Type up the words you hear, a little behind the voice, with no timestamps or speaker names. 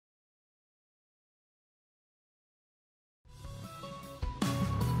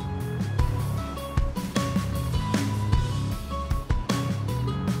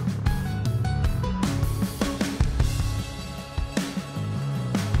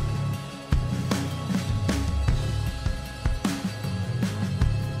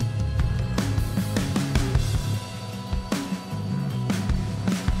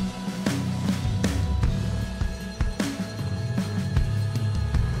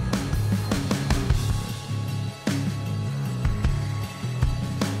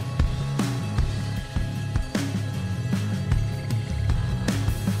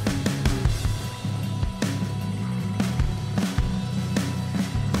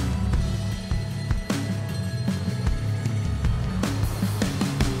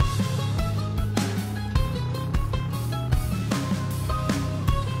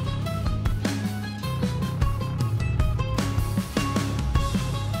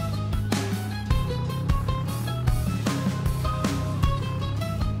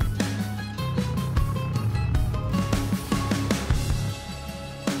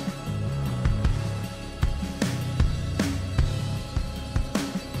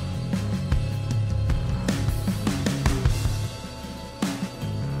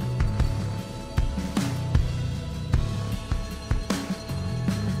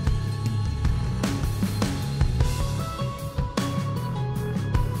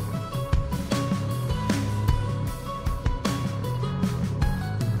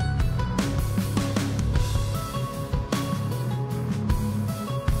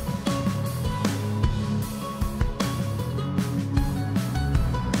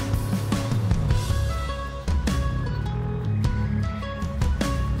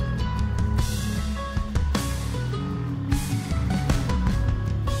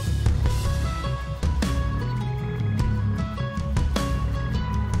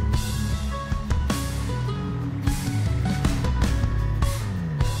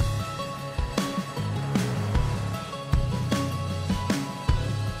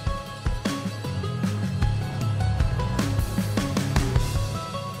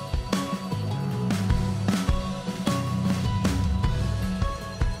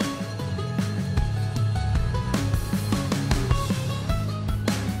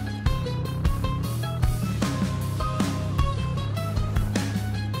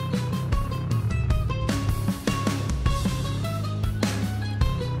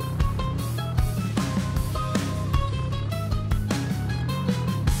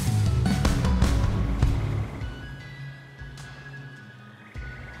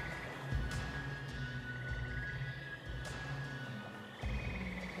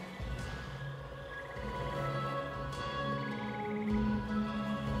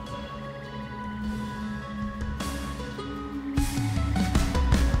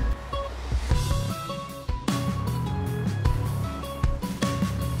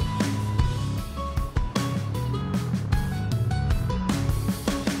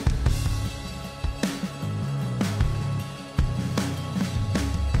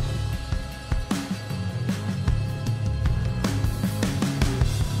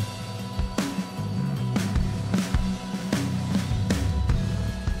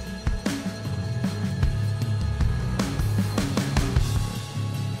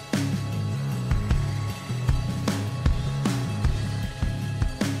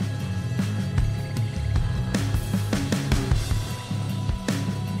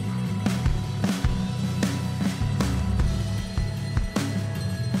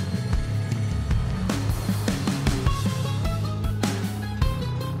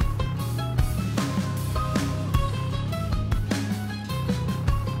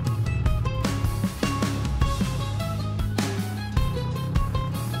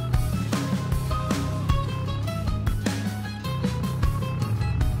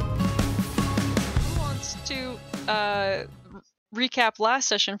recap last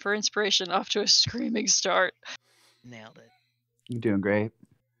session for inspiration off to a screaming start. Nailed it. You're doing great.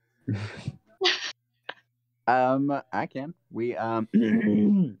 I can. We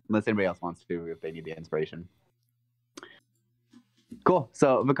unless anybody else wants to, if they need the inspiration. Cool.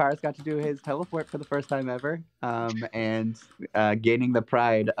 So Vikaris got to do his teleport for the first time ever, and gaining the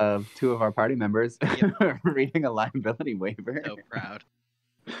pride of two of our party members reading a liability waiver. So proud.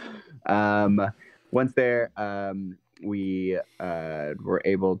 Once there, we were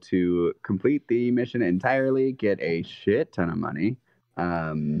able to complete the mission entirely, get a shit ton of money.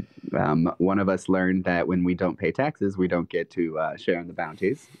 One of us learned that when we don't pay taxes, we don't get to share in the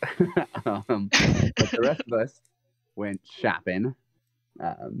bounties. But the rest of us went shopping,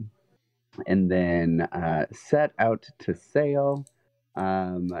 and then set out to sail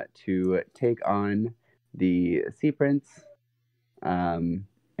to take on the Sea Prince, and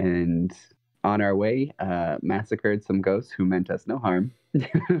on our way, massacred some ghosts who meant us no harm.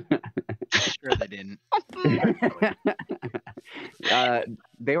 Sure they didn't.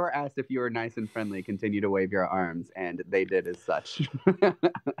 They were asked if you were nice and friendly, continue to wave your arms, and they did as such.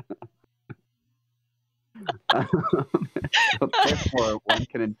 So therefore, one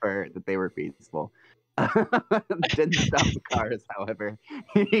can infer that they were peaceful. Didn't stop the cars, however.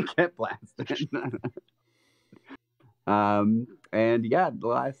 He kept blasting. And yeah, the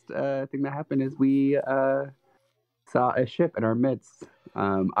last thing that happened is we saw a ship in our midst.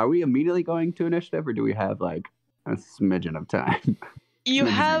 Are we immediately going to initiative, or do we have like a smidgen of time? You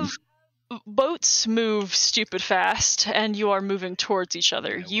have boats move stupid fast, and you are moving towards each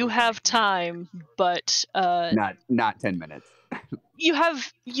other. Yeah, You we're have right. time, but Not 10 minutes. you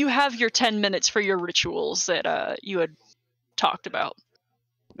have your 10 minutes for your rituals that you had talked about,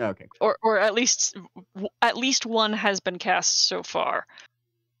 Okay. or at least one has been cast so far.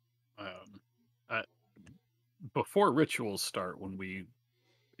 Before rituals start, when we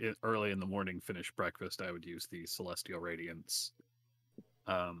early in the morning finish breakfast, I would use the Celestial Radiance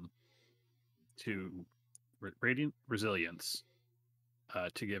to Radiant Resilience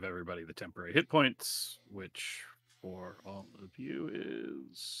to give everybody the temporary hit points, which for all of you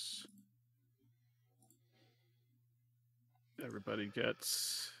is everybody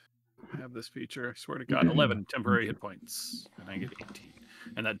gets. I have this feature. I swear to God, 11 temporary hit points, and I get 18,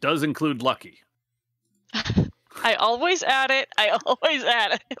 and that does include lucky. I always add it.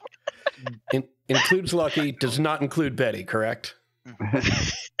 Includes lucky, does not include Betty, correct?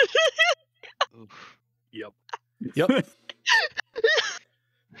 Yep. Yep.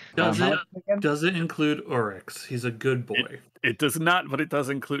 Does it include Oryx? He's a good boy. It does not, but it does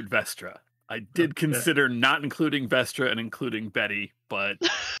include Vestra. I did consider not including Vestra and including Betty, but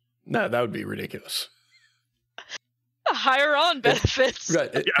No, that would be ridiculous. Higher on benefits. Right.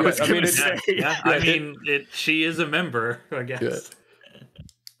 Yeah, I was gonna say. I mean, she is a member, I guess.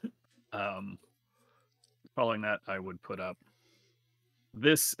 Following that, I would put up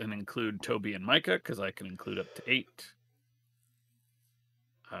this and include Toby and Micah, because I can include up to 8.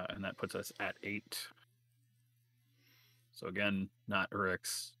 And that puts us at 8. So again, not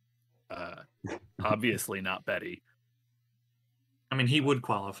Urix. Obviously not Betty. I mean, he would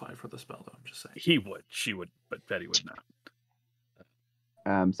qualify for the spell, though, I'm just saying. He would, she would, but Betty would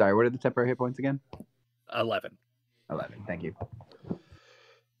not. Sorry, what are the temporary hit points again? 11. 11, thank you.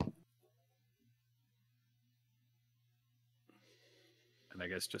 And I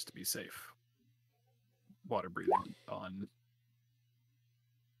guess just to be safe, water breathing on.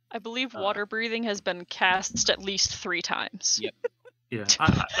 I believe water breathing has been cast at least 3 times. Yep. Yeah,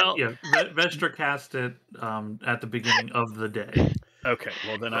 Vestra cast it at the beginning of the day. Okay,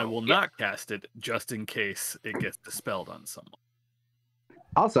 well then I will not cast it just in case it gets dispelled on someone.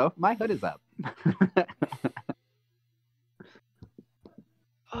 Also, my hood is up.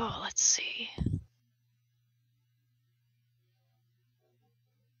 Oh, let's see.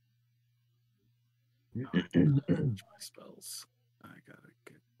 My spells. I gotta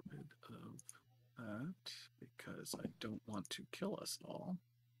get rid of that because I don't want to kill us all.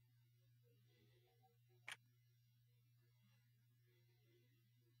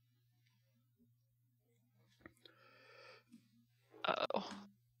 Oh.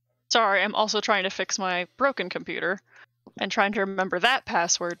 Sorry, I'm also trying to fix my broken computer and trying to remember that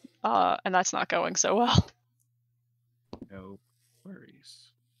password, and that's not going so well. No worries.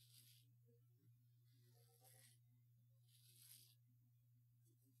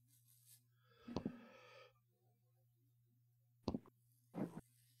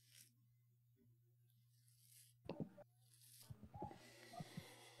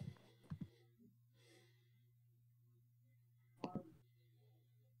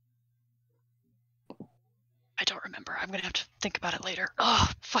 don't remember. I'm gonna have to think about it later. Oh,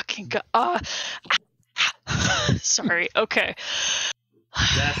 fucking god. Sorry. Okay.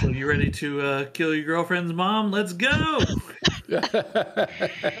 Dashiell, you ready to kill your girlfriend's mom? Let's go!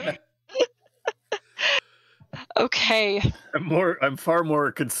 Okay. I'm far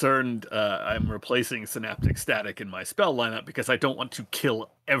more concerned. I'm replacing synaptic static in my spell lineup because I don't want to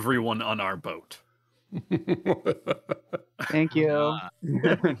kill everyone on our boat. Thank you.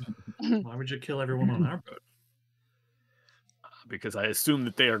 Why would you kill everyone on our boat? Because I assume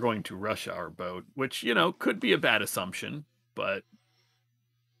that they are going to rush our boat, which, you know, could be a bad assumption, but...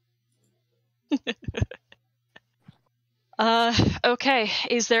 Okay.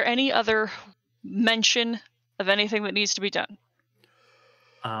 Is there any other mention of anything that needs to be done?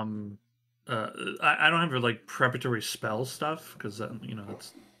 I don't have like preparatory spell stuff because you know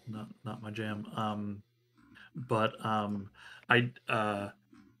that's not my jam. But I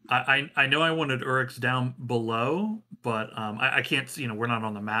know I wanted Urix down below, but I can't see. You know, we're not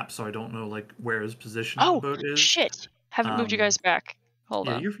on the map, so I don't know like where his position on the boat is. Shit! Haven't moved you guys back. Hold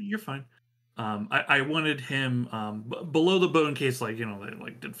on. You're fine. I wanted him below the boat in case like you know they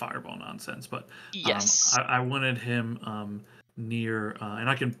like did fireball nonsense, but Yes. I wanted him near and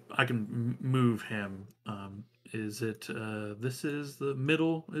I can move him. Is it this is the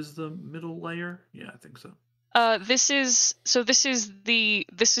middle layer? Yeah, I think so. This is still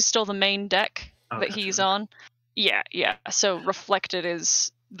the main deck Oh, that gotcha. he's on. Yeah. So reflected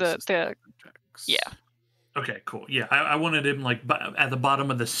is the yeah. Okay, cool. Yeah, I wanted him like at the bottom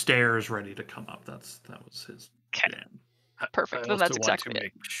of the stairs, ready to come up. That was his Okay. jam. Perfect. I Then that's also exactly want it.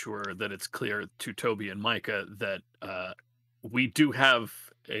 to make sure that it's clear to Toby and Micah that we do have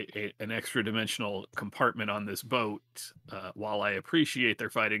an extra dimensional compartment on this boat. While I appreciate their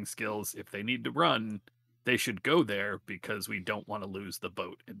fighting skills, if they need to run, they should go there because we don't want to lose the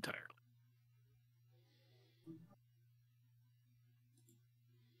boat entirely.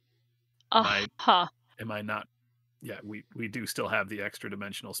 Am I not? Yeah, we do still have the extra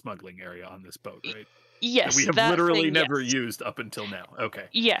dimensional smuggling area on this boat, right? Yes. That we have that literally thing, never yes. used up until now. Okay.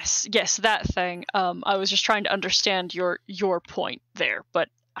 Yes, that thing. I was just trying to understand your point there, but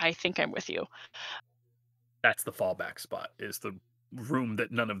I think I'm with you. That's the fallback spot, is the room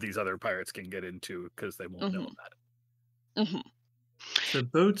that none of these other pirates can get into because they won't know about it. Mm-hmm. The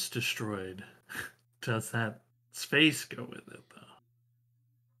boat's destroyed. Does that space go with it though?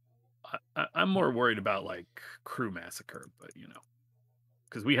 I'm more worried about like crew massacre, but you know,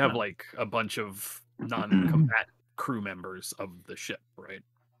 because we have like a bunch of non-combatant crew members of the ship, right?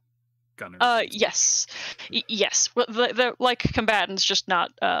 Gunners. Yes. Yes. Well, they're like combatants, just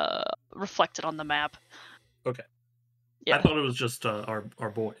not reflected on the map. Okay. Yeah. I thought it was just our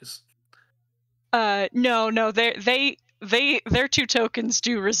boys. No. Their two tokens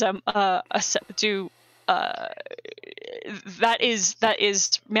do that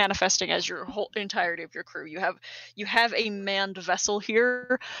is manifesting as your whole entirety of your crew. You have a manned vessel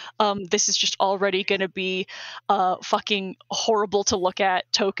here. This is just already going to be fucking horrible to look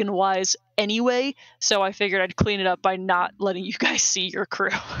at token wise anyway, so I figured I'd clean it up by not letting you guys see your crew.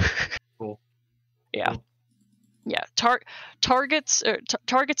 Cool. Yeah. Cool. Yeah, targets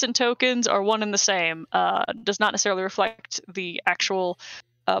and tokens are one and the same. Does not necessarily reflect the actual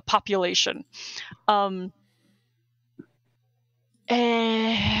population.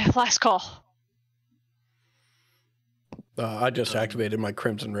 Last call. I just activated my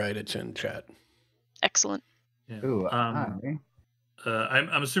Crimson Right. It's in chat. Excellent. Yeah. Ooh, I'm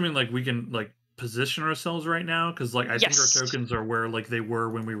assuming like we can like position ourselves right now because like I think our tokens are where like they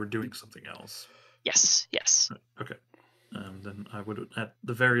were when we were doing something else. Yes. Okay. Then I would at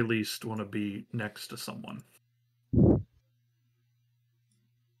the very least want to be next to someone.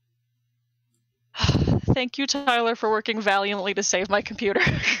 Thank you, Tyler, for working valiantly to save my computer. I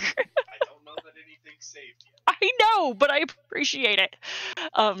don't know that anything's saved yet. I know, but I appreciate it.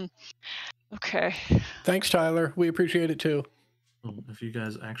 Okay. Thanks, Tyler. We appreciate it too. Well, if you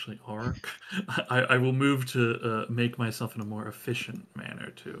guys actually are, I will move to make myself in a more efficient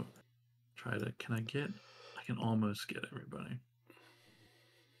manner to try to. I can almost get everybody.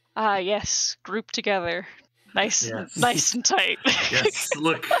 Yes. Group together. Nice, Yes. nice and tight. Yes,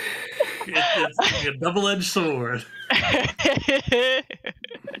 look, it's a double-edged sword.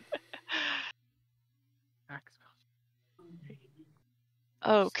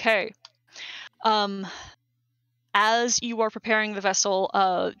 Okay. As you are preparing the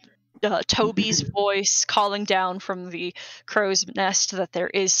vessel, Toby's voice calling down from the crow's nest that there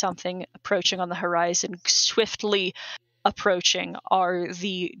is something approaching on the horizon. Swiftly approaching are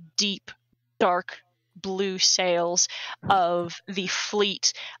the deep, dark blue sails of the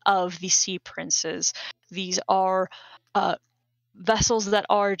fleet of the Sea Princes. These are vessels that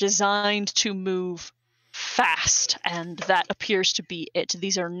are designed to move fast, and that appears to be it.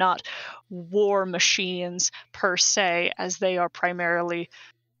 These are not war machines per se, as they are primarily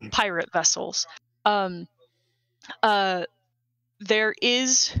pirate vessels. There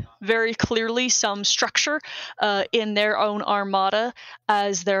is very clearly some structure in their own armada,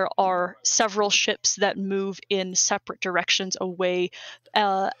 as there are several ships that move in separate directions away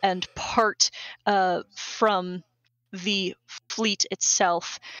and part from the fleet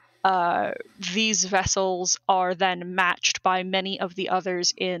itself. These vessels are then matched by many of the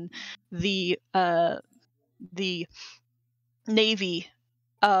others in the navy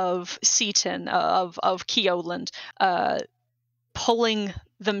of Seaton, of Keoland, pulling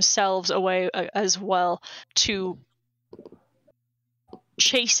themselves away as well to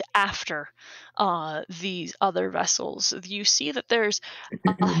chase after these other vessels. You see that there's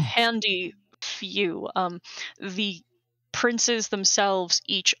a handy few. The princes themselves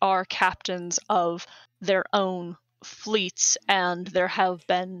each are captains of their own fleets, and there have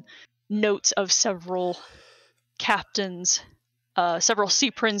been notes of several captains, several sea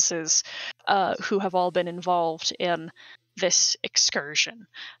princes who have all been involved in this excursion.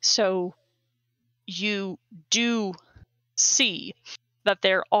 So you do see that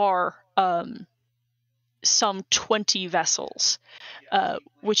there are some 20 vessels,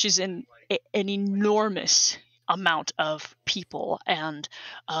 which is an enormous amount of people and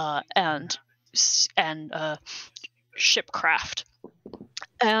shipcraft.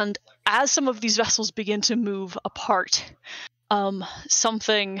 And as some of these vessels begin to move apart,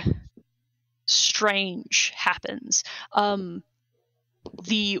 something strange happens.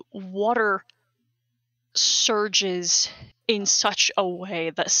 The water surges in such a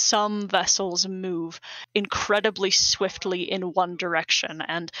way that some vessels move incredibly swiftly in one direction,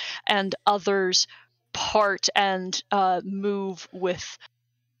 and others part and move with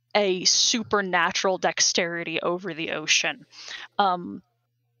a supernatural dexterity over the ocean.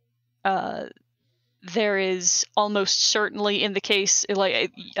 There is almost certainly, in the case,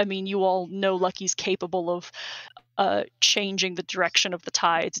 you all know Lucky's capable of changing the direction of the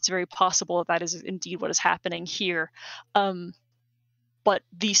tides. It's very possible that is indeed what is happening here. But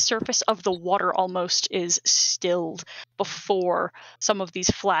the surface of the water almost is stilled before some of these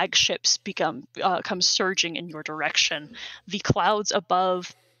flagships come surging in your direction. The clouds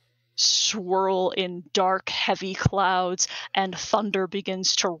above swirl in dark, heavy clouds, and thunder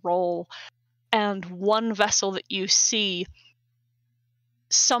begins to roll. And one vessel that you see,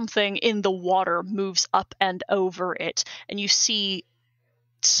 something in the water moves up and over it, and you see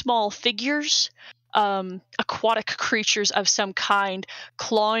small figures, aquatic creatures of some kind,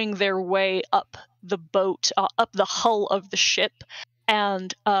 clawing their way up the boat, up the hull of the ship,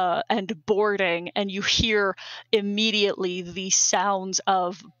 and boarding. And you hear immediately the sounds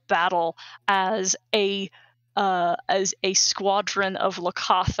of battle as a squadron of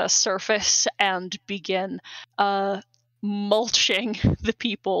Lakatha surface and begin mulching the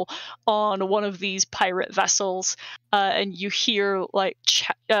people on one of these pirate vessels, and you hear like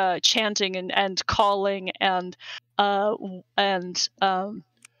chanting and calling, and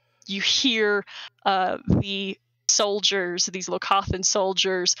you hear the soldiers, these Lokathan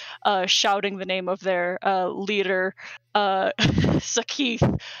soldiers, shouting the name of their leader,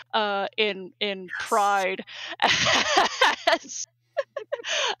 Sakith, in pride,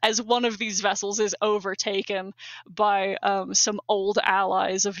 as one of these vessels is overtaken by some old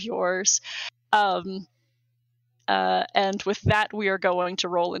allies of yours. And with that, we are going to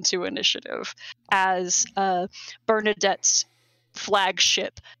roll into initiative as Bernadette's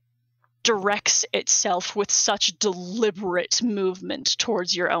flagship directs itself with such deliberate movement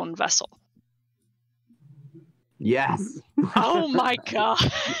towards your own vessel. Yes. Oh my god.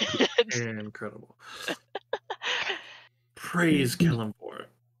 Incredible. Praise Kellenborg.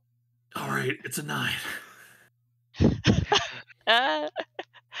 All right, it's a 9.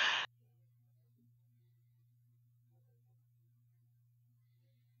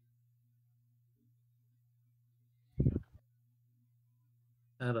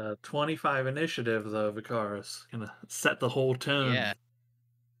 At a 25 initiative, though, Vicaris gonna set the whole tone. Yeah.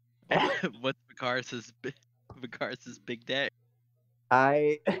 What's Vicaris's big day?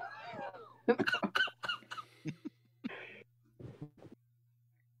 I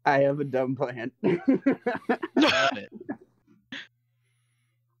have a dumb plan. Love it.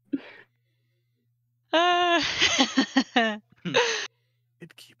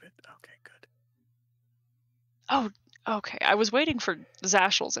 It'd keep it. Okay, good. Oh, okay. I was waiting for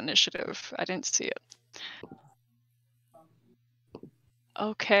Zashel's initiative. I didn't see it.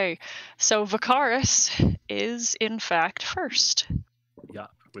 Okay, so Vicaris is in fact first. Yeah,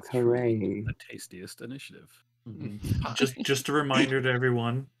 with Hooray. truly the tastiest initiative. Just a reminder to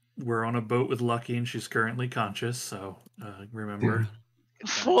everyone, we're on a boat with Lucky, and she's currently conscious. So remember.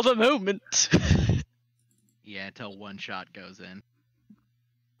 For the moment. Yeah, until one shot goes in.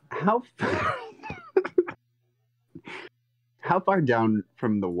 How how far down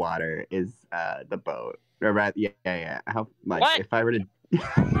from the water is the boat? Or rather, yeah. How like What? if I were to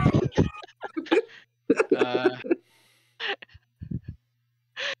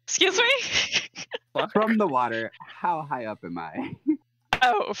Excuse me? from the water, how high up am I?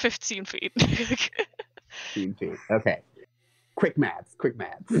 Oh, 15 feet. 15 feet. Okay. Quick maths.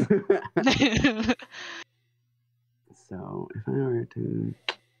 So if I were to,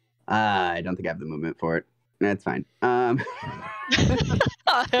 I don't think I have the movement for it. That's fine.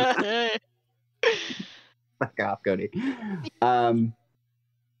 Fuck off, Cody.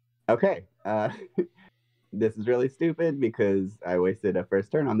 Okay. This is really stupid because I wasted a first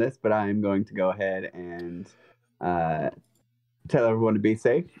turn on this, but I'm going to go ahead and tell everyone to be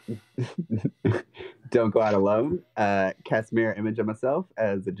safe. Don't go out alone. Cast mirror image of myself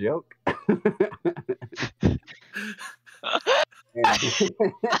as a joke.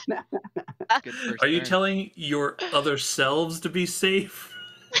 Good first Are you turn. telling your other selves to be safe?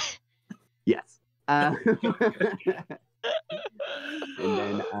 Yes. And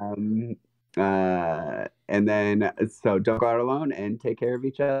then, so don't go out alone and take care of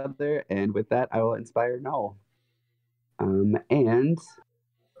each other. And with that, I will inspire Null. And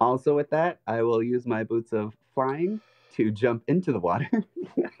also with that, I will use my boots of flying to jump into the water.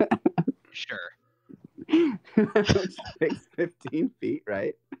 Sure. Which takes 15 feet,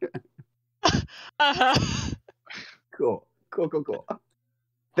 right? Cool.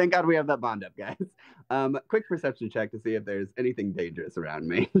 Thank God we have that bond up, guys. Quick perception check to see if there's anything dangerous around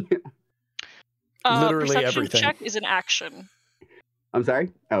me. Literally perception everything. check is an action. I'm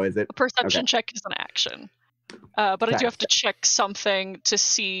sorry? Oh, is it? A perception Okay. check is an action. But I do have to check something to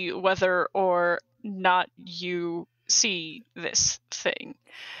see whether or not you see this thing.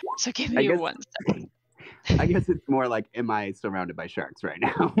 So give me guess- 1 second. I guess it's more like, am I surrounded by sharks right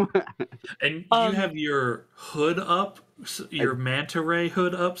now? And you have your hood up, your manta ray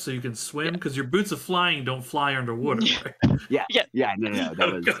hood up, so you can swim, because your boots of flying don't fly underwater. Right? Yeah, no,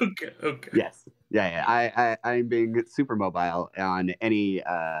 that was... Okay. Yes. Yeah. I'm being super mobile on any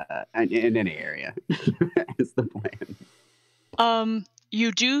in any area. Is the plan.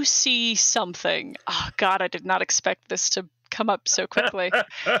 You do see something. Oh God, I did not expect this to come up so quickly.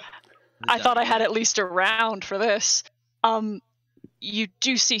 I thought I had at least a round for this. You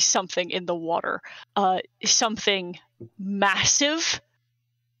do see something in the water. Something massive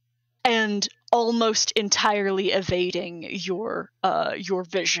and almost entirely evading your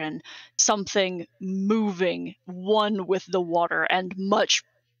vision. Something moving one with the water and much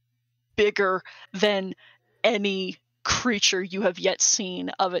bigger than any creature you have yet seen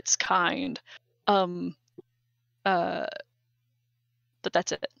of its kind. But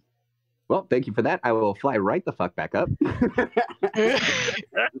that's it. Well, thank you for that. I will fly right the fuck back up.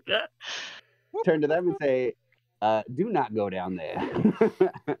 Turn to them and say, do not go down there.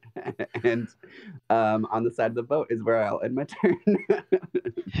 And on the side of the boat is where I'll end my turn.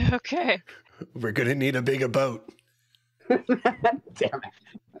 Okay. We're gonna need a bigger boat. Damn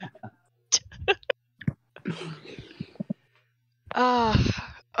it.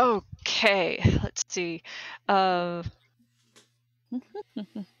 Okay. Let's see.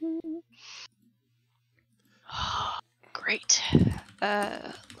 Great.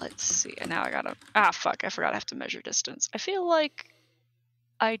 Let's see. And now I gotta. Fuck! I forgot I have to measure distance. I feel like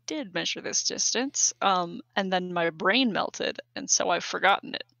I did measure this distance. And then my brain melted, and so I've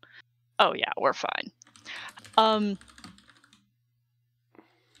forgotten it. Oh yeah, we're fine.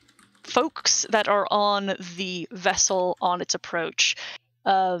 Folks that are on the vessel on its approach,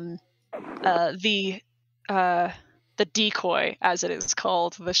 the decoy, as it is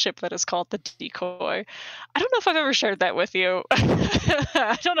called, the ship that is called the decoy. I don't know if I've ever shared that with you.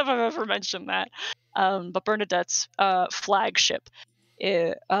 I don't know if I've ever mentioned that. But Bernadette's flagship,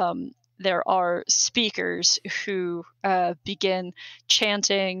 there are speakers who begin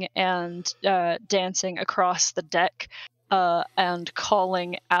chanting and dancing across the deck and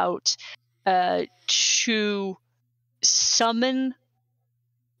calling out to summon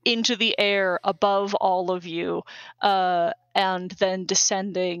into the air above all of you, and then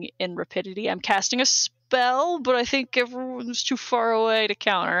descending in rapidity. I'm casting a spell, but I think everyone's too far away to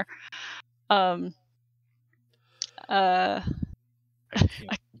counter.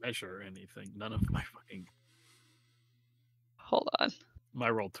 measure anything. None of my fucking Hold on. my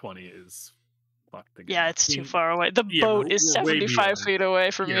roll 20 is fucked again. Yeah, it's too far away. The Yeah, boat we're- is we're way 75 beyond. feet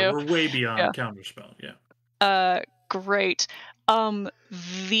away from Yeah, you. we're way beyond Yeah. counterspell. Yeah. Great.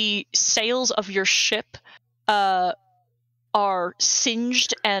 The sails of your ship are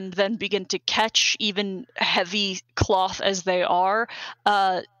singed and then begin to catch, even heavy cloth as they are.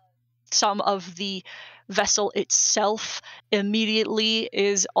 Some of the vessel itself immediately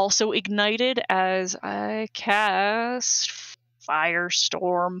is also ignited as I cast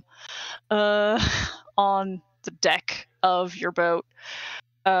Firestorm on the deck of your boat.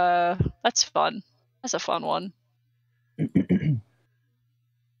 That's fun. That's a fun one.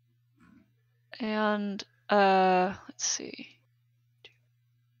 And let's see.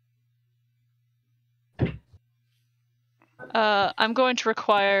 I'm going to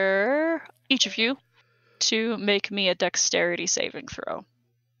require each of you to make me a dexterity saving throw.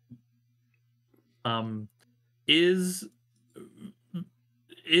 Is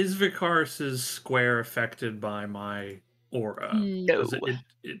Vicaris's square affected by my aura? No. 'Cause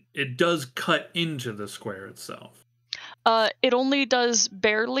it does cut into the square itself. It only does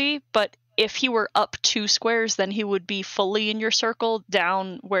barely, but if he were up 2 squares, then he would be fully in your circle.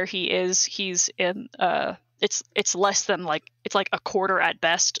 Down where he is, he's in. It's less than it's like a quarter at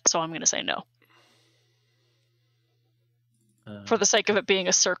best. So I'm gonna say no, for the sake of it being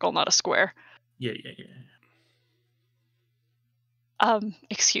a circle, not a square. Yeah.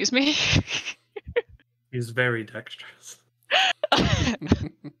 Excuse me. He's very dexterous.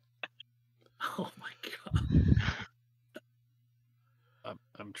 Oh my god.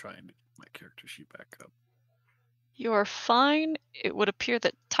 I'm trying to get my character sheet back up. You're fine. It would appear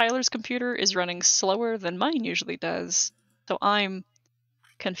that Tyler's computer is running slower than mine usually does, so I'm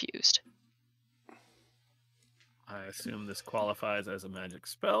confused. I assume this qualifies as a magic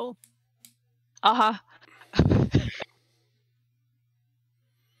spell. Uh-huh.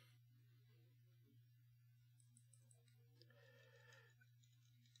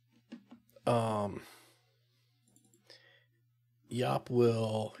 Yop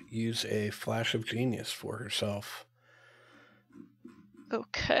will use a flash of genius for herself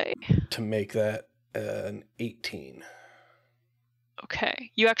Okay. to make that an 18.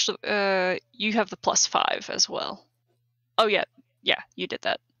 Okay. You actually you have the +5 as well. Oh yeah. Yeah, you did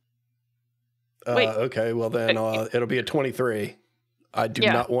that. Wait. Okay, well then it'll be a 23. I do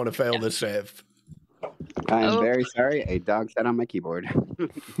Yeah. not want to fail this save. I'm Oh. very sorry. A dog sat on my keyboard.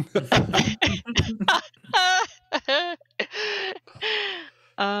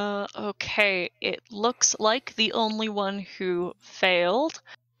 Okay. It looks like the only one who failed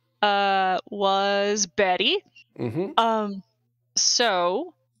was Betty. Mm-hmm.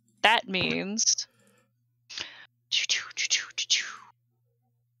 So that means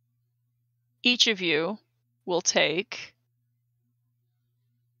each of you will take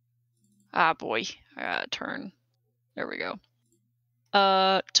boy, I gotta turn. There we go.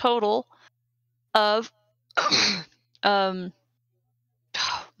 Total of oh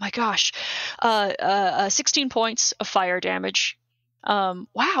my gosh. 16 points of fire damage.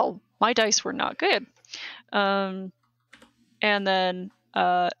 Wow, my dice were not good. And then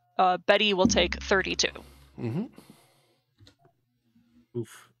Betty will take 32. Mm-hmm.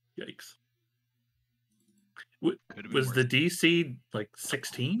 Oof. Yikes. Could've been Was the worse. DC like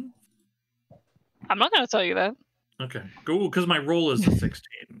 16? I'm not gonna tell you that. Okay, cool. Because my roll is a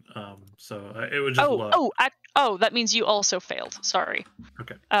 16. So it was just low. That means you also failed. Sorry.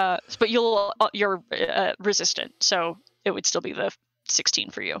 Okay. But you're resistant, so it would still be the 16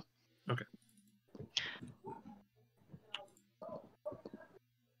 for you. Okay.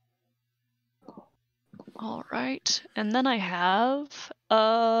 All right, and then I have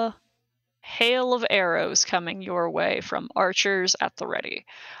a hail of arrows coming your way from archers at the ready.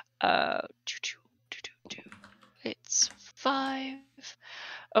 It's 5.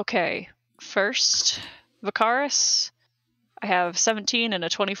 Okay, first, Vicaris. I have 17 and a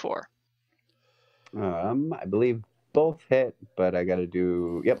 24. I believe both hit, but I gotta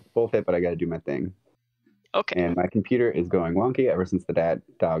do. Yep, both hit, but I gotta do my thing. Okay. And my computer is going wonky ever since the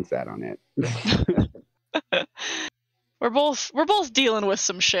dog sat on it. We're both dealing with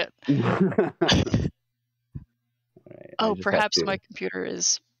some shit. Alright, I Oh, just have perhaps to- my computer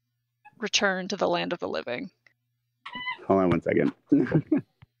is returned to the land of the living. Hold on 1 second.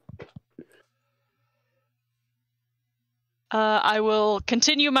 I will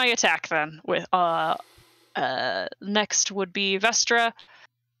continue my attack then with next would be Vestra,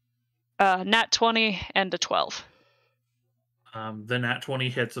 nat 20 and a 12. The nat 20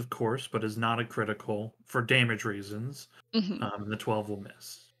 hits, of course, but is not a critical for damage reasons. Mhm. The 12 will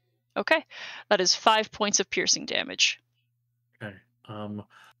miss. Okay, that is 5 points of piercing damage. Okay. I'm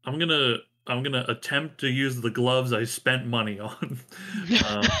gonna attempt to use the gloves I spent money on.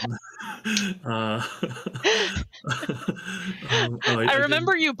 I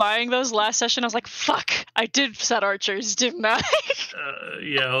remember you buying those last session. I was like, "Fuck! I did set archers, didn't I?"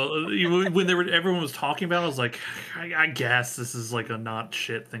 Yeah, when everyone was talking about it, I was like, I guess this is like a not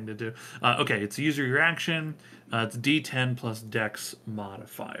shit thing to do. Okay, it's user reaction. It's D10 plus Dex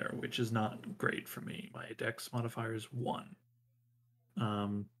modifier, which is not great for me. My Dex modifier is 1.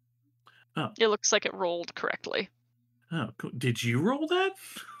 It looks like it rolled correctly. Oh, cool. Did you roll that?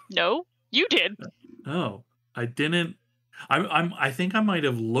 No, you did. Oh, I didn't. I think I might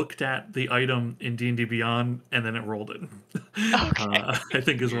have looked at the item in D&D Beyond and then it rolled it. Okay. I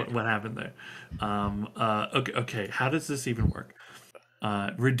think is what happened there. Okay. How does this even work?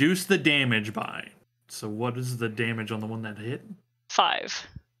 Reduce the damage by. So what is the damage on the one that hit? 5.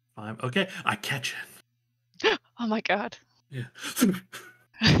 5. Okay, I catch it. Oh my god. Yeah.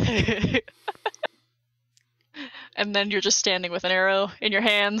 And then you're just standing with an arrow in your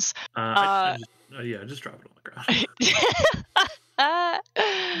hands. I just drop it on the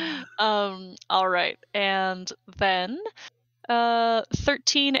ground. All right, and then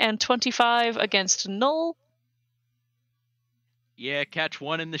 13 and 25 against Null. Yeah, catch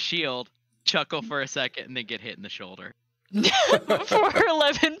one in the shield, chuckle for a second, and then get hit in the shoulder. For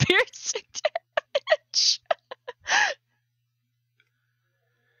 11 piercing damage.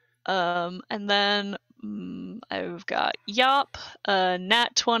 And then I've got Yop, a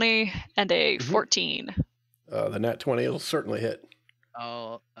nat 20, and a 14. The nat 20 will certainly hit.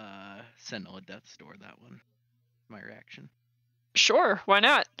 I'll Sentinel of Death's Door that one. My reaction. Sure, why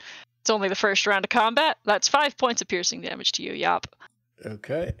not? It's only the first round of combat. That's 5 points of piercing damage to you, Yop.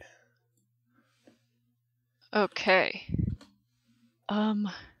 Okay. Okay. All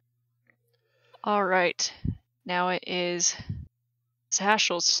right. Now it is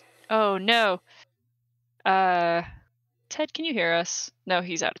Zashel's. Oh no. Ted, can you hear us? No,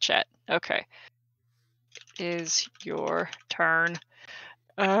 he's out of chat. Okay. Is your turn.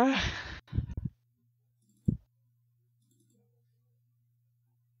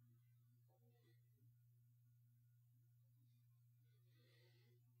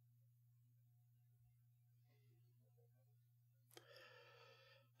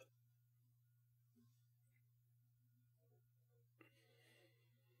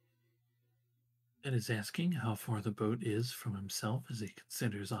 Ed is asking how far the boat is from himself as he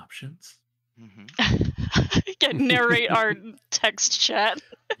considers options. Can narrate our text chat.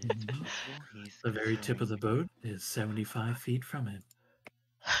 The very tip of the boat is 75 feet from it.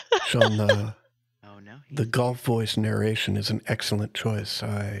 Sean, Oh no. the golf voice narration is an excellent choice.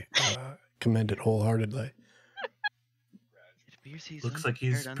 I commend it wholeheartedly. It appears he's Looks like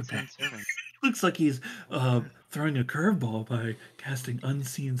he's unprepared, unseen prepared. servant. Looks like he's throwing a curveball by casting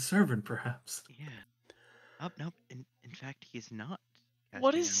Unseen Servant, perhaps. Yeah. Oh, nope. In fact, he's not.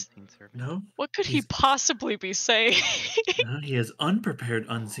 What casting is- Unseen Servant. No? What could he He's- possibly be saying? No, he has unprepared He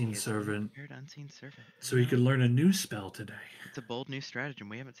Unseen is Servant, unprepared, unseen servant. so he could learn a new spell today. It's a bold new stratagem.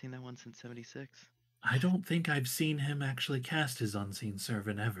 We haven't seen that one since 76. I don't think I've seen him actually cast his Unseen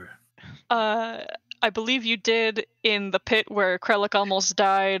Servant ever. I believe you did in the pit where Krellick almost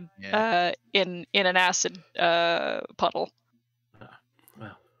died. Yeah. In an acid puddle.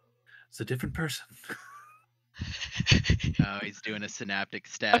 Well, it's a different person. Oh, he's doing a synaptic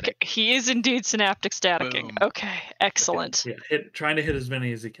Okay, static. he is indeed synaptic staticking. Boom. Okay, excellent. Yeah, trying to hit as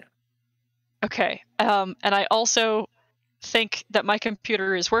many as he can. Okay, and I also think that my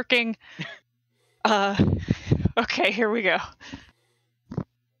computer is working. Okay, here we go.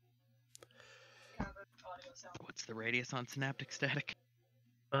 What's the radius on synaptic static?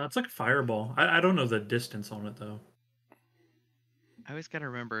 It's like a fireball. I don't know the distance on it, though. I always gotta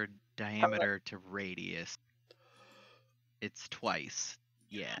remember diameter to radius. It's twice.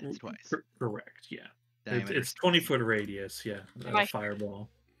 Yeah, it's twice. Correct, yeah. Diameter It's 20-foot radius, yeah. Am I- Fireball.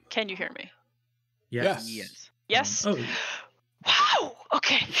 Can you hear me? Yes. Yes. Yes. Oh, Wow.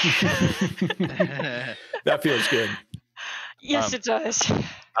 Okay. That feels good. Yes, it does.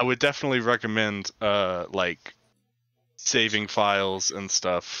 I would definitely recommend like saving files and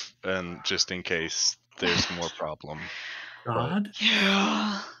stuff, and just in case there's more problem. God?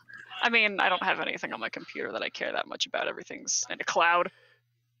 Yeah. I mean, I don't have anything on my computer that I care that much about. Everything's in a cloud.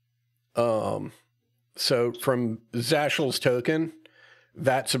 So from Zashel's token,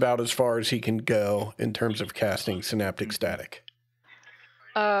 that's about as far as he can go in terms of casting synaptic static.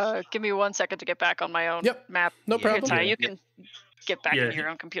 Give me 1 second to get back on my own Yep, map. no Yeah, problem. Ty, you can get back Yeah. in your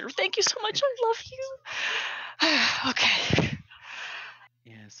own computer. Thank you so much. I love you. Okay.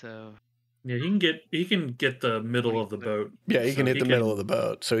 Yeah, so Yeah, he can get the middle of the boat. Yeah, he so can hit the middle of the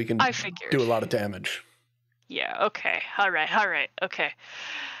boat, so he can I figured. do a lot of damage. Yeah, okay. All right, okay.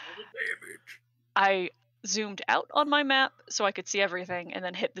 I zoomed out on my map so I could see everything and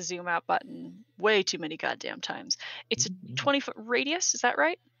then hit the zoom out button way too many goddamn times. It's a 20-foot radius, is that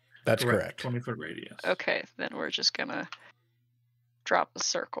right? That's correct. 20-foot radius. Okay, then we're just gonna drop a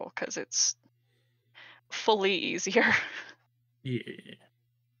circle because it's fully easier. Yeah.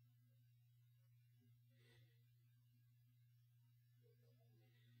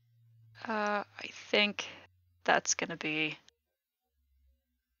 I think that's gonna be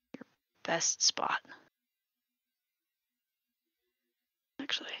your best spot.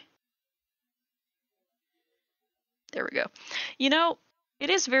 Actually, there we go. You know, it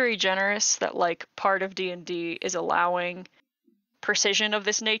is very generous that like part of D&D is allowing precision of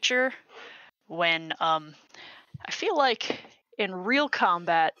this nature when I feel like in real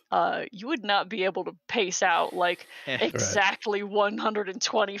combat you would not be able to pace out like exactly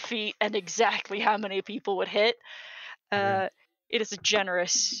 120 feet and exactly how many people would hit. It is a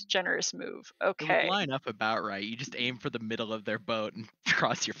generous move. it Okay. would line up about right. You just aim for the middle of their boat and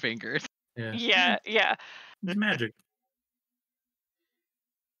cross your fingers. Yeah. Yeah. It's magic.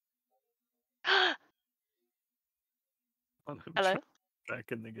 Hello?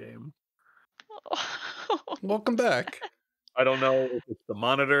 Back in the game. Welcome back. I don't know if it's the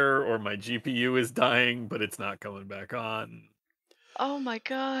monitor or my GPU is dying, but it's not coming back on. Oh my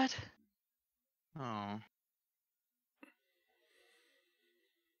god. Oh.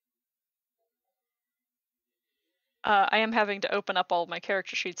 I am having to open up all of my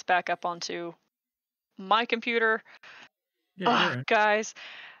character sheets back up onto my computer. Yeah, you're right. Guys,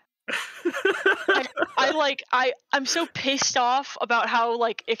 I'm so pissed off about how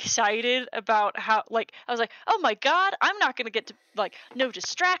like excited about how like I was like, oh my god, I'm not gonna get to like no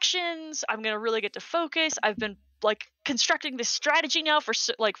distractions. I'm gonna really get to focus. I've been like constructing this strategy now for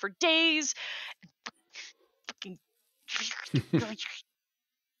days. Fucking.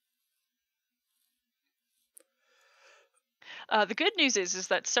 The good news is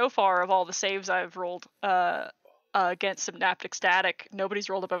that so far of all the saves I've rolled against Synaptic Static, nobody's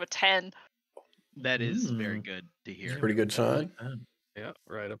rolled above a 10. That is very good to hear. Pretty good sign. Yeah,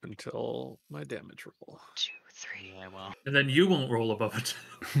 right up until my damage roll. 2, 3. Yeah, well. And then you won't roll above it.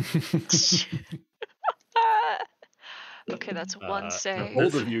 Okay, that's one For save.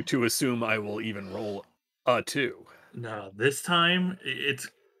 both of you to assume I will even roll a 2. No, this time it's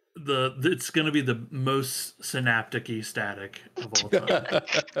going to be the most synaptic-y static of all time.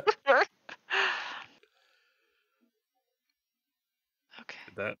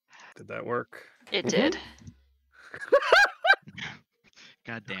 Okay. Did that work? It did.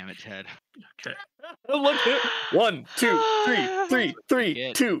 God damn it, Ted. Okay. Look at 1, 2, 3, 3,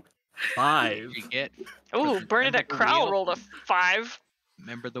 Get. 2, 5. You get. Ooh, Bernadette Remember the Crowell wheel? rolled a 5.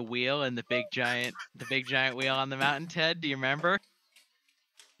 Remember the wheel and the big giant wheel on the mountain, Ted? Do you remember?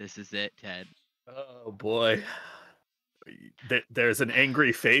 This is it, Ted. Oh boy. There's an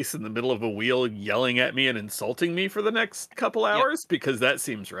angry face in the middle of a wheel yelling at me and insulting me for the next couple hours because that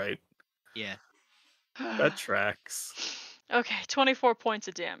seems right. Yeah. That tracks. Okay, 24 points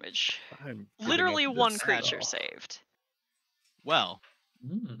of damage. I'm Literally giving up one this creature battle. saved. Well,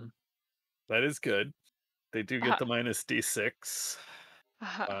 That is good. They do get the minus D6.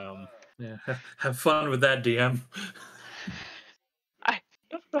 Yeah. Have fun with that, DM.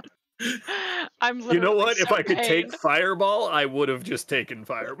 I'm literally You know what? so If I could take pained. Fireball, I would have just taken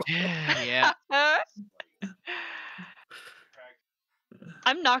Fireball. yeah.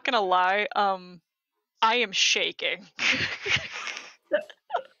 I'm not gonna lie, I am shaking.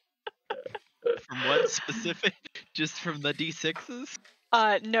 From what specific? Just from the D6s?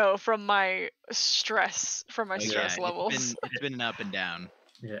 No, from my stress Yeah, levels. It's been an up and down.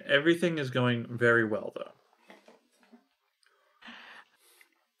 Yeah, everything is going very well, though.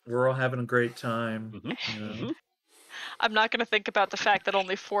 We're all having a great time. You know. I'm not gonna think about the fact that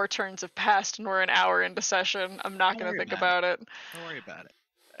only 4 turns have passed and we're an hour into session. I'm not Don't gonna worry think about about it. Don't worry about it.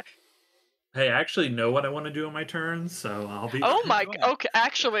 Hey, I actually know what I want to do on my turns, so I'll be. Oh my, Go ahead. okay,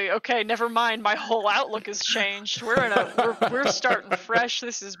 actually, okay, never mind. My whole outlook has changed. We're starting fresh.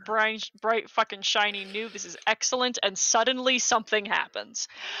 This is bright, fucking shiny new. This is excellent. And suddenly something happens.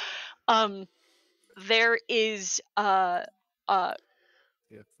 There is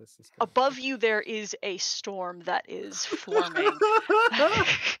above you there is a storm that is forming.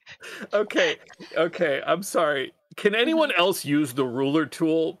 Okay, I'm sorry. Can anyone else use the ruler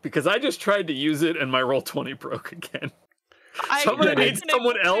tool? Because I just tried to use it and my roll 20 broke again. Somebody I've needs been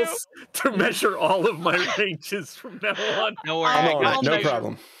someone able to. else to measure all of my ranges from now on. No worry, I'm I on got it. you. No measure.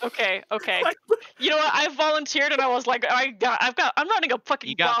 problem. Okay. You know what? I volunteered and I was like, I'm running a fucking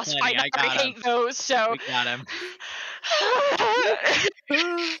You got boss plenty, fight. I I got 'em. hate those. So. We got him.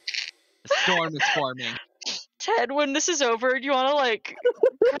 A storm is forming. Ted, when this is over, do you want to like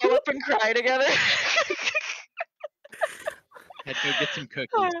curl up and cry together? Had to go get some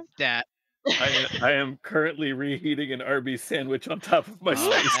cookies. Stat. I am currently reheating an Arby's sandwich on top of my Oh,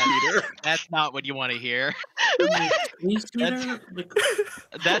 space heater. That's not what you want to hear. Space That's- heater? Like,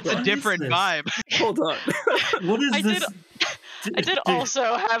 That's a What is different this? vibe. Hold on. what is I this? I did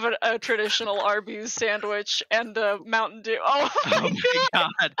also have a traditional Arby's sandwich and a Mountain Dew. Oh, Oh my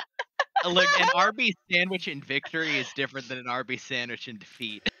god. Look, an Arby's sandwich in victory is different than an Arby's sandwich in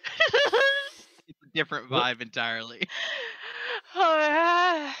defeat. It's a different vibe entirely.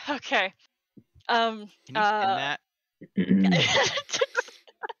 Okay. Can you spin that?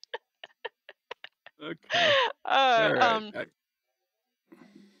 Okay. All right.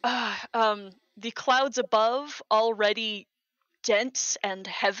 The clouds above, already dense and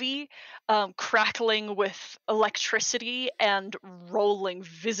heavy, crackling with electricity and rolling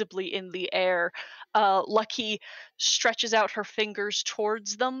visibly in the air. Lucky stretches out her fingers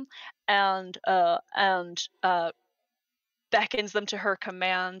towards them and beckons them to her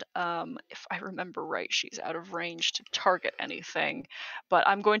command. If I remember right, she's out of range to target anything, but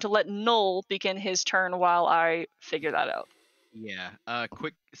I'm going to let Null begin his turn while I figure that out. Yeah.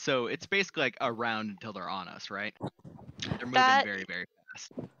 Quick. So it's basically like a round until they're on us, right? They're moving That- very, very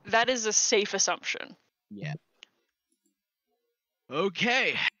fast. That is a safe assumption. Yeah.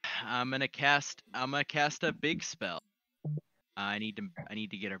 Okay. I'm gonna cast a big spell. I need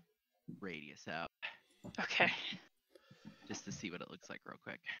to get a radius out Okay. just to see what it looks like real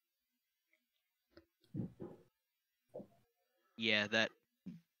quick. Yeah, that's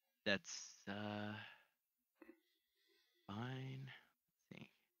fine. Let's see.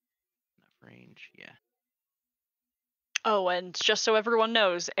 Enough range. Yeah. Oh, and just so everyone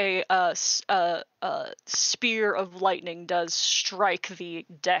knows, a spear of lightning does strike the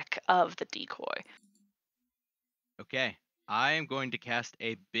deck of the decoy. Okay. I am going to cast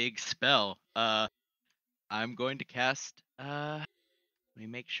a big spell. I'm going to cast let me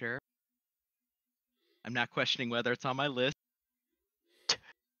make sure. I'm not questioning whether it's on my list.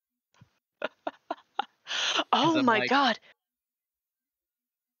 Oh I'm my like- god.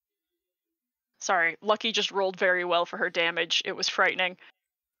 Sorry, Lucky just rolled very well for her damage. It was frightening.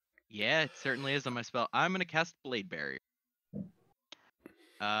 Yeah, it certainly is on my spell. I'm gonna cast Blade Barrier.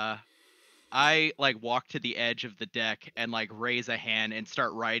 I like walk to the edge of the deck and like raise a hand and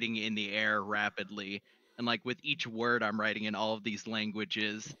start writing in the air rapidly. And like with each word I'm writing in all of these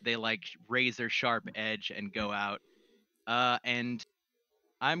languages, they like razor sharp edge and go out. And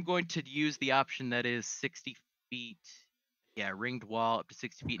I'm going to use the option that is 60 feet. Yeah, ringed wall up to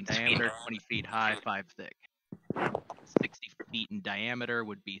 60 feet in diameter, 20 feet high, 5 thick. 60 feet in diameter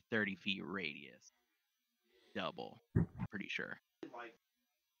would be 30 feet radius. Double, I'm pretty sure.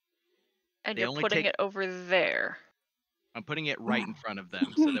 And They you're only putting take- it over there. I'm putting it right in front of them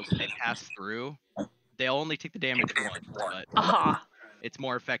so that when they pass through, they'll only take the damage once, but Uh-huh. it's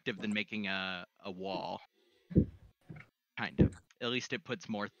more effective than making a wall. Kind of. At least it puts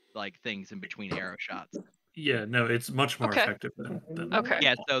more like things in between arrow shots. Yeah, no, it's much more Okay. effective than Okay.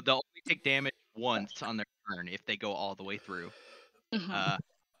 Yeah, so they'll only take damage once on their turn if they go all the way through. Mhm.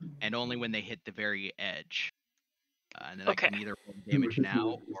 And only when they hit the very edge. And then Okay. I can either roll damage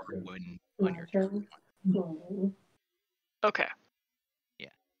now or when on your turn. Okay.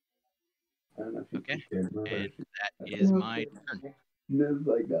 Okay. And that is my turn.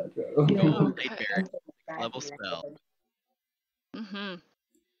 Like that, Go Okay. Blade Barrier, level spell. Mm-hmm.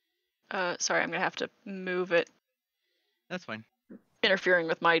 Sorry, I'm gonna have to move it, That's fine. interfering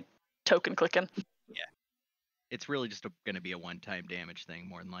with my token clicking. It's really just going to be a one-time damage thing,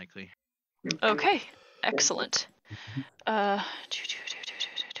 more than likely. Okay, excellent.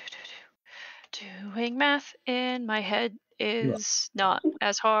 Doing math in my head is not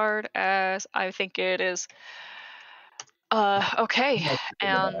as hard as I think it is. Okay,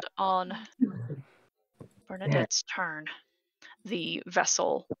 and on Bernadette's turn, the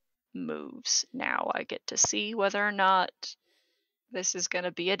vessel moves. Now I get to see whether or not this is going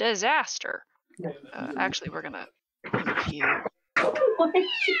to be a disaster. Actually, we're going to move you.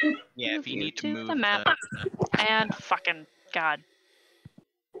 Yeah, if you need to move the map. And fucking God.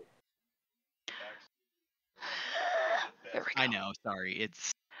 There we go. I know, sorry.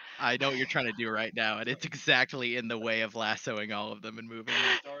 I know what you're trying to do right now, and it's exactly in the way of lassoing all of them and moving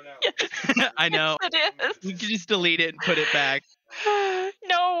them. Yeah, I know. Yes, it We is. can just delete it and put it back.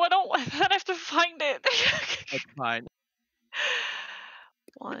 No, I don't want that. I have to find it. That's fine.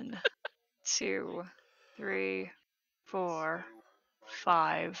 1, 2, 3, 4,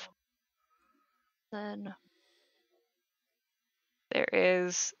 5. Then there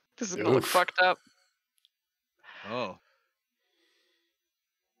is. This is gonna look Oof. fucked up. Oh.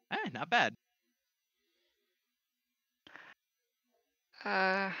 Not bad.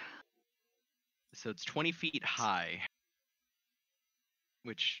 So it's 20 feet high.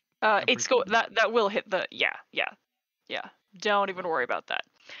 Which It's that will hit the yeah. Don't even worry about that.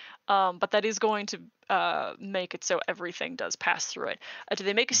 But that is going to make it so everything does pass through it. Do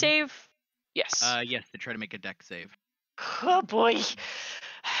they make a save? Yes. Yes, they try to make a deck save Oh boy.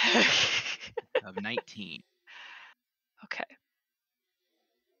 of 19. Okay.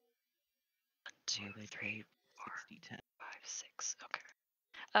 2, They 3, trade 4, 60, 10. 5, 6. Okay.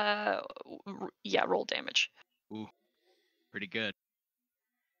 Yeah, roll damage. Ooh, pretty good.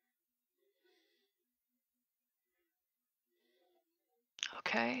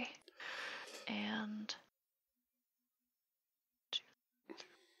 Okay. And 2,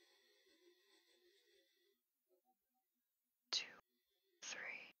 3.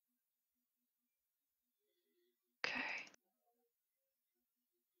 Okay.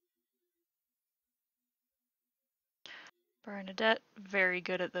 Bernadette, very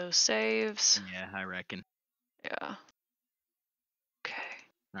good at those saves. Yeah, I reckon. Yeah. Okay.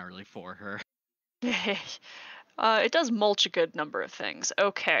 Not really for her. It does mulch a good number of things.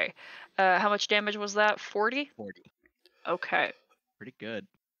 Okay. How much damage was that? 40? 40. Okay. Pretty good.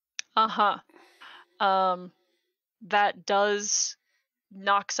 Uh-huh. That does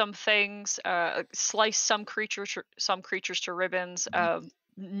knock some things, slice some creatures to ribbons,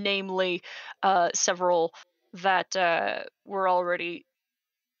 namely several that were already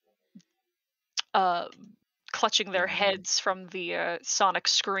clutching their heads from the sonic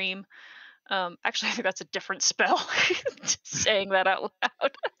scream. Actually, I think that's a different spell. Just saying that out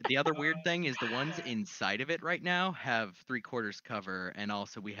loud. The other weird thing is the ones inside of it right now have 3/4 cover, and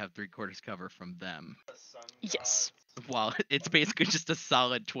also we have 3/4 cover from them. Yes. While it's basically just a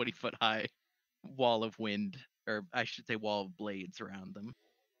solid 20-foot high wall of wind, or I should say wall of blades around them.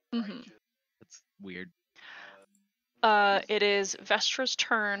 Mm-hmm. That's weird. It is Vestra's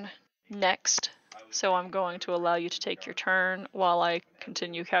turn next, so I'm going to allow you to take your turn while I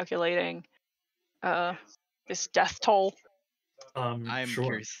continue calculating this death toll. I'm Sure.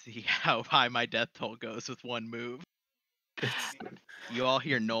 curious to see how high my death toll goes with one move. You all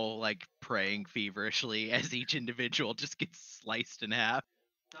hear Noel like praying feverishly as each individual just gets sliced in half.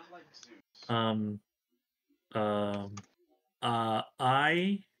 I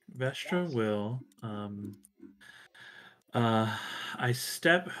Vestra will I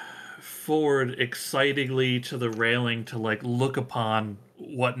step forward excitedly to the railing to like look upon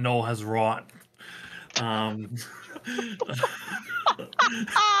what Noel has wrought. I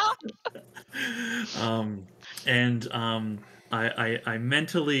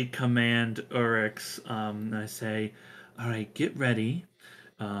mentally command Urix, and I say, "All right, get ready."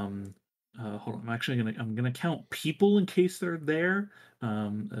 Hold on, I'm gonna count people in case they're there.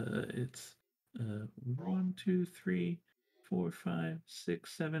 It's 1, 2, 3, 4, 5,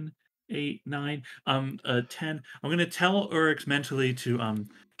 6, 7, 8, 9, 10. I'm gonna tell Urix mentally to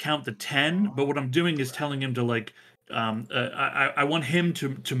count the 10, but what I'm doing is telling him to like I want him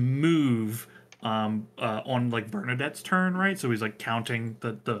to move on like Bernadette's turn, right? So he's like counting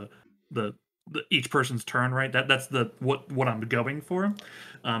the each person's turn, right? That's the what I'm going for.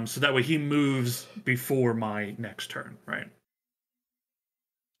 So that way he moves before my next turn, right?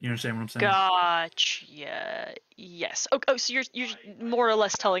 You understand what I'm saying? Gotcha. Yes. Oh, so you're more or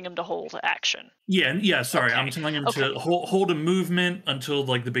less telling him to hold action. Yeah. Sorry, Okay. I'm telling him Okay. to hold a movement until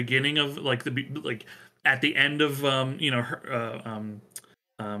like the beginning of like at the end of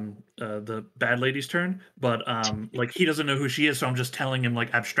the bad lady's turn, but like he doesn't know who she is, so I'm just telling him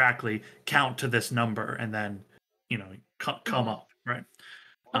like abstractly count to this number and then come up, right?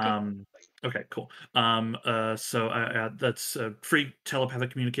 Okay. Okay, cool. So that's free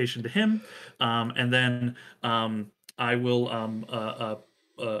telepathic communication to him, and then I will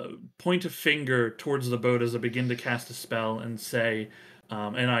point a finger towards the boat as I begin to cast a spell and say,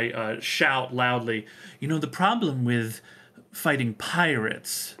 and I shout loudly, the problem with fighting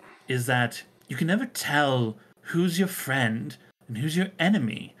pirates is that you can never tell who's your friend and who's your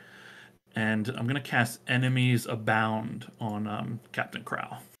enemy. And I'm gonna cast Enemies Abound on Captain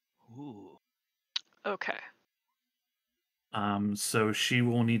Crow. Ooh. Okay. So she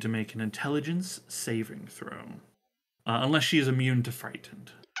will need to make an intelligence saving throw, unless she is immune to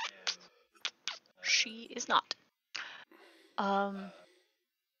frightened. she is not.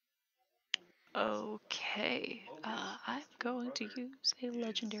 Okay. I'm going to use a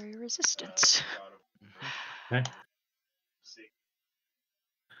legendary resistance. Okay.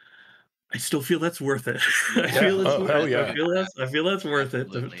 I still feel that's worth it. I Yeah. feel it's Oh, hell yeah. I feel that's worth it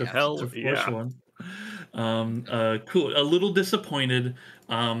Absolutely, to Hell force yeah. one. Cool. A little disappointed.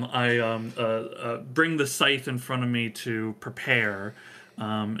 I bring the scythe in front of me to prepare.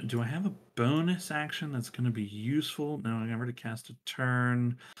 Do I have a bonus action that's going to be useful? No, I'm going to cast a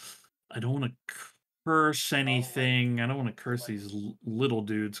turn. I don't want to curse anything. I don't want to curse these little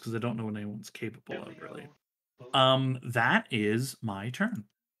dudes because I don't know what anyone's capable of, really. That is my turn.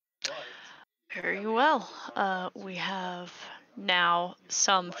 Very well. We have now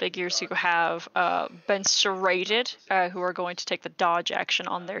some figures who have been serrated, who are going to take the dodge action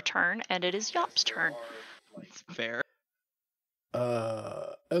on their turn, and it is Yop's turn. Fair.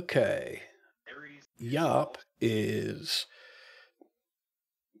 Okay. Yop is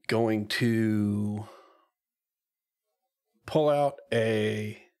going to pull out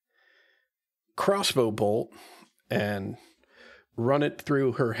a crossbow bolt and run it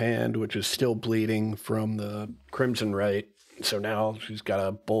through her hand, which is still bleeding from the Crimson Rite. So now she's got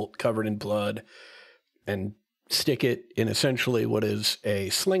a bolt covered in blood, and stick it in essentially what is a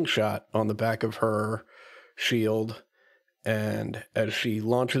slingshot on the back of her shield. And as she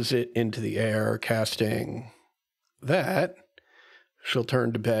launches it into the air, casting that, she'll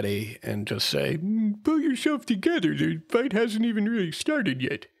turn to Betty and just say, "Pull yourself together. The fight hasn't even really started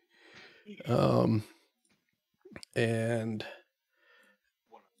yet." And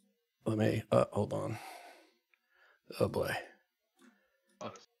let me, hold on. Oh boy.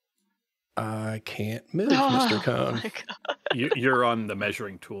 I can't move, Mr. Cone. my God. You're on the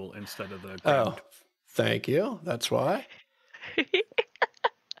measuring tool instead of the Oh, ground. thank you. That's why.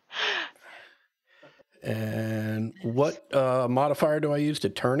 And what modifier do I use to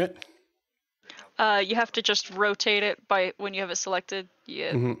turn it? You have to just rotate it by when you have it selected.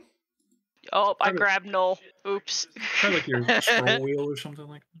 Yeah. Mhm. Oh, I Probably- grabbed null. Oops. Kind of like your scroll wheel or something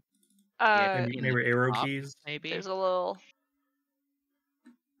like that. Uh, Maybe, in maybe the arrow top, keys. Maybe. there's a little.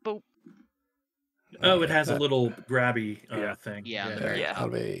 Oh, it has a That- little grabby Yeah. thing. Yeah, on the Yeah, very Yeah. that'll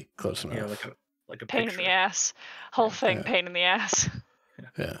be close enough. Yeah, like a Pain picture. in the ass. Whole thing, Yeah. pain in the ass.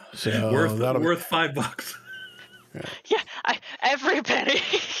 Yeah. So worth that'll be, worth $5. Yeah, every penny.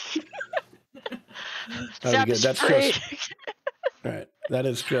 that'll be good. Zap's That's free. just all right. That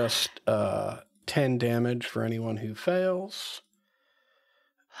is just 10 damage for anyone who fails.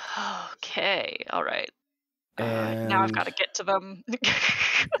 Okay, all right. Now I've got to And- get to them.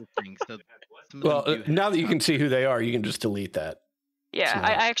 Thing. So some of Well, them do now have that you can top- see who they are, you can just delete that. Yeah, So-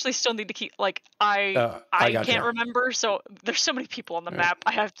 I actually still need to keep I gotcha. can't remember, so there's so many people on the Alright. map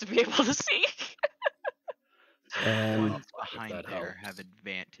I have to be able to see. the And- ones behind that there helps. have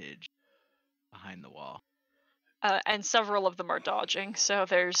advantage behind the wall. And several of them are dodging, so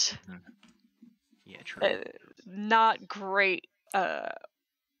there's Yeah, true. not great. Yeah,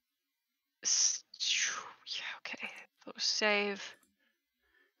 okay. Those save.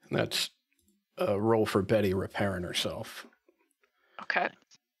 And that's a roll for Betty repairing herself. Okay.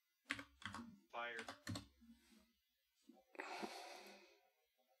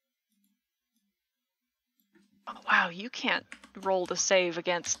 Oh, wow, you can't roll to save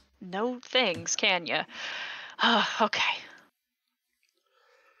against no things, can you? Okay.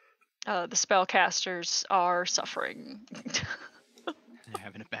 The spellcasters are suffering. They're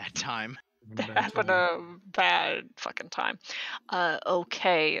having a bad time. Having a bad fucking time.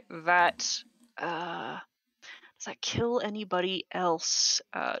 Okay, that does that kill anybody else?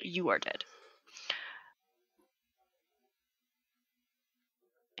 You are dead.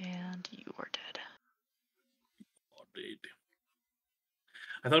 And you are dead.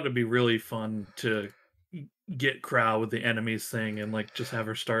 I thought it'd be really fun to get Crow with the enemies thing and like just have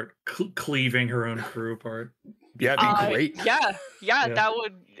her start cleaving her own crew apart. Yeah, it'd be great. Yeah, Yeah. that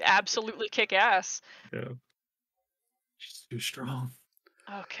would absolutely kick ass. Yeah. She's too strong.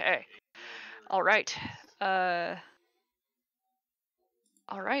 Okay. All right. All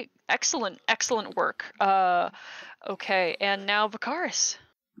right. Excellent work. Okay, and now Vicaris.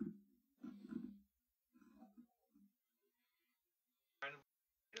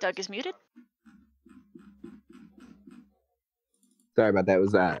 Doug is muted. Sorry about that. It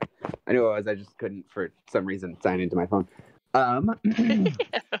was I knew it was. I just couldn't for some reason sign into my phone.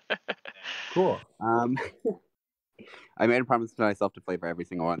 Cool. I made a promise to myself to play for every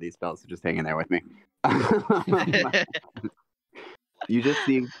single one of these spells, so just hang in there with me. You just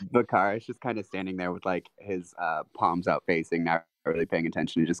see Vicaris just kind of standing there with like his palms out facing, not really paying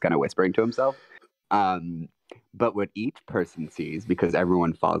attention, just kind of whispering to himself. But what each person sees, because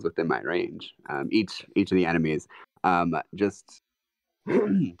everyone falls within my range, each of the enemies, just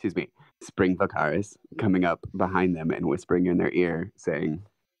excuse me, spring Vakaris coming up behind them and whispering in their ear, saying,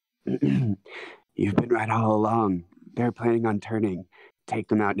 "You've been right all along. They're planning on turning. Take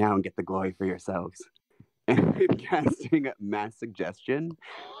them out now and get the glory for yourselves." And casting mass suggestion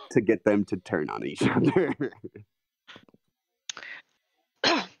to get them to turn on each other.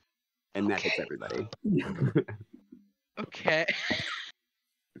 And that hits Okay. everybody. Okay.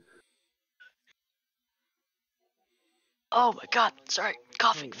 Oh my god, sorry,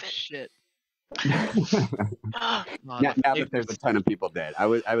 coughing Oh, fit. shit. Ah, Oh, now the that there's a flavors. ton of people dead, I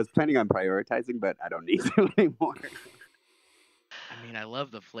was planning on prioritizing, but I don't need to anymore. I mean, I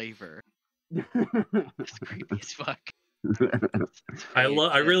love the flavor. It's creepy as fuck. I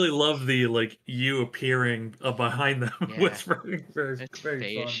Shit. really love the like you appearing behind them Yeah. whispering. It's Very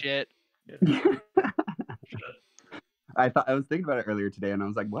Fey fun. shit. I was thinking about it earlier today, and I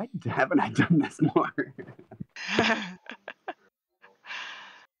was like, "What haven't I done this more?"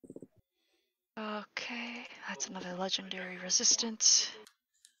 okay, that's another legendary resistance.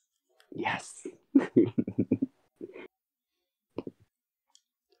 Yes.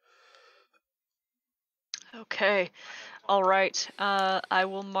 Okay, all right. I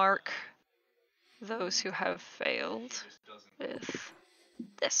will mark those who have failed with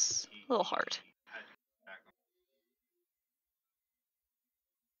this little heart.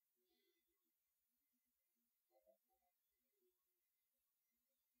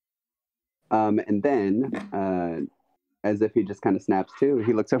 And then, as if he just kind of snaps to,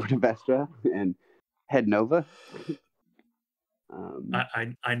 he looks over to Vestra and head Nova.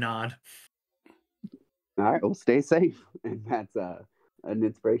 I nod. All right, well, stay safe, and that's an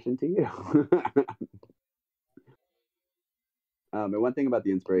inspiration to you. And one thing about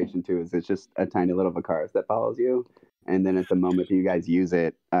the inspiration too is it's just a tiny little Vakaris that follows you, and then at the moment that you guys use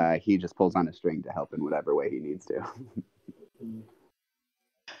it, he just pulls on a string to help in whatever way he needs to.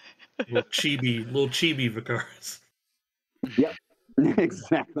 Little chibi Vakaris. Yep,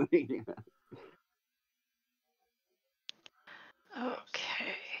 exactly.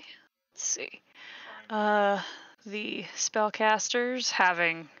 Okay, let's see. The spellcasters,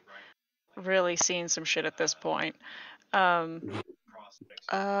 having really seen some shit at this point, one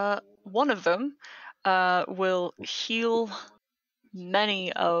of them will heal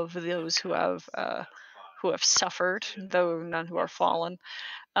many of those who have suffered, though none who are fallen.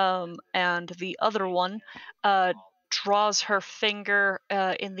 And the other one draws her finger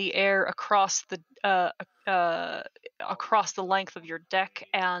in the air across the length of your deck,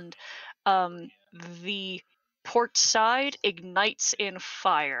 and the port side ignites in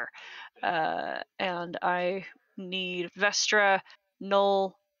fire. And I need Vestra,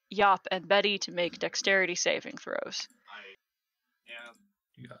 Null, Yop, and Betty to make dexterity saving throws.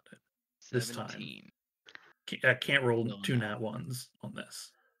 You got it. This time. 17. I can't roll No, 2 no. nat ones on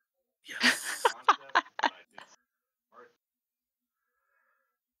this. Yes.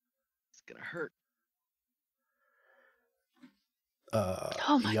 It's gonna hurt.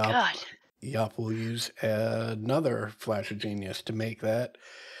 Oh my Yop, god. Yop will use another Flash of Genius to make that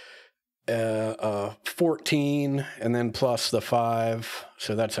 14, and then plus the 5,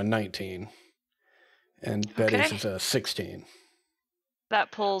 so that's a 19. And Betty's Okay. is a 16.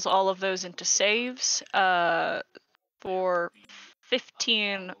 That pulls all of those into saves for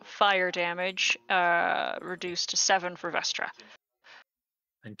 15 fire damage, reduced to 7 for Vestra.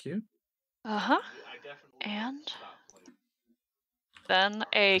 Thank you. Uh-huh. And then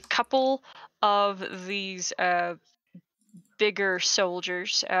a couple of these bigger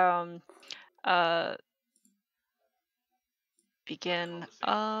soldiers begin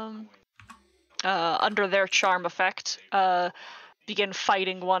under their charm effect begin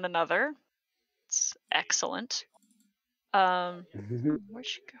fighting one another. It's excellent. Where'd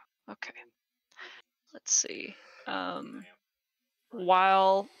she go? Okay. Let's see.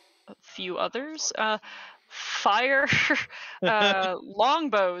 While a few others fire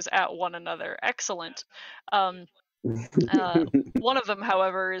longbows at one another. Excellent. One of them,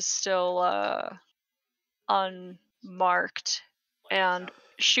 however, is still unmarked and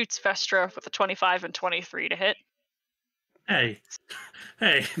shoots Vestra with a 25 and 23 to hit. Hey.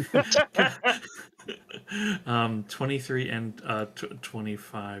 23 and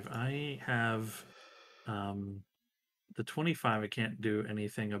 25. I have the 25. I can't do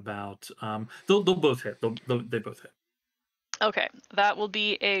anything about. They'll both hit. They both hit. Okay, that will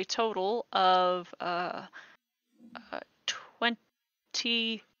be a total of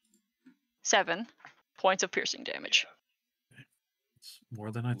 27 points of piercing damage. It's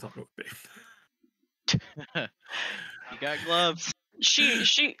more than I thought it would be. You got gloves.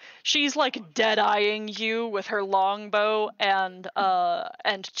 She's like dead-eyeing you with her longbow and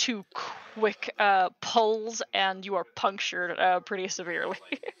 2 quick pulls, and you are punctured pretty severely.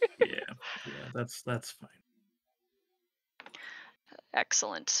 Yeah, that's fine.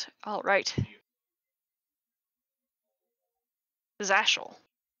 Excellent. All right. Zashel.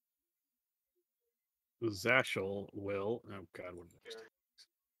 Zashel will. Oh God, what next?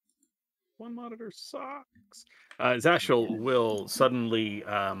 One monitor sucks. Zashel will suddenly,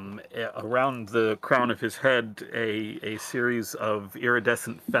 around the crown of his head, a series of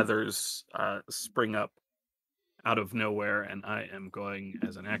iridescent feathers spring up out of nowhere, and I am going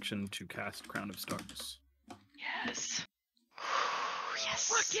as an action to cast Crown of Stars. Yes. Yes.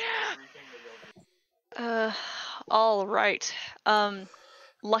 Fuck yeah! All right.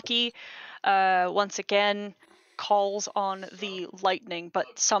 Lucky, once again, calls on the lightning, but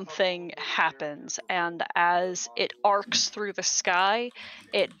something happens, and as it arcs through the sky,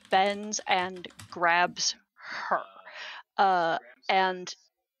 it bends and grabs her. And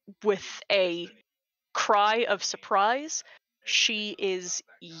with a cry of surprise, she is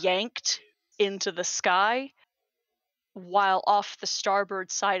yanked into the sky, while off the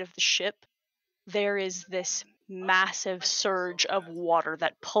starboard side of the ship, there is this massive surge of water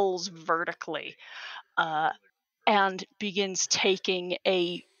that pulls vertically and begins taking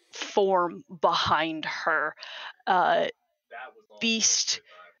a form behind her. Beast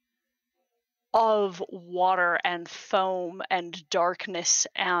of water and foam and darkness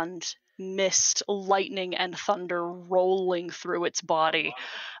and mist, lightning and thunder rolling through its body.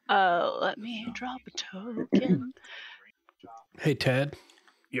 Let me drop a token. Hey, Ted.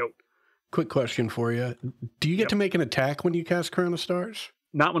 Yo. Quick question for you. Do you get to make an attack when you cast Crown of Stars?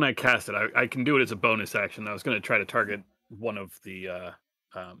 Not when I cast it. I can do it as a bonus action. I was going to try to target one of the...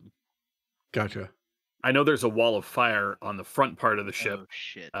 Gotcha. I know there's a wall of fire on the front part of the ship. Oh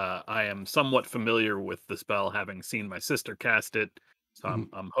shit. I am somewhat familiar with the spell, having seen my sister cast it. So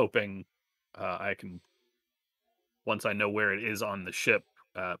I'm hoping I can, once I know where it is on the ship,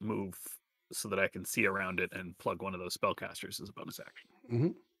 move so that I can see around it and plug one of those spellcasters as a bonus action.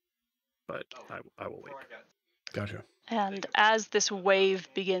 Mm-hmm. But I will wait. Gotcha. And as this wave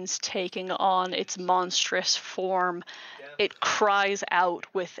begins taking on its monstrous form, it cries out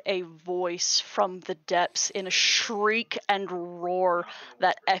with a voice from the depths in a shriek and roar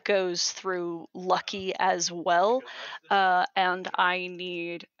that echoes through Lucky as well. And I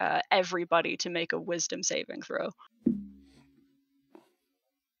need everybody to make a wisdom saving throw.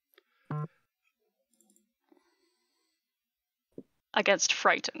 Against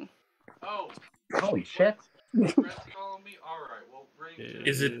Frighten. Oh. Holy shit.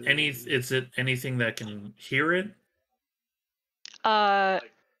 Is it anything that can hear it?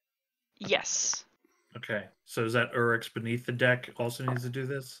 Yes. Okay. So is that Urix beneath the deck also needs to do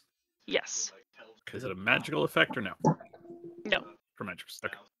this? Yes. Is it a magical effect or no? No. For magic.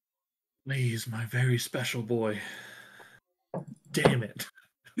 Okay. He's my very special boy. Damn it.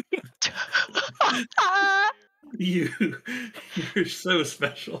 You're so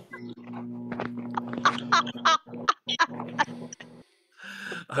special.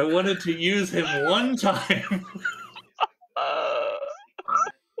 I wanted to use him one time.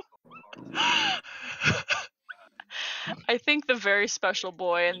 I think the very special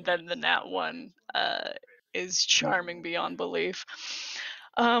boy and then the nat one is charming beyond belief.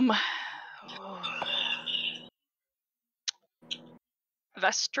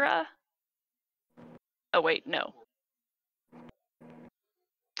 Vestra? Oh wait, no.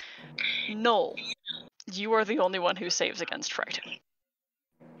 Null, you are the only one who saves against Frighten.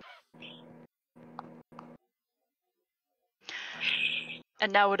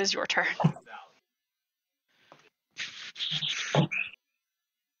 And now it is your turn.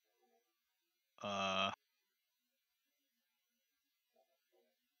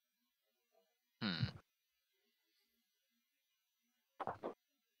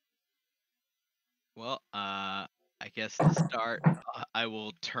 Well, I guess to start, I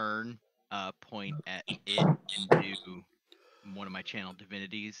will turn, point at it and do one of my channel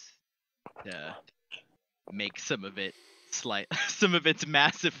divinities to make some of its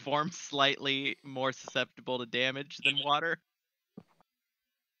massive form slightly more susceptible to damage than water.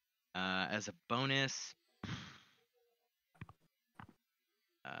 As a bonus,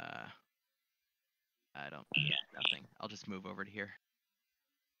 nothing. I'll just move over to here.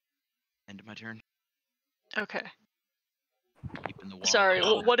 End of my turn. Okay. Keeping the wall. Sorry,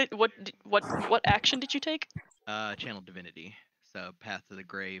 what action did you take? Channel divinity. So Path to the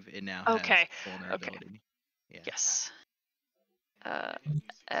Grave. It now Okay. has vulnerability. Yeah. Yes.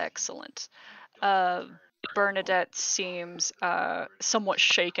 Excellent. Bernadette seems somewhat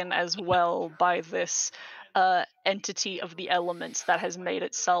shaken as well by this entity of the elements that has made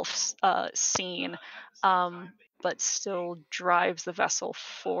itself seen, but still drives the vessel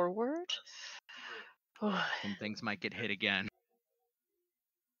forward. Some things might get hit again.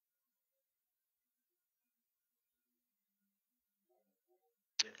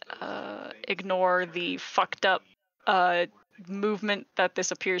 Ignore the fucked up movement that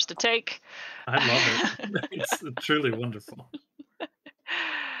this appears to take. I love it. It's truly wonderful.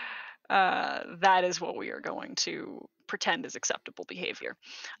 That is what we are going to pretend is acceptable behavior.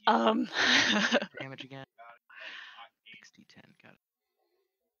 Damage again. 6d10, got it.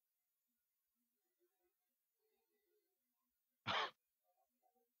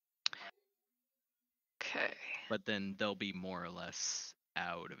 Okay. But then they'll be more or less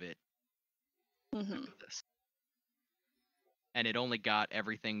out of it. Mm-hmm. This. And it only got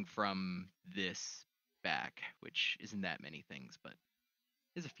everything from this back, which isn't that many things, but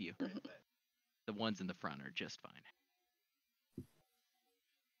is a few. Mm-hmm. The ones in the front are just fine.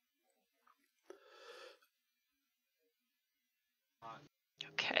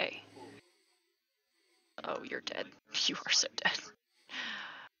 Okay. Oh, you're dead. You are so dead.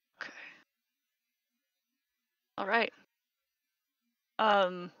 Okay. All right.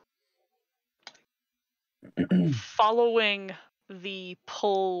 Following the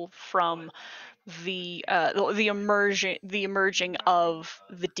pull from the emerging of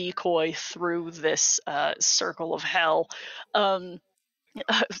the decoy through this circle of hell,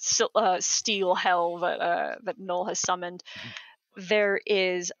 steel hell that Null has summoned, there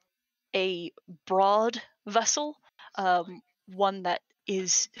is a broad vessel, one that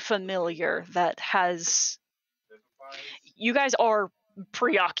is familiar, that has. You guys are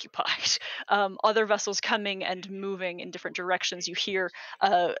preoccupied. Other vessels coming and moving in different directions. You hear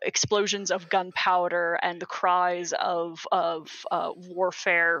explosions of gunpowder and the cries of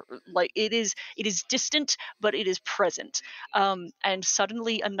warfare. Like it is distant, but it is present. And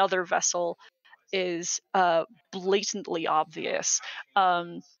suddenly another vessel is blatantly obvious.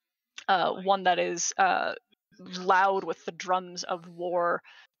 One that is loud with the drums of war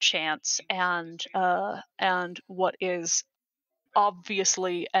chants and what is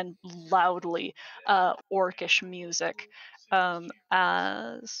obviously and loudly orcish music,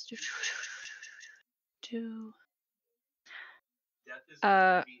 as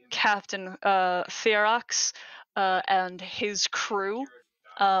Captain Ferox and his crew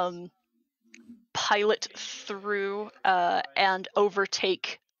pilot through and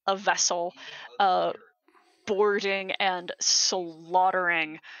overtake a vessel, boarding and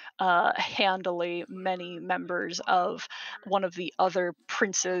slaughtering handily many members of one of the other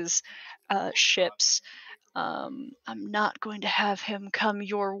prince's ships. I'm not going to have him come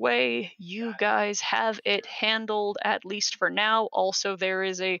your way. You guys have it handled, at least for now. Also, there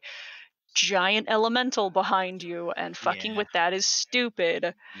is a giant elemental behind you, and fucking Yeah. with that is stupid.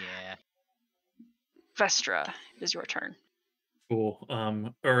 Yeah. Vestra, it is your turn. Cool.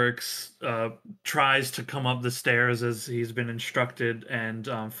 Urix tries to come up the stairs as he's been instructed,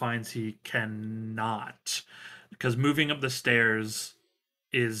 and finds he cannot, because moving up the stairs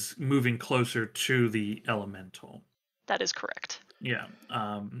is moving closer to the elemental. That is correct. Yeah.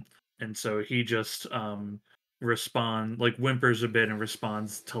 And so he just whimpers a bit and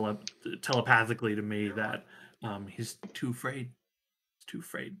responds telepathically to me that he's too afraid. He's too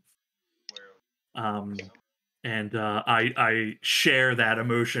afraid. And I share that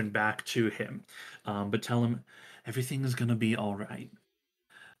emotion back to him, but tell him everything is gonna be all right.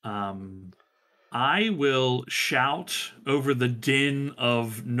 I will shout over the din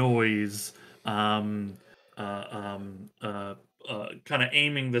of noise, kind of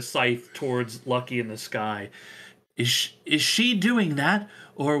aiming the scythe towards Lucky in the sky. Is she doing that,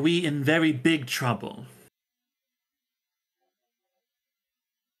 or are we in very big trouble?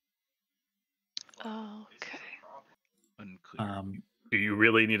 Okay. Unclear. Do you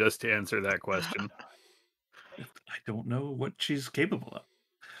really need us to answer that question? I don't know what she's capable of.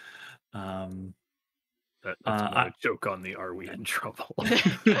 That's more a joke on the "Are we in trouble?"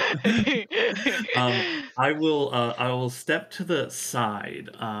 I will step to the side,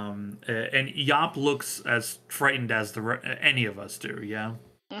 and Yop looks as frightened as any of us do. Yeah.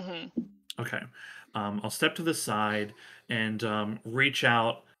 Mm-hmm. Okay. I'll step to the side and reach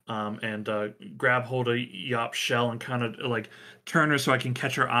out and grab hold of Yop's shell and kind of turn her so I can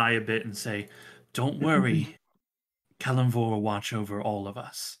catch her eye a bit and say, "Don't worry, Kalimvor will watch over all of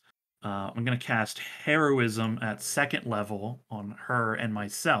us." I'm going to cast Heroism at 2nd level on her and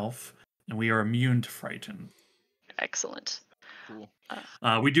myself, and we are immune to frighten. Excellent. Cool.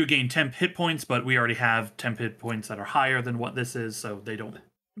 We do gain temp hit points, but we already have temp hit points that are higher than what this is, so they don't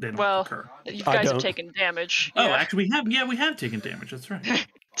Well, occur. you I guys have don't. taken damage. Oh, yeah. actually, we have taken damage. That's right.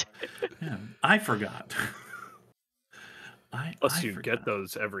 Yeah, I forgot. Plus, I you forgot. get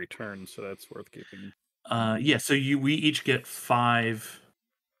those every turn, so that's worth keeping. Yeah. So we each get 5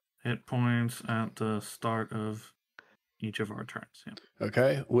 hit points at the start of each of our turns. Yeah.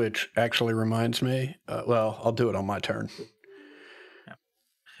 Okay, which actually reminds me. Well, I'll do it on my turn.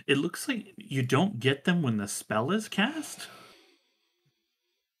 It looks like you don't get them when the spell is cast.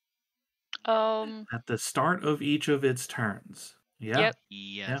 At the start of each of its turns. Yeah. Yep.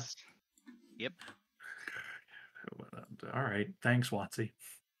 Yes. Yep. All right. Thanks, Watsy.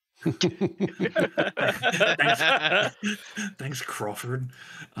 Thanks, Crawford.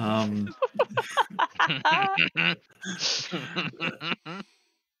 All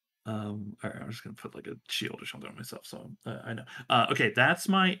right, I'm just gonna put like a shield or something on myself, so I know. Okay, that's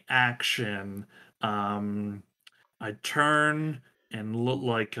my action. I turn and look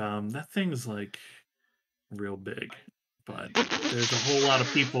like that thing's like real big, but there's a whole lot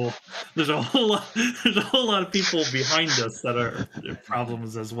of people. There's a whole lot of people behind us that are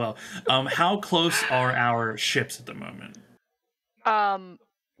problems as well. How close are our ships at the moment?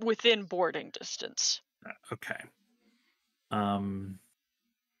 Within boarding distance. Okay. Do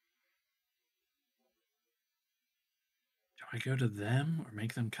I go to them or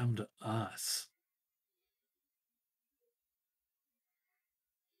make them come to us?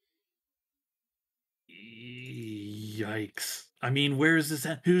 Yikes. I mean, where is this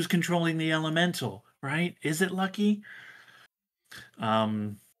at? Who's controlling the elemental, right? Is it Lucky?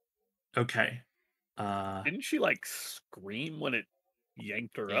 Okay. Didn't she like scream when it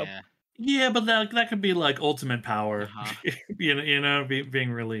yanked her up? Yeah. Yeah, but that could be like ultimate power, Uh-huh.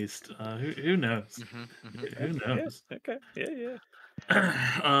 being released. Who knows? Who knows? Yeah, okay. Yeah.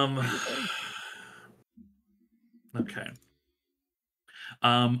 Okay.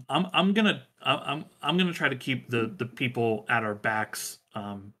 I'm gonna try to keep the people at our backs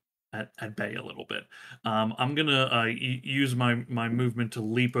at bay a little bit. I'm gonna use my movement to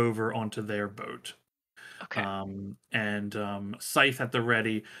leap over onto their boat. Okay. And scythe at the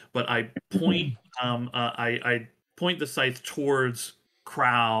ready, but I point I point the scythe towards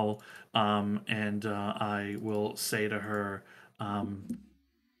Crowl, and I will say to her,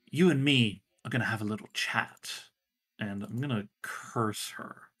 you and me are gonna have a little chat, and I'm gonna curse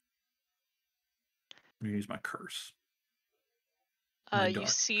her. I'm gonna use my curse. You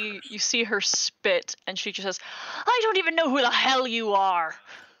see her spit, and she just says, "I don't even know who the hell you are."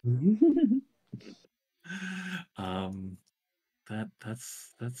 That's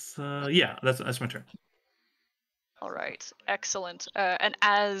my turn. All right, excellent. And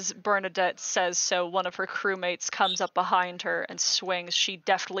as Bernadette says so, one of her crewmates comes up behind her and swings. She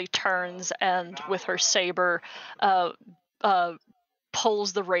deftly turns and, with her saber,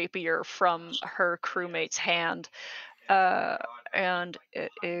 pulls the rapier from her crewmate's hand. And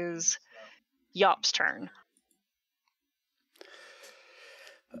it is Yop's turn.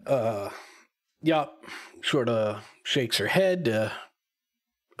 Yop sort of shakes her head to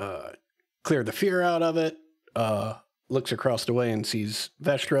clear the fear out of it. Looks across the way and sees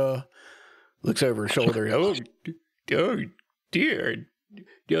Vestra. Looks over her shoulder. Oh dear.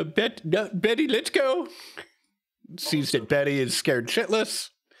 Betty, let's go. Sees that Betty is scared shitless.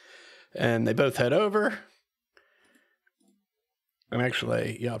 And they both head over. And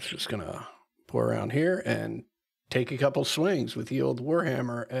actually, Yop's just going to pour around here and take a couple swings with the old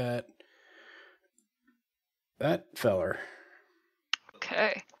Warhammer at that feller.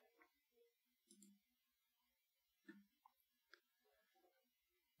 Okay.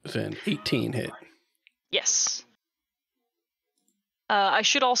 It's an 18 hit. Yes. I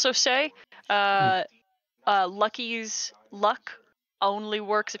should also say, Lucky's luck only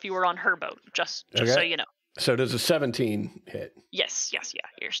works if you were on her boat, just so you know. So does a 17 hit? Yes, yeah,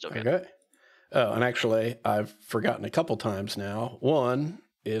 you're still good. Okay. Oh, and actually, I've forgotten a couple times now. One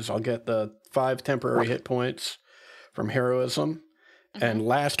is I'll get the 5 temporary hit points from heroism. Mm-hmm. And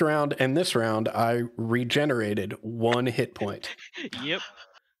last round and this round, I regenerated 1 hit point. Yep.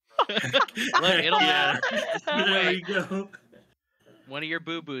 Look, it'll matter. There you go. One of your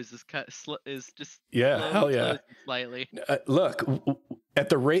boo-boos is just hell yeah, slightly. Look, at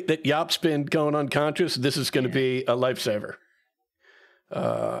the rate that Yop's been going unconscious, this is going to be a lifesaver.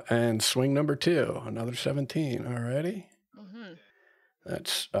 And swing number 2, another 17. Alrighty. Mm-hmm.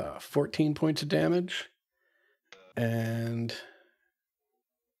 That's 14 points of damage. And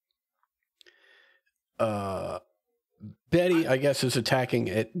Betty, I guess, is attacking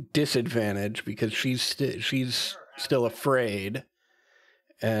at disadvantage because she's still afraid,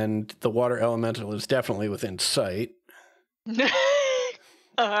 and the water elemental is definitely within sight.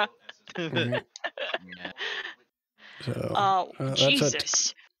 uh, Mhm. Yeah. So that's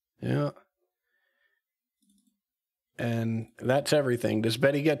Jesus. yeah. And that's everything. Does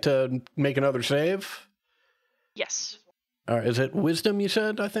Betty get to make another save? Yes. Is it wisdom, you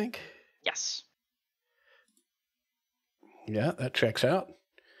said, I think? Yes. Yeah, that checks out.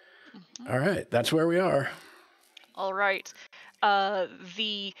 Mhm. All right, that's where we are. All right.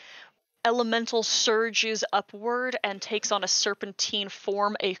 The elemental surges upward and takes on a serpentine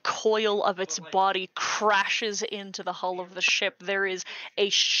form. A coil of its body crashes into the hull of the ship. There is a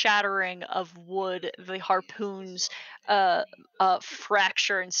shattering of wood. The harpoons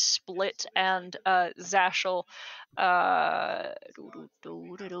fracture and split, and Zashel, I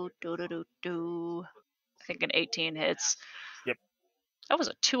think an 18 hits. Yep. That was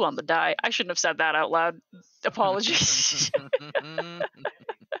a 2 on the die. I shouldn't have said that out loud. Apologies.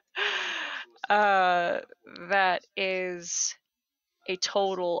 That is a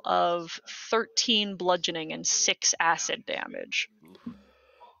total of 13 bludgeoning and 6 acid damage.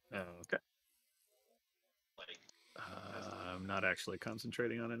 Okay. I'm not actually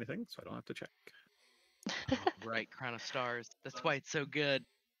concentrating on anything, so I don't have to check. Right, Crown of Stars. That's why it's so good.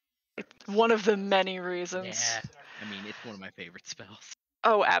 One of the many reasons. Yeah. I mean, it's one of my favorite spells.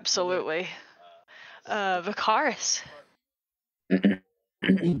 Oh, absolutely. Vicaris.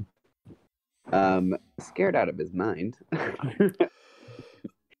 Scared out of his mind.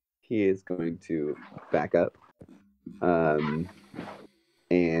 He is going to back up.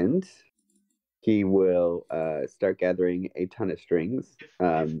 And he will start gathering a ton of strings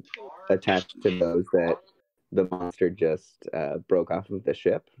attached to those that the monster just broke off of the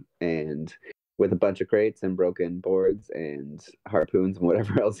ship. And with a bunch of crates and broken boards and harpoons and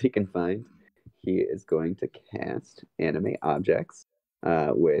whatever else he can find, he is going to cast Animate Objects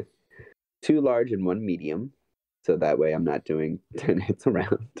with 2 large and 1 medium. So that way I'm not doing 10 hits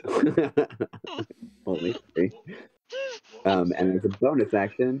around. Only 3. And as a bonus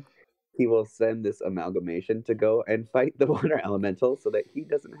action, he will send this amalgamation to go and fight the water elemental so that he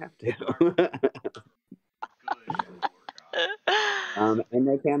doesn't have to. And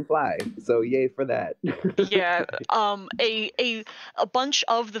they can fly, so yay for that. Yeah. A bunch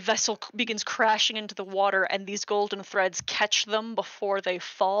of the vessel begins crashing into the water, and these golden threads catch them before they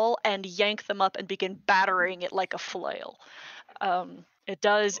fall and yank them up and begin battering it like a flail.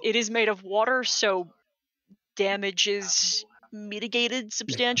 It is made of water, so damage is mitigated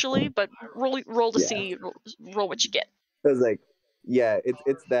substantially, but roll to Yeah. see, roll what you get. I was like, yeah,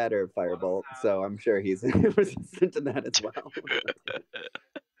 it's that or firebolt, so I'm sure he's resistant to that as well.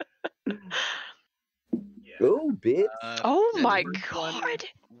 Oh, bitch! Oh that my first one god,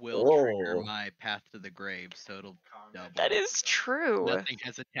 will trigger Oh. my path to the grave, so it'll double. that is true. Nothing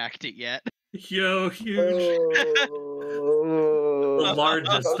has attacked it yet. Yo, huge. Oh. The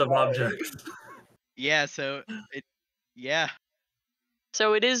largest of Okay. objects. Yeah, so yeah.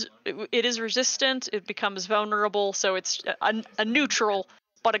 So it is resistant. It becomes vulnerable. So it's a neutral,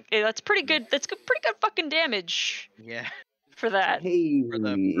 but that's pretty good. That's pretty good fucking damage Yeah. for that. Hey. For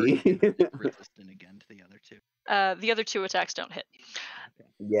the first it's resistant again to the other 2. The other 2 attacks don't hit.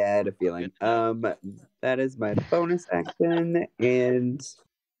 Yeah, I had a feeling. That is my bonus action, and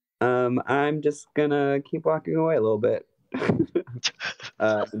I'm just gonna keep walking away a little bit. And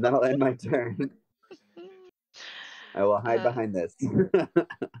that'll end my turn. I will hide behind this.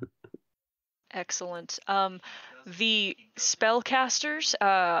 Excellent. The spellcasters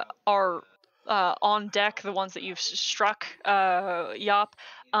are on deck. The ones that you've struck, Yop.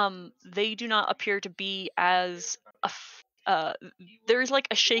 They do not appear to be as there's like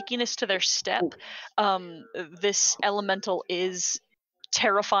a shakiness to their step. This elemental is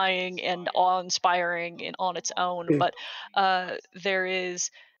terrifying and awe-inspiring on its own, but there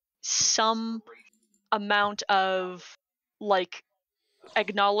is some amount of like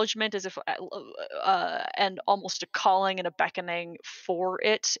acknowledgement, as if and almost a calling and a beckoning for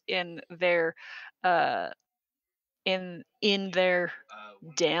it in their in their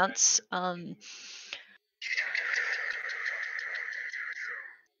dance.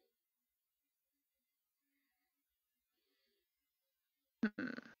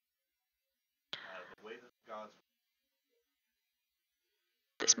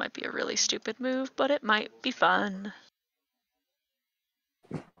 This might be a really stupid move, but it might be fun.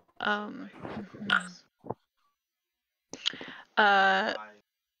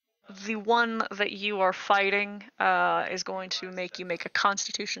 The one that you are fighting is going to make you make a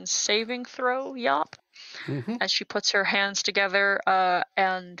Constitution saving throw, Yop, Mm-hmm. as she puts her hands together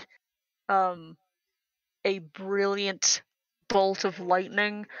and a brilliant bolt of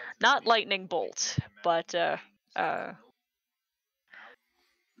lightning. Not lightning bolt, but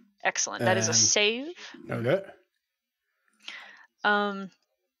excellent. That is a And- save. Okay.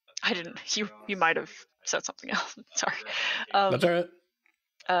 I didn't. You might have said something else. Sorry. That's all right.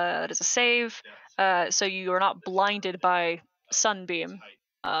 That is a save. So you are not blinded by sunbeam,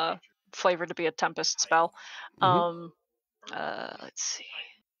 flavored to be a tempest spell. Mhm. Let's see.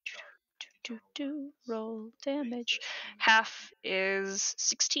 Roll damage. Half is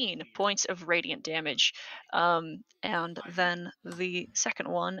 16 points of radiant damage. And then the second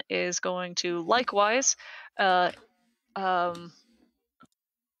one is going to likewise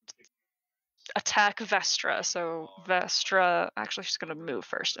attack Vestra. So Vestra, actually she's going to move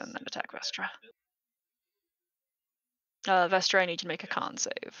first and then attack Vestra. Vestra, I need to make a con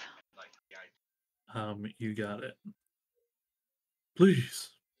save. You got it. Please.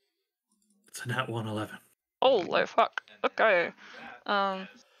 It's a nat 111. Holy fuck. Okay.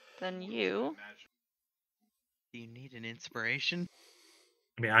 Then you. Do you need an inspiration?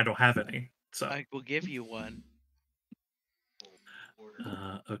 I mean, I don't have any, so. I will give you one.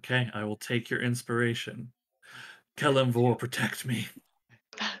 Okay, I will take your inspiration. Kelemvor, protect me.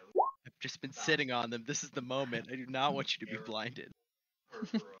 I've just been sitting on them. This is the moment. I do not want you to be blinded.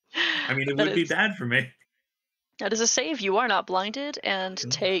 I mean, it That would be is- bad for me. That is a save. You are not blinded, and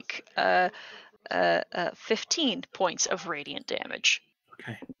take 15 points of radiant damage.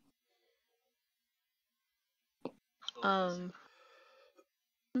 Okay. Mhm.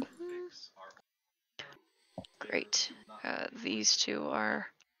 Great. These two are.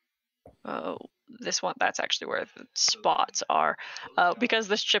 Oh, this one. That's actually where the spots are. Because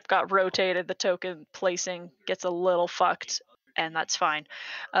this chip got rotated, the token placing gets a little fucked, and that's fine.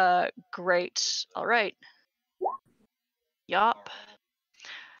 Great. All right. Yup.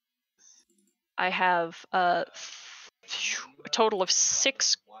 I have a total of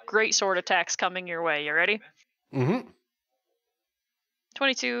 6 great sword attacks coming your way. You ready? Mm-hmm.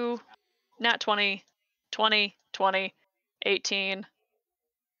 22, nat 20, 20, 20, 18,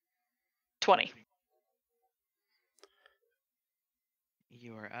 20.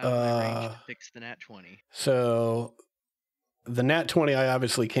 You are out of my range to Uh, fix the nat 20. So the nat 20, I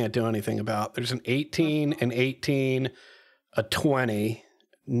obviously can't do anything about. There's an 18, an 18, a 20.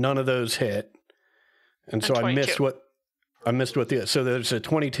 None of those hit. And so And I missed 22. what the, so there's a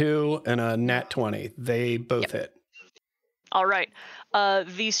 22 and a nat 20. They both hit. All right.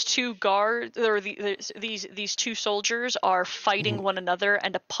 These two guards, or these two soldiers, are fighting one another,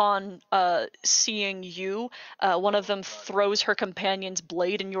 and upon seeing you, one of them throws her companion's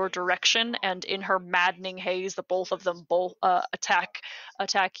blade in your direction, and in her maddening haze, the both of them attack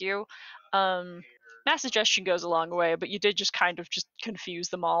you. Mass suggestion goes a long way, but you did just kind of just confuse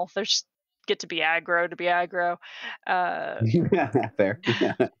them all. They just get to be aggro to be aggro. Fair.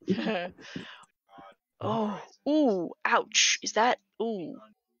 Oh, ooh, ouch. Is that, ooh,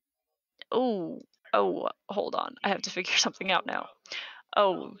 oh, hold on. I have to figure something out now.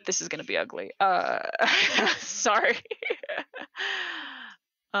 Oh, this is gonna be ugly. Sorry.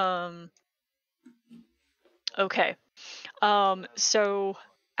 Okay. So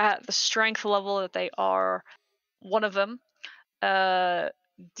at the strength level that they are, one of them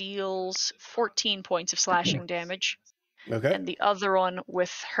deals 14 points of slashing damage, Okay. and the other one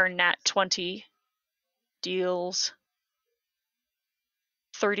with her nat 20 deals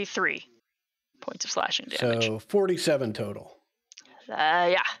 33 points of slashing damage. So 47 total.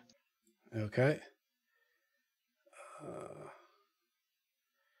 Yeah. Okay.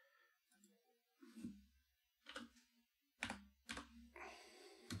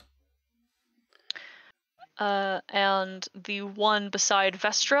 And the one beside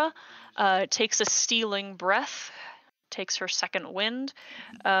Vestra takes a stealing breath, takes her second wind,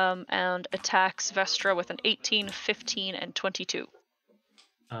 and attacks Vestra with an 18, 15, and 22.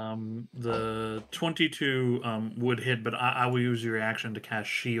 The 22 would hit, but I will use your reaction to cast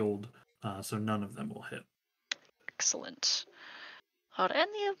shield, so none of them will hit. Excellent. Are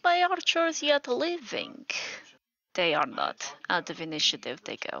any of my archers yet living? They are not. Out of initiative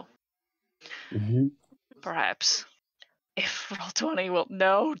they go. Mm-hmm. Perhaps. If Roll20 will...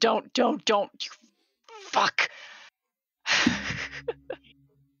 No, don't. You fuck.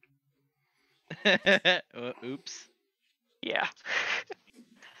 Oops. Yeah.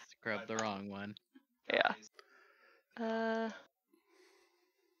 Scrubbed the wrong one. Yeah.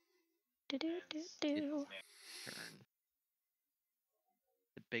 Do-do-do-do. Turn.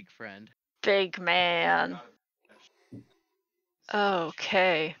 The big friend. Big man.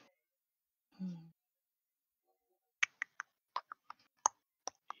 Okay.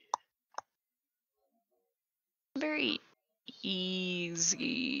 very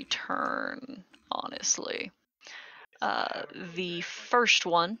easy turn, honestly. The first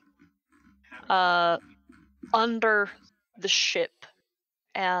one, under the ship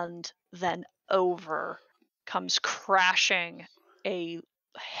and then over comes crashing a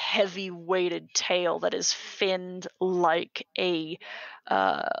heavy-weighted tail that is finned like a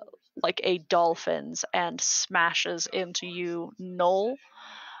dolphin's and smashes into you, Null.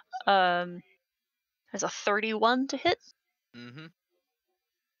 Has a 31 to hit Mm-hmm.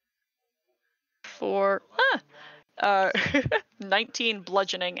 for 19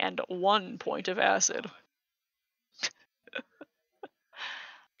 bludgeoning and 1 point of acid.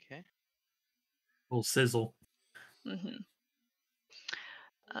 Okay. Little sizzle. Mm-hmm.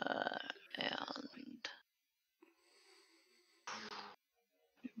 And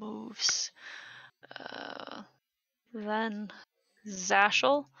moves. Then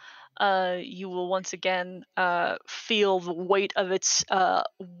Zashel, you will once again feel the weight of its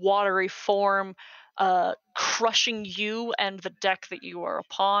watery form crushing you and the deck that you are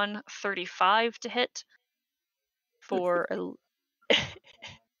upon. 35 to hit for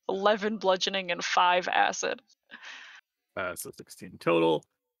 11 bludgeoning and 5 acid. So 16 total.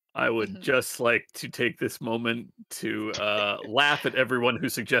 I would just like to take this moment to laugh at everyone who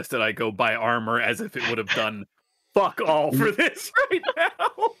suggested I go buy armor as if it would have done fuck all for this right now.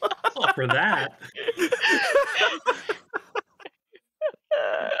 Well, for that.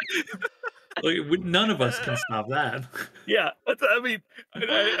 Look, none of us can stop that. Yeah, I mean,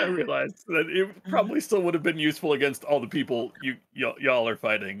 I realized that it probably still would have been useful against all the people y'all are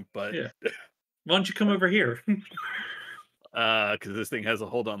fighting, but Yeah. Why don't you come over here? because this thing has a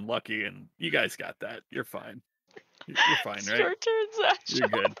hold on Lucky, and you guys got that. You're fine. You're fine, It's right? your turn, Zashel. You're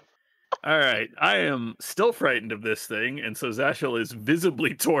good. All right, I am still frightened of this thing, and so Zashel is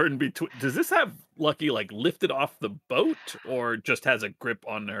visibly torn between. Does this have Lucky like lifted off the boat, or just has a grip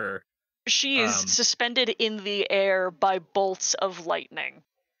on her? She is suspended in the air by bolts of lightning.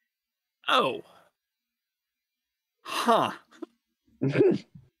 Oh, huh.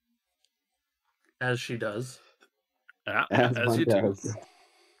 As she does. Yeah, As as one you do. does.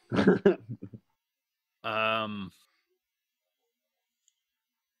 I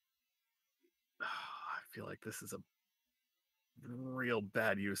feel like this is a real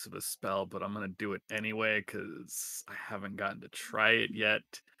bad use of a spell, but I'm gonna do it anyway because I haven't gotten to try it yet.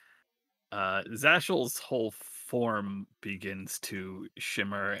 Zashel's whole form begins to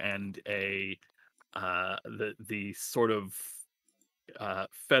shimmer, and the sort of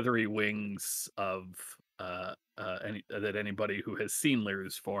feathery wings of that anybody who has seen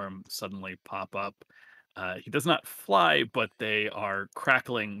Liru's form suddenly pop up. He does not fly, but they are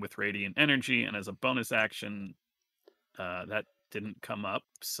crackling with radiant energy, and as a bonus action, that didn't come up,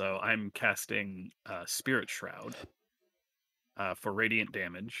 so I'm casting Spirit Shroud for radiant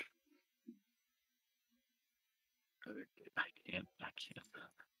damage. I can't.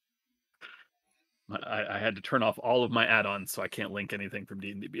 I had to turn off all of my add-ons, so I can't link anything from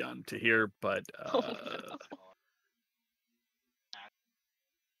D&D Beyond to here, but No.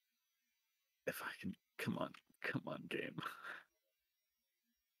 if I can, come on, game.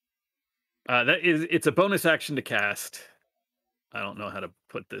 It's a bonus action to cast. I don't know how to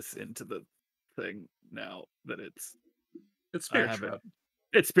put this into the thing now that it's Spirit Shroud.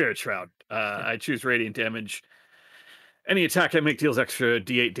 It's Spirit Shroud. I choose radiant damage. Any attack I make deals extra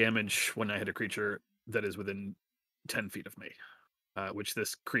D8 damage when I hit a creature that is within 10 feet of me, which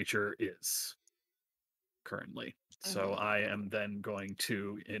this creature is currently. So I am then going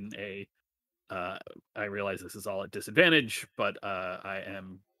to, I realize this is all at disadvantage, but I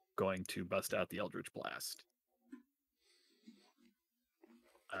am going to bust out the Eldritch Blast.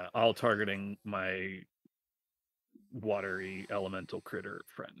 All targeting my watery elemental critter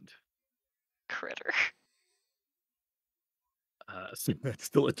friend. Critter. So that's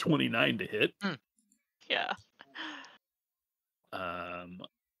still a 29 to hit. Yeah.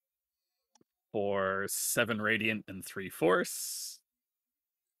 For 7 radiant and 3 force.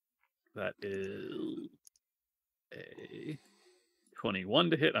 That is a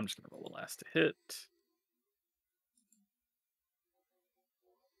 21 to hit. I'm just going to roll the last to hit.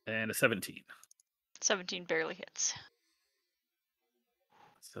 And a 17. 17 barely hits.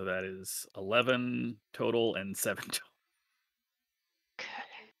 So that is 11 total and 7 total. Okay.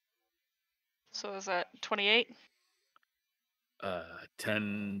 So is that 28?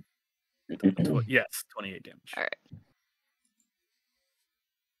 10. Yes, 28 damage. All right.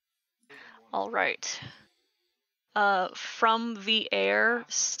 All right. From the air,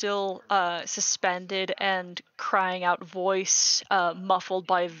 still suspended and crying out voice, muffled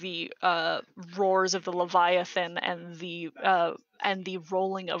by the roars of the Leviathan and the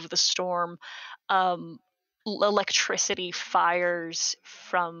rolling of the storm, electricity fires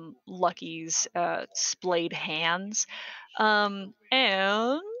from Lucky's splayed hands, and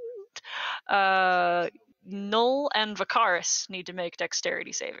Null and Vicaris need to make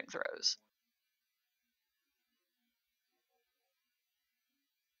dexterity saving throws.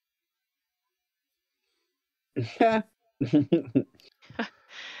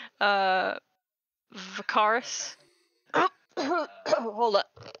 Vicaris. Hold up.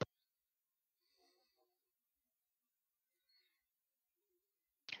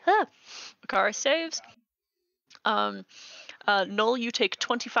 Vicaris saves. Null, you take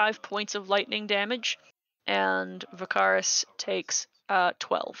 25 points of lightning damage, and Vicaris takes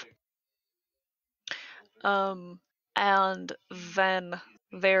 12. And then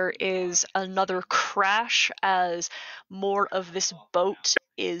there is another crash as more of this boat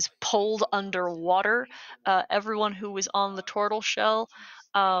is pulled underwater. Everyone who is on the turtle shell,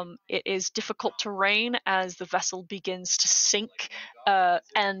 it is difficult terrain as the vessel begins to sink,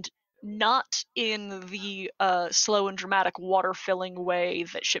 and not in the slow and dramatic water-filling way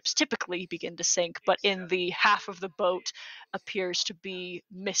that ships typically begin to sink, but in the half of the boat appears to be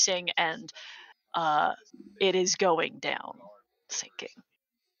missing, and it is going down, sinking.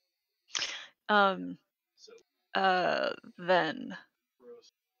 Then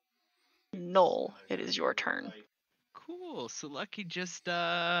Null, it is your turn. Cool. So Lucky just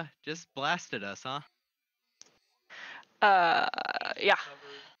blasted us, huh? Yeah.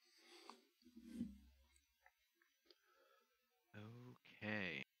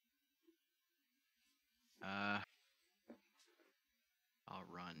 Okay. I'll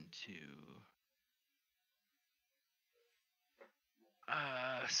run to.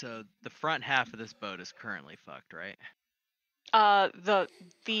 So the front half of this boat is currently fucked, right? The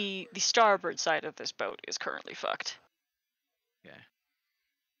starboard side of this boat is currently fucked. Okay.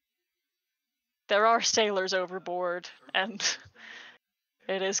 There are sailors overboard, and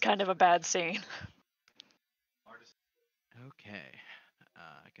it is kind of a bad scene. Okay.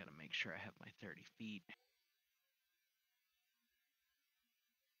 I gotta make sure I have my 30 feet.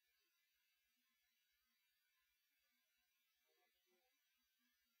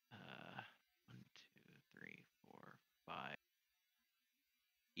 One, two, three, four, five.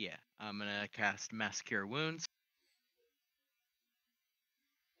 Yeah, I'm gonna cast Mass Cure Wounds.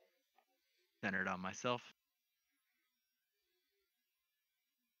 Centered on myself.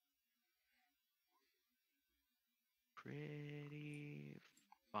 Pretty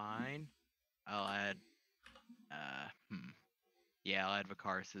fine. I'll add yeah, I'll add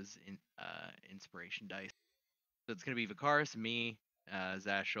Vicaris's inspiration dice. So it's gonna be Vicaris, me,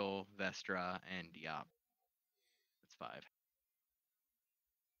 Zashel, Vestra, and Diop. That's 5.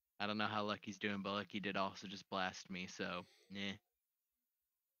 I don't know how Lucky's doing, but Lucky did also just blast me, so nah.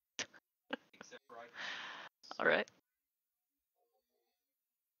 Alright.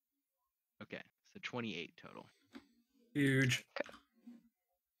 Okay, so 28 total. Huge.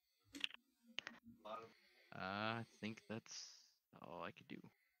 I think that's all I could do.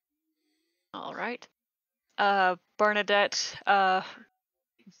 Alright. Bernadette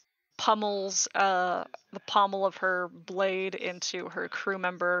pummels the pommel of her blade into her crew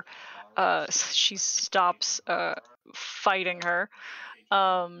member. She stops fighting her.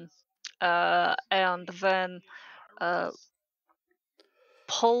 And then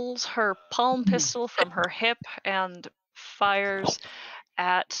pulls her palm pistol from her hip and fires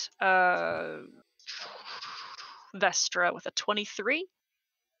at Vestra with a 23.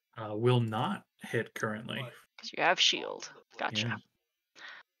 Will not hit currently. Because you have shield. Gotcha. Yeah.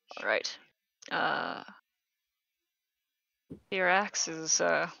 All right. Therax is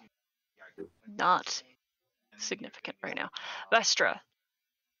not significant right now. Vestra.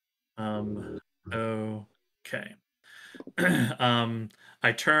 Okay.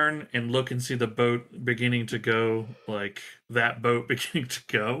 I turn and look and see the boat beginning to go, like that boat beginning to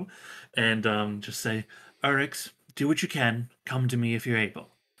go, and just say, Urix, do what you can. Come to me if you're able.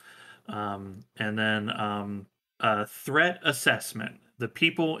 And then threat assessment. The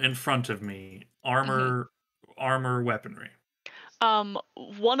people in front of me, armor weaponry.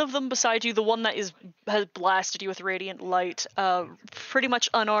 One of them beside you, the one that has blasted you with radiant light, pretty much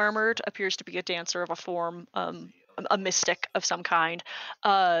unarmored, appears to be a dancer of a form, a mystic of some kind.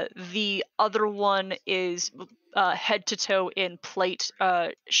 The other one is head to toe in plate.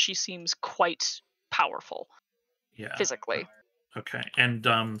 She seems quite powerful, Yeah. physically. Okay, and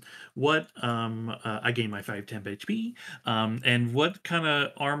what I gain my 5 temp HP. And what kind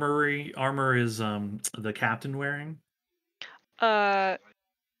of armor is the captain wearing? I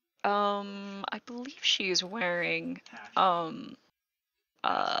believe she's wearing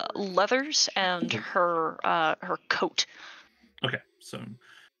leathers and her coat. Okay, so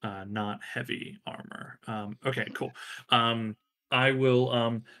not heavy armor. Okay, cool. I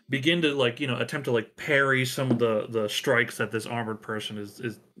will begin to attempt to parry some of the strikes that this armored person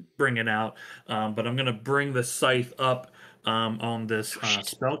is bringing out. But I'm gonna bring the scythe up on this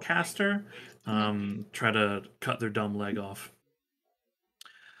spellcaster. Try to cut their dumb leg off.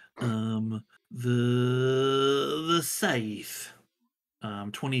 The scythe.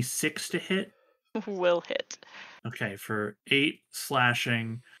 26 to hit. Will hit. Okay, for 8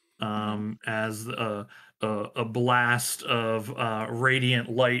 slashing, as a blast of radiant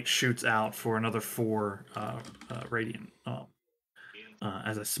light shoots out for another 4 radiant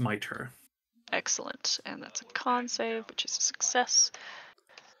as I smite her. Excellent. And that's a con save, which is a success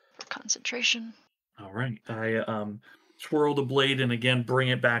for concentration. All right, I twirl the blade and again bring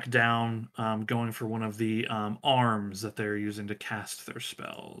it back down, going for one of the arms that they're using to cast their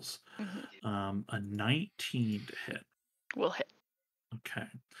spells. A 19 to hit. Will hit. Okay.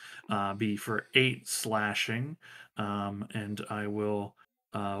 Be for 8 slashing. And I will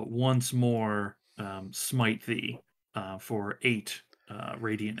once more smite thee for 8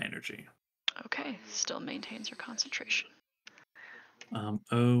 radiant energy. Okay. Still maintains her concentration.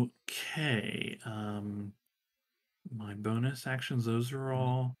 Okay. My bonus actions, those are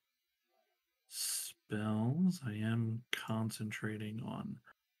all spells. I am concentrating on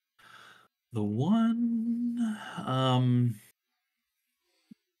the one.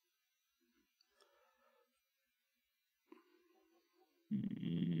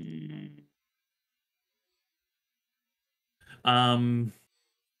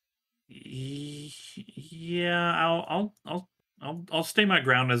 Yeah, I'll stay my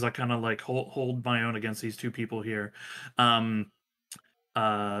ground as I kind of hold my own against these 2 people here. So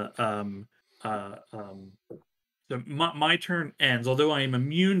my turn ends. Although I am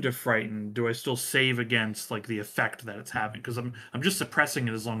immune to frighten, do I still save against the effect that it's having? Because I'm just suppressing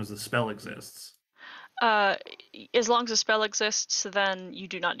it as long as the spell exists. As long as the spell exists, then you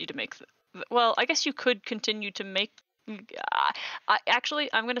do not need to make. Well, I guess you could continue to make. Actually,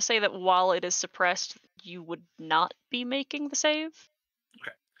 I'm going to say that while it is suppressed, you would not be making the save.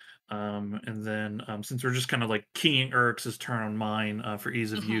 Okay. And then since we're just kind of keying Eric's turn on mine for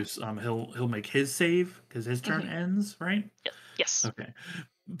ease of use, he'll make his save because his turn ends, right? Yes. Okay.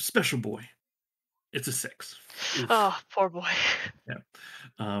 Special boy. It's a 6. Oof. Oh, poor boy. Yeah.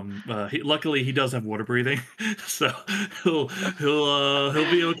 Luckily he does have water breathing, so he'll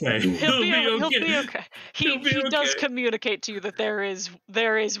be okay. He'll be okay. He does communicate to you that there is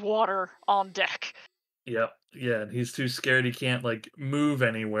water on deck. Yep. Yeah, and he's too scared. He can't move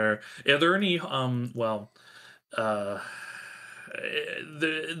anywhere. Are there any the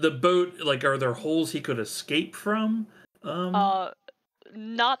boat, are there holes he could escape from?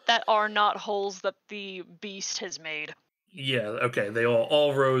 Not that are not holes that the beast has made. Yeah, okay. They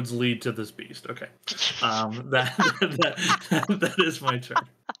all roads lead to this beast. Okay. That is my turn.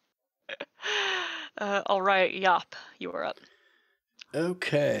 All right, Yop, you are up.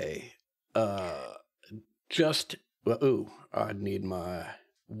 Okay. I need my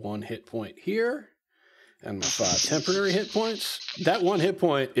 1 hit point here and my 5 temporary hit points. That 1 hit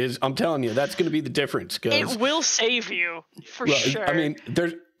point is, I'm telling you, that's going to be the difference. It will save you, for sure. I mean,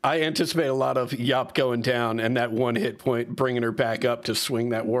 I anticipate a lot of Yop going down and that 1 hit point bringing her back up to swing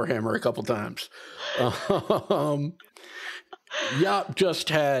that Warhammer a couple times. Yop just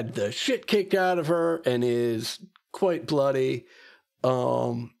had the shit kicked out of her and is quite bloody.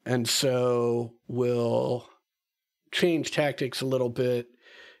 And so we'll change tactics a little bit,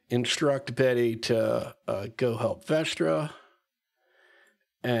 instruct Betty to go help Vestra,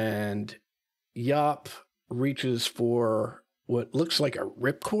 and Yop reaches for what looks like a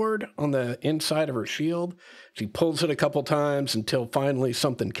ripcord on the inside of her shield. She pulls it a couple times until finally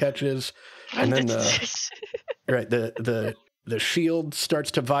something catches, and then the shield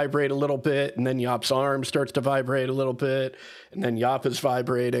starts to vibrate a little bit, and then Yop's arm starts to vibrate a little bit, and then Yop is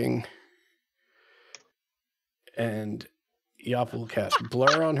vibrating, and Yop will cast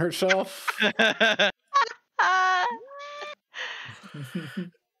Blur on herself.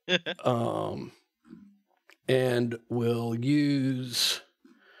 And will use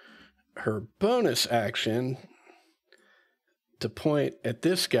her bonus action to point at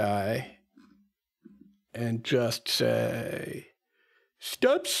this guy and just say,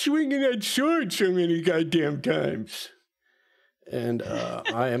 "Stop swinging that sword so many goddamn times." And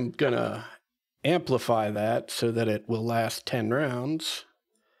I am going to amplify that so that it will last 10 rounds.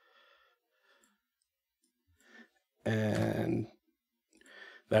 And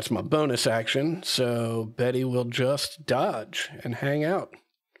that's my bonus action. So Betty will just dodge and hang out.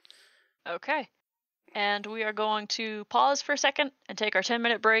 Okay. And we are going to pause for a second and take our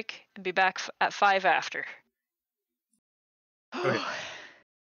 10-minute break and be back at 5 after. Okay.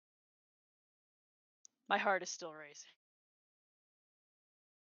 My heart is still racing.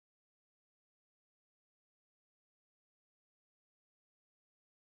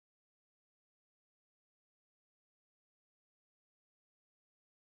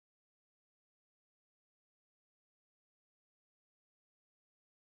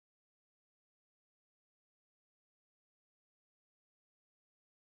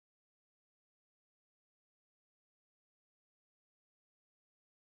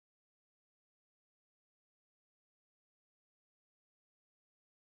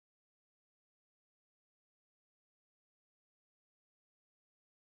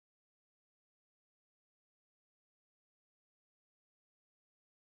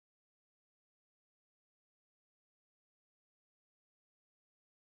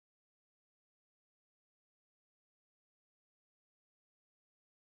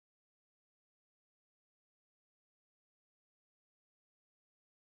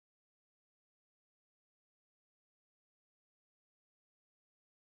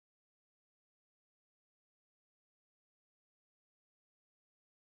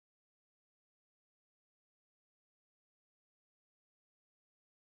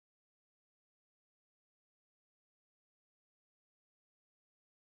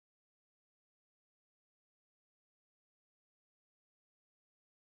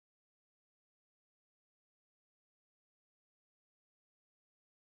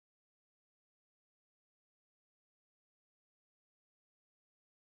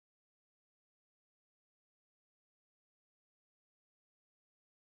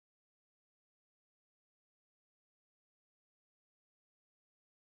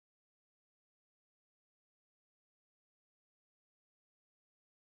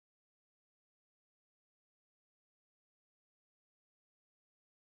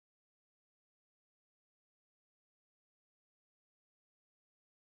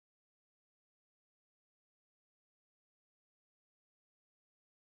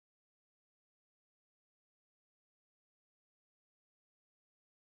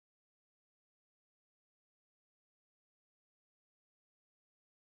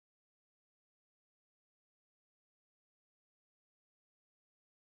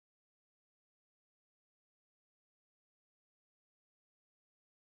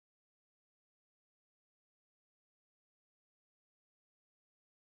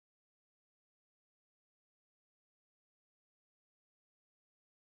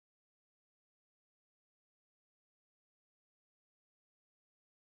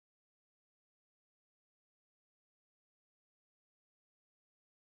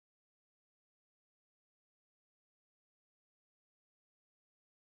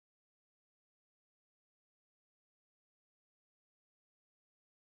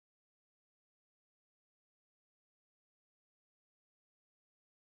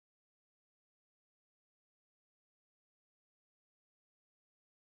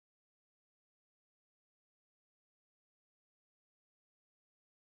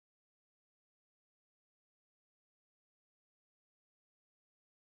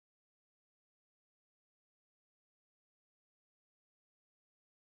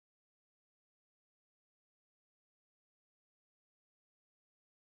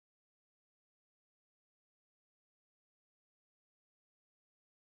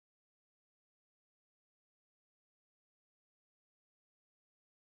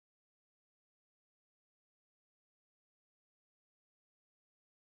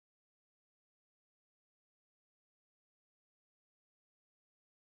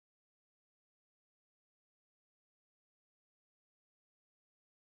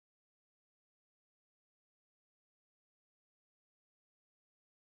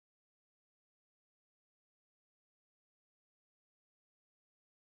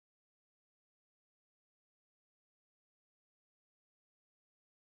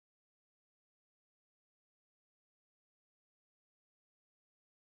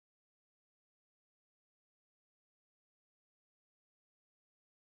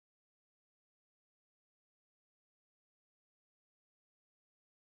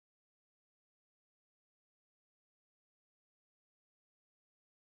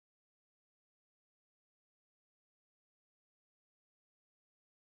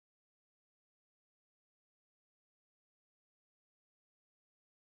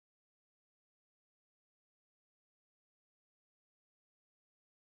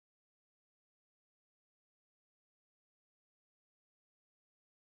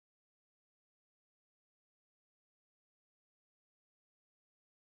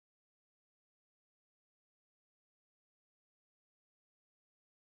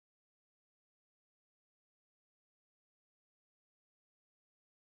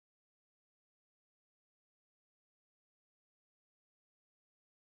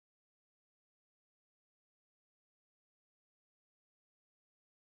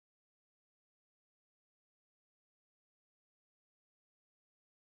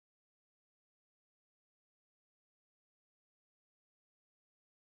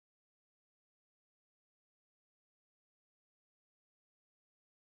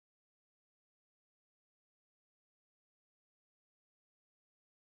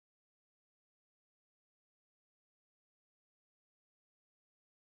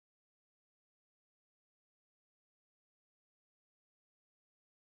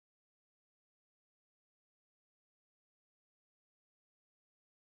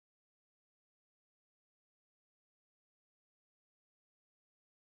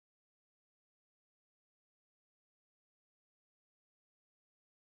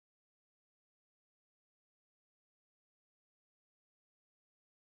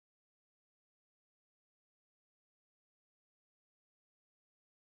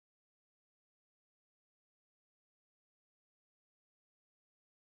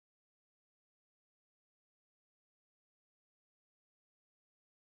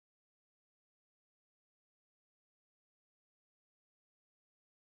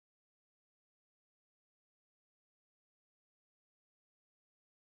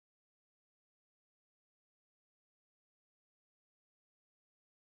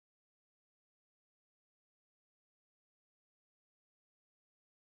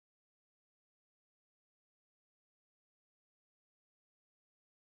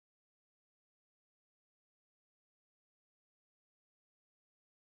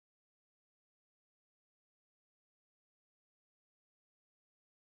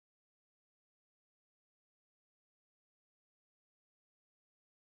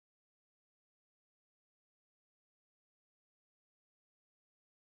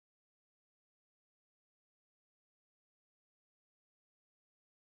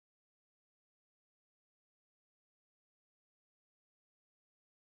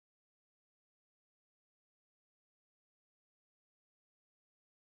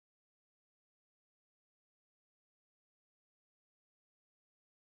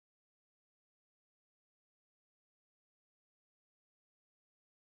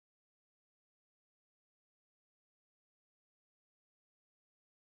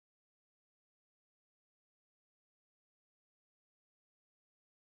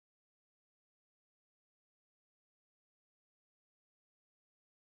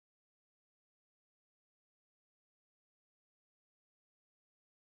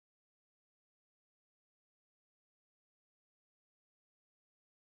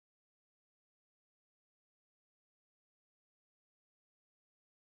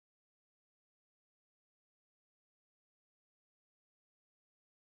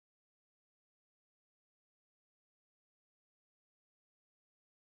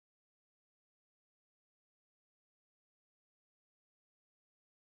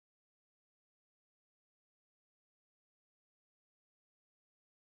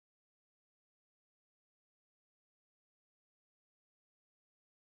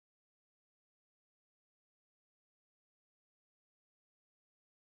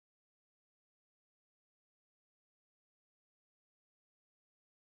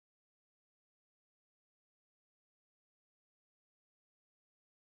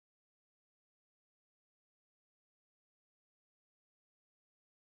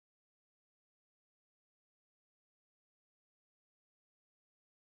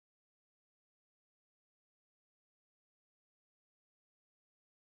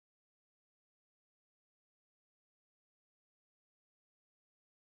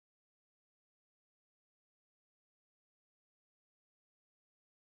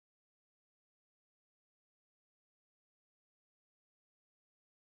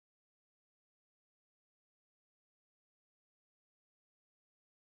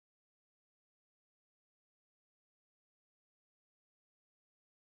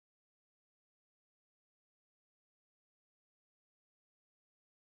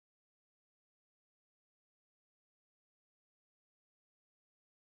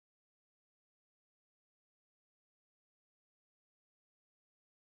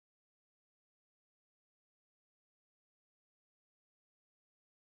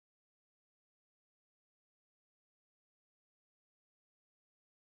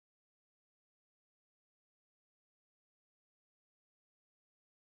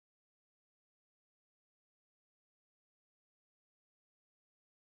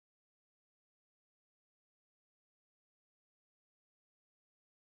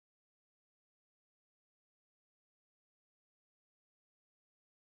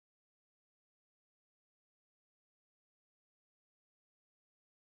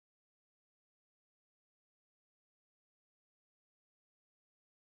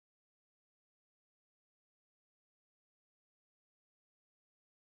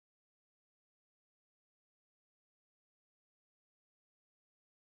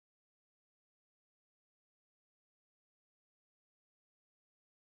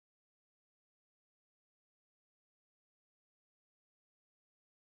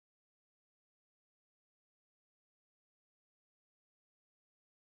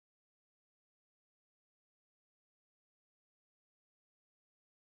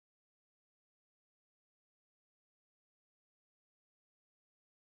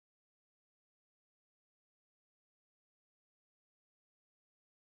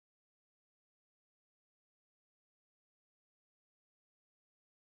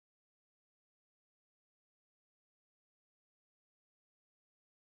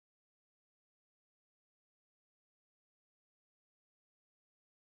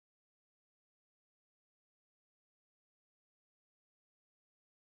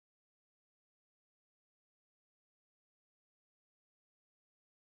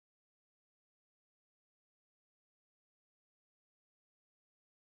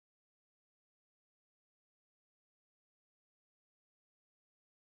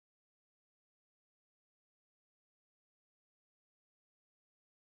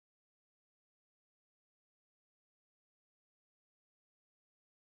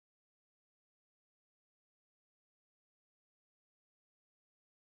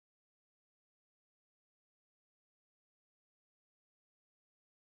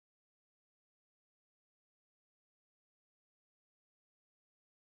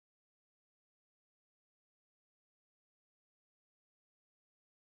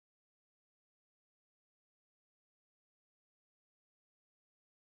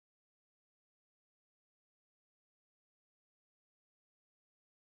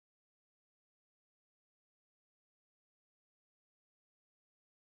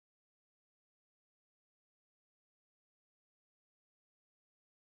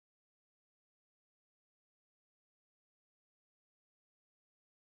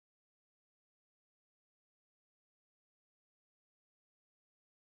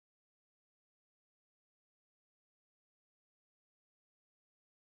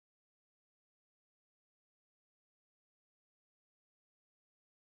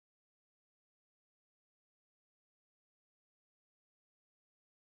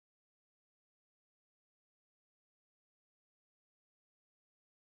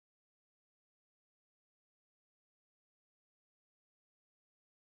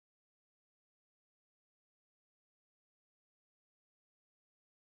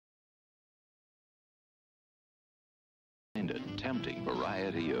 tempting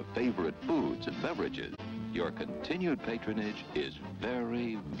variety of favorite foods and beverages, your continued patronage is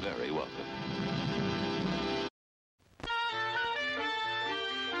very, very welcome.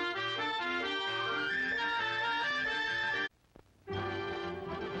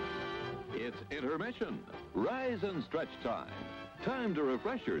 It's intermission. Rise and stretch time. Time to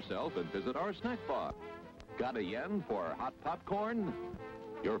refresh yourself and visit our snack bar. Got a yen for hot popcorn?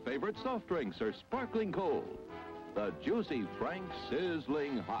 Your favorite soft drinks are sparkling cold. The Juicy Frank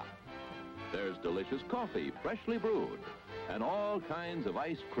sizzling hot. There's delicious coffee, freshly brewed, and all kinds of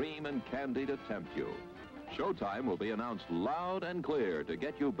ice cream and candy to tempt you. Showtime will be announced loud and clear to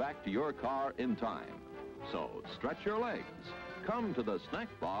get you back to your car in time. So stretch your legs. Come to the snack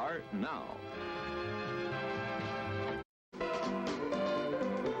bar now.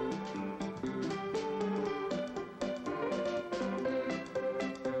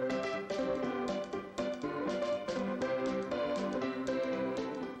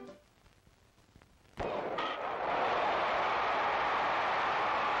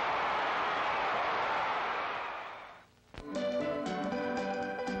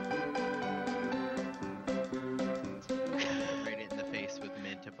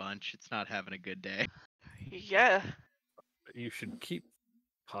 It's not having a good day. Yeah. You should keep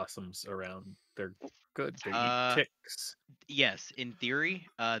possums around. They're good. They Uh, eat ticks. Yes, in theory,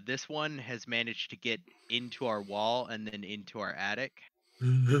 this one has managed to get into our wall and then into our attic.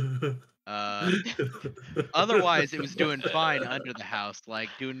 Otherwise, it was doing fine under the house, like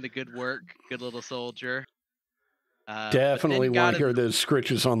doing the good work, good little soldier. Definitely want to hear those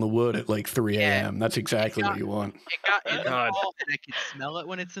scritches on the wood at like 3 a.m. That's exactly what you want. It got in the wall, and I could smell it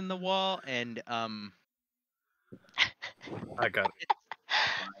when it's in the wall, and I got it.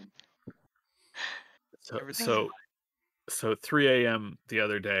 So 3 a.m. the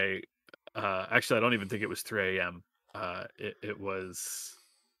other day. Actually, I don't even think it was 3 a.m. It might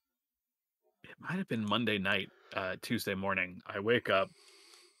have been Monday night, Tuesday morning. I wake up.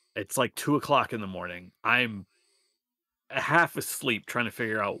 It's like 2 o'clock in the morning. I'm half asleep trying to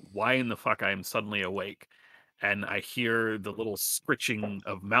figure out why in the fuck I am suddenly awake. And I hear the little scritching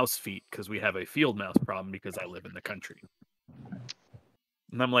of mouse feet because we have a field mouse problem because I live in the country.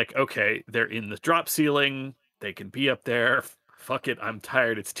 And I'm like, okay, they're in the drop ceiling. They can be up there. Fuck it. I'm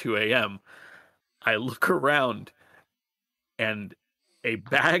tired. It's 2 a.m. I look around and a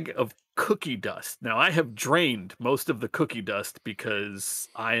bag of cookie dust. Now, I have drained most of the cookie dust because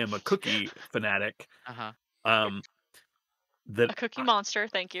I am a cookie fanatic. A cookie monster,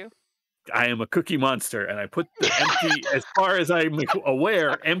 thank you. I am a cookie monster, and I put the empty, as far as I'm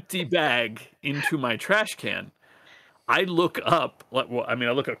aware, empty bag into my trash can. I look up, well, I mean,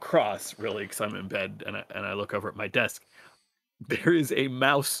 I look across, really, because I'm in bed, and I look over at my desk. There is a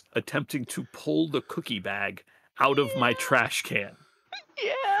mouse attempting to pull the cookie bag out of my trash can.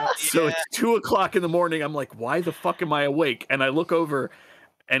 Yeah. So it's 2 o'clock in the morning. I'm like, why the fuck am I awake? And I look over,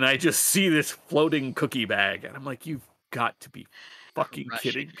 and I just see this floating cookie bag, and I'm like, you've got to be fucking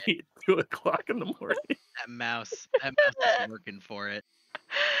kidding me at 2 o'clock in the morning. That mouse is working for it.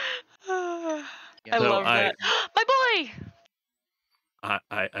 I love that. My boy!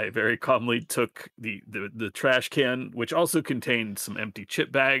 I very calmly took the trash can, which also contained some empty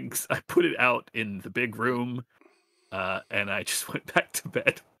chip bags. I put it out in the big room, and I just went back to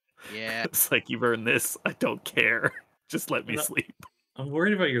bed. Yeah. It's like, you've earned this. I don't care. Just let me sleep. I'm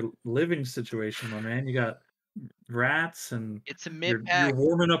worried about your living situation, my man. You got rats and it's a mid-pack. You're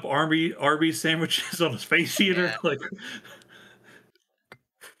warming up Arby's sandwiches on a space heater. Yeah. Like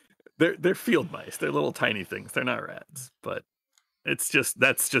they're field mice. They're little tiny things. They're not rats, but that's just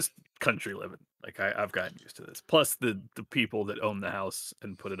country living. Like I've gotten used to this. Plus the people that own the house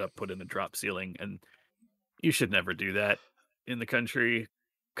and put in a drop ceiling, and you should never do that in the country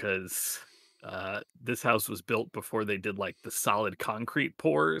because this house was built before they did like the solid concrete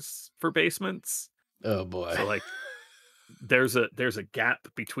pours for basements. Oh boy. So like there's a gap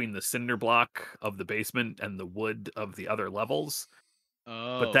between the cinder block of the basement and the wood of the other levels.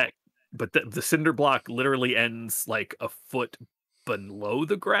 Oh. But the cinder block literally ends like a foot below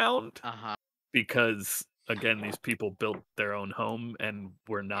the ground. Because again, these people built their own home and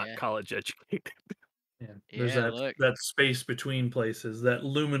were not college educated. Yeah. There's that space between places, that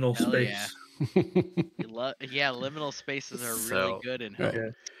liminal space. Yeah. Liminal spaces are really good in home. Yeah.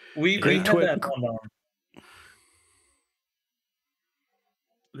 We had that on.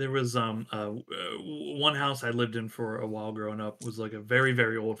 There was one house I lived in for a while growing up was like a very,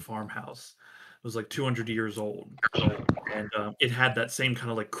 very old farmhouse. It was like 200 years old, and it had that same kind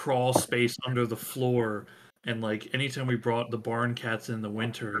of like crawl space under the floor. And like anytime we brought the barn cats in the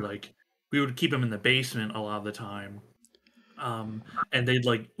winter, like we would keep them in the basement a lot of the time. and they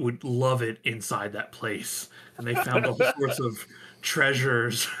like would love it inside that place, and they found all sorts of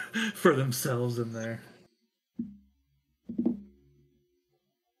treasures for themselves in there.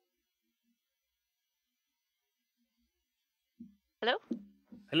 Hello?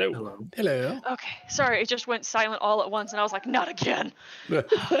 Hello. Hello. Hello. Okay, sorry, it just went silent all at once, and I was like, not again. Okay.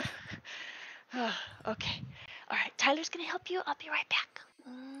 All right, Tyler's gonna help you. I'll be right back.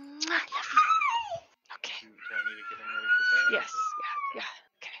 Mwah, love you. Okay. Yes.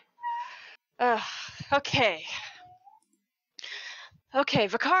 Yeah. Okay. Okay,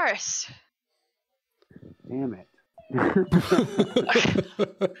 Vicaris. Damn it.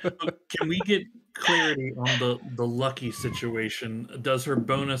 Can we get clarity on the lucky situation? Does her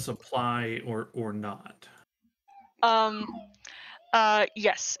bonus apply or not?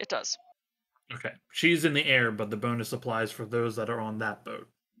 Yes, it does. Okay, she's in the air, but the bonus applies for those that are on that boat.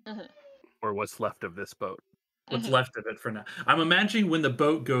 Mhm. Or what's left of this boat. What's Mhm. left of it for now? I'm imagining when the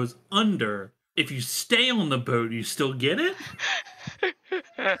boat goes under, if you stay on the boat, you still get it?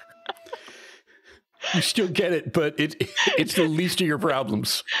 You still get it, but it's the least of your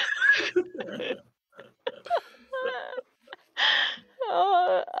problems.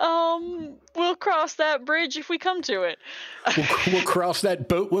 We'll cross that bridge if we come to it. We'll cross that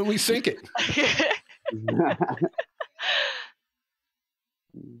boat when we sink it.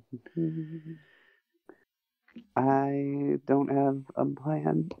 I don't have a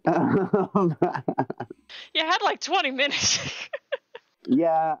plan. You had like 20 minutes.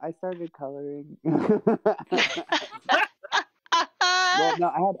 Yeah, I started coloring. Well, no,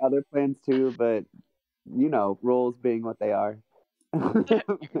 I had other plans too, but you know, roles being what they are.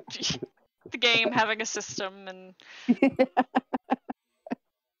 The game having a system and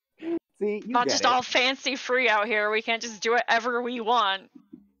See, you not get just it. all fancy free out here. We can't just do whatever we want.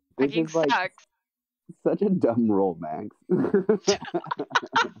 This Fucking is like sucks. such a dumb role, Max.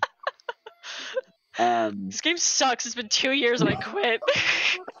 This game sucks. It's been 2 years and I quit.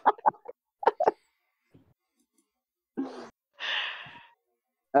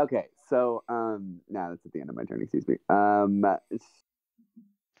 Okay, so now that's at the end of my turn. Excuse me.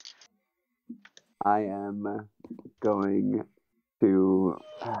 I am going to.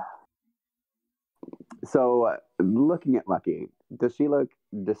 So, looking at Lucky, does she look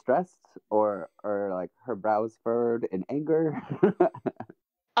distressed or like her brows furrowed in anger?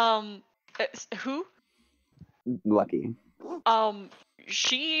 Who? Lucky.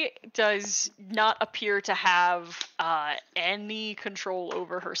 She does not appear to have any control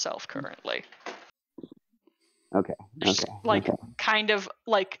over herself currently. Okay. She's, Okay. like okay. kind of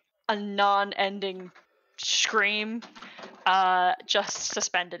like a non-ending scream, just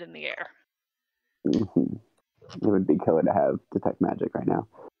suspended in the air. Mhm. It would be killer to have detect magic right now.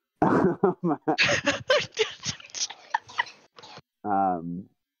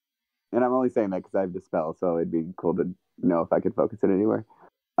 And I'm only saying that because I have Dispel, so it'd be cool to know if I could focus it anywhere.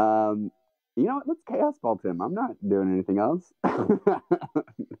 You know what? Let's Chaos Bolt him. I'm not doing anything else.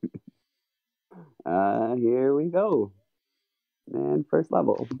 Here we go. And first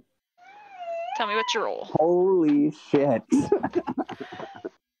level. Tell me what you roll. Holy shit.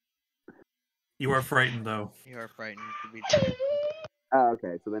 You are frightened, though. You are frightened to be. Oh,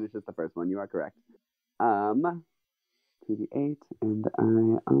 okay, so then it's just the first one. You are correct. 2d8, and I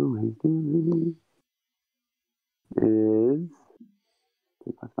always do is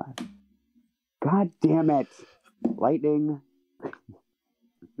 2 plus 5. God damn it! Lightning.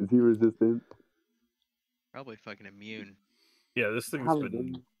 Is he resistant? Probably fucking immune. Yeah, this thing's Probably.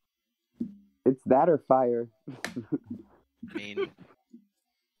 been. It's that or fire. I mean,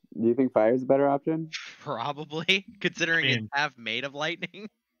 Do you think fire is a better option? probably, considering it's mean- half made of lightning.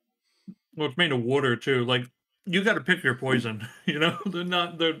 Well, it's made of water too. Like you got to pick your poison. You know, they're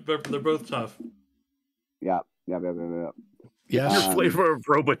not. They're both tough. Yep. Your Yes. flavor of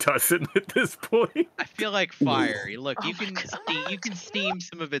Robitussin at this point. I feel like fire. Look, Oh you my can God. you can steam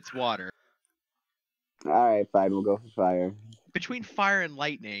some of its water. All right, fine. We'll go for fire. Between fire and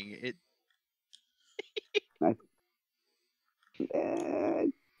lightning, It's fine.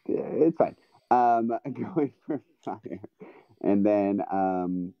 Going for fire, and then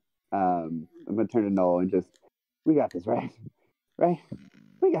I'm gonna turn to Noel and just, we got this, right? Right?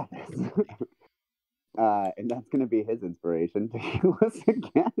 We got this. And that's gonna be his inspiration to heal us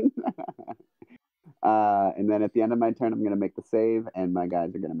again. And then at the end of my turn, I'm gonna make the save, and my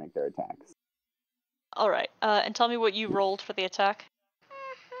guys are gonna make their attacks. All right. And tell me what you rolled for the attack.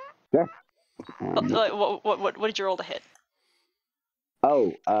 Sure. What did you roll to hit?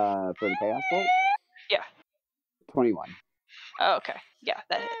 For the Chaos Bolt? Yeah. 21. Oh, okay. Yeah,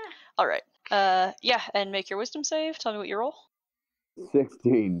 that hit. All right. Yeah, and make your wisdom save. Tell me what you roll.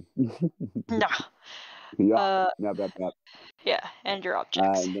 16. Nah. Yeah. Yep. Yeah, and your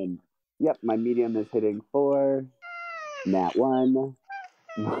objects. And then, yep, my medium is hitting 4. Nat 1.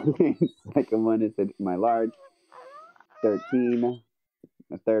 My second one is hitting my large. 13.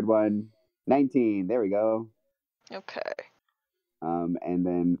 The third one, 19. There we go. Okay. And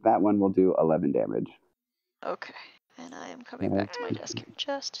then that one will do 11 damage. Okay. And I am coming back to my desk here in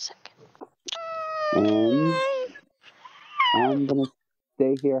just a second. And I'm gonna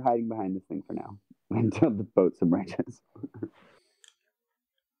stay here hiding behind this thing for now until the boat submerges.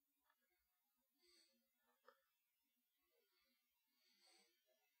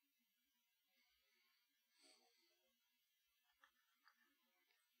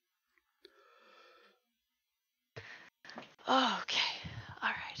 Okay. All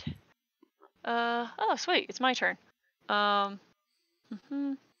right. Oh, sweet. It's my turn. Oh,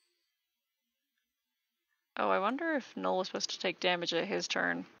 I wonder if Noel was supposed to take damage at his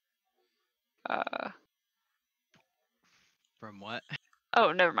turn. From what?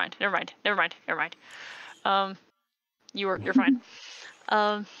 Oh, never mind. You're fine.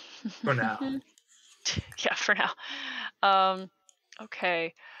 For now. Yeah, for now.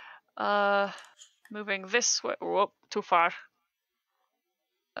 Okay. Moving this way. Whoop, too far.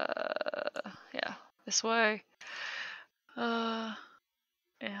 Yeah, this way. And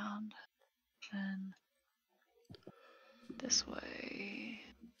then this way.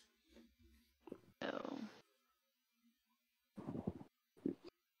 No.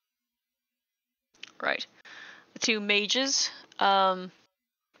 Right. The two mages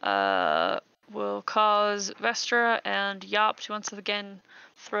will cause Vestra and Yop to once again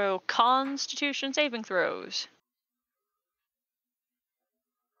throw Constitution saving throws.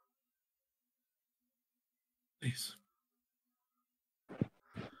 Please.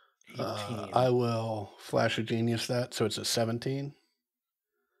 I will Flash of Genius that, so it's a 17.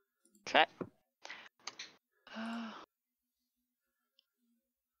 Okay.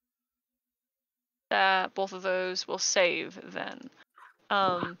 Both of those will save then.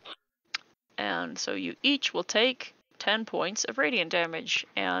 And so you each will take 10 points of radiant damage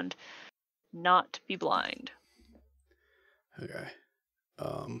and not be blind. Okay.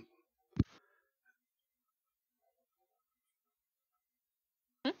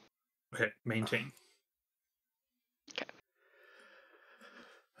 Okay, maintain. Okay.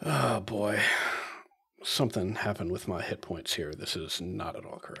 Oh boy. Something happened with my hit points here. This is not at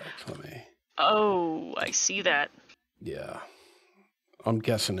all correct. Let me. Oh, I see that. Yeah. I'm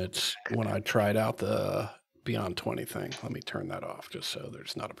guessing it's when I tried out the Beyond 20 thing. Let me turn that off just so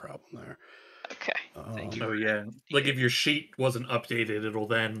there's not a problem there. Okay. Oh yeah, like if your sheet wasn't updated, it'll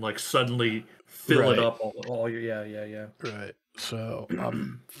then like suddenly fill it up all your yeah. Right. So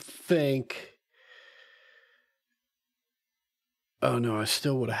think. Oh no, I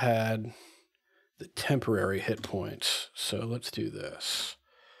still would have had the temporary hit points. So let's do this.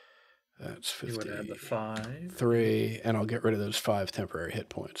 That's 50. You would add the 5. 3, and I'll get rid of those 5 temporary hit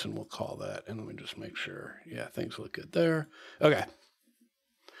points, and we'll call that. And let me just make sure. Yeah, things look good there. Okay.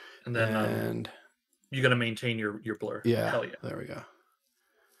 And then you got to maintain your blur. Yeah. Hell yeah. There we go.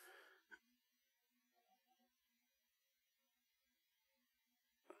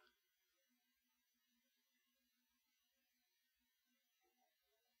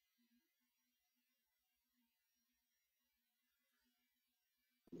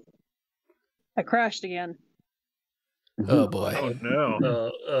 I crashed again. Oh boy. Oh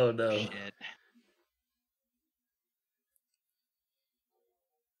no. Oh no. Shit.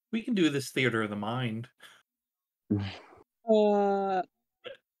 We can do this theater of the mind. Can't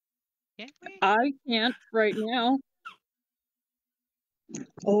we? I can't right now.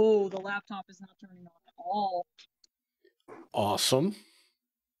 Oh, the laptop is not turning on at all. Awesome.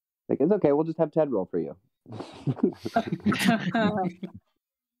 Like, it's okay. We'll just have Ted roll for you.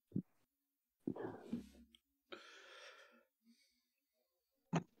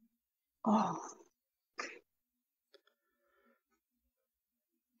 Oh.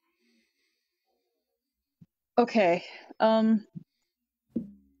 Okay.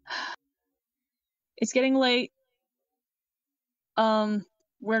 It's getting late.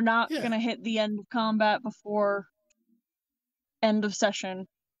 We're not gonna hit the end of combat before end of session.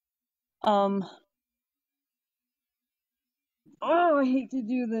 Oh, I hate to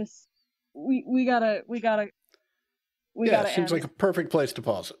do this. We gotta It seems end. like a perfect place to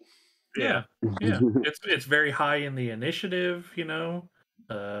pause it. Yeah. It's very high in the initiative, you know.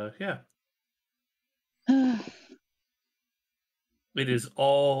 Yeah. It is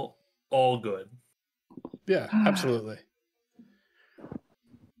all good. Yeah, absolutely.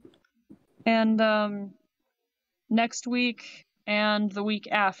 And next week and the week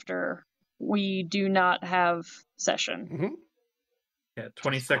after, we do not have session. Mhm. Yeah,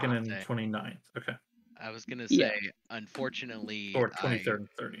 22nd and Okay. 29th. Okay. I was gonna Yeah. say, unfortunately, Or 23rd and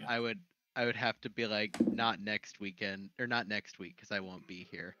 30th. I would have to be like, not next weekend or not next week because I won't be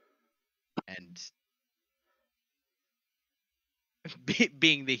here, and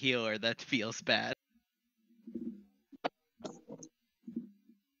being the healer, that feels bad.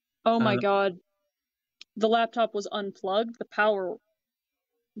 Oh my Uh, god. The laptop was unplugged. The power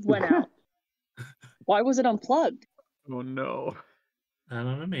went out. Why was it unplugged? Oh no. I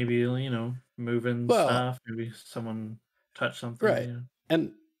don't know. Maybe, moving Well- stuff. Maybe someone touched something. Right. you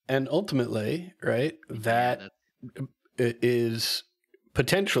know. And ultimately, right, Yeah, that is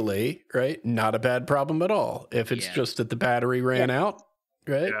potentially, right, not a bad problem at all. If it's Yeah. just that the battery ran out,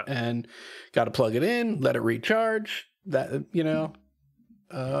 right, Yeah. and got to plug it in, let it recharge, that,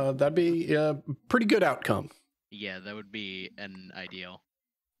 that'd be a pretty good outcome. yeah, that would be an ideal.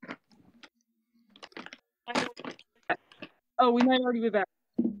 Oh, we might already be back.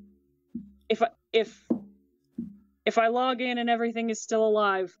 If I log in and everything is still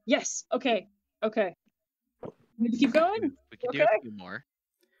alive. Yes. Okay. Okay. We keep going? We could do Okay. a few more.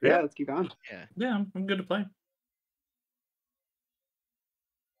 Yeah, let's keep going. Yeah. Yeah, I'm good to play.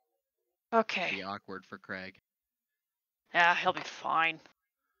 Okay. Be awkward for Craig. Yeah, he'll be fine.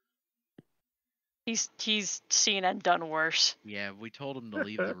 He's seen and done worse. Yeah, we told him to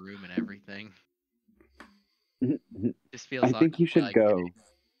leave the room and everything. I Just feels think you should like, go.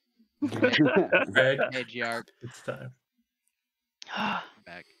 Craig, Hey, GR, it's time.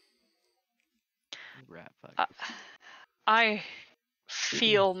 back. Rat fuck. I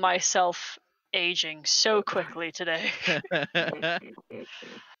feel myself aging so quickly today.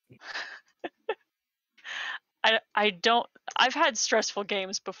 I've had stressful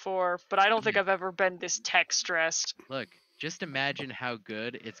games before, but I don't think I've ever been this tech stressed. Look, just imagine how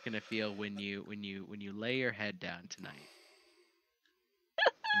good it's gonna feel when you lay your head down tonight.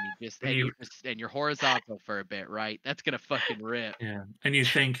 And you're horizontal for a bit, right? That's gonna fucking rip. Yeah. And you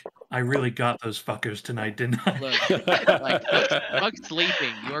think, I really got those fuckers tonight, didn't I? Look, like fuck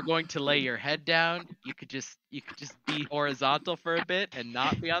sleeping. You're going to lay your head down. You could just be horizontal for a bit and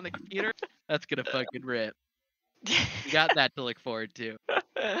not be on the computer. That's gonna fucking rip. You got that to look forward to.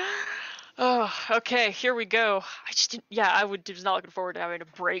 Oh, okay, here we go. I just didn't. Yeah, I was not looking forward to having a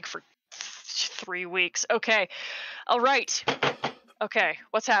break for 3 weeks. Okay, all right. Okay,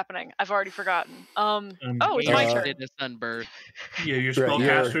 what's happening? I've already forgotten. Oh, it's my Ace turn. did a sunburst. Yeah, your Right,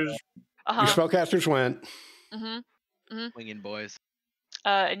 spellcasters. Your Uh-huh. spellcasters went. Winging boys.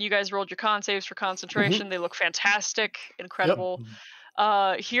 And you guys rolled your con saves for concentration. They look fantastic, incredible.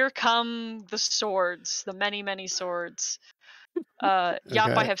 Here come the swords, the many swords. Yap,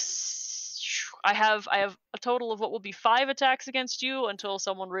 Okay. I have a total of what will be 5 attacks against you until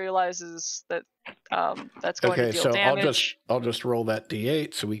someone realizes that that's going to Okay, deal so damage. I'll just roll that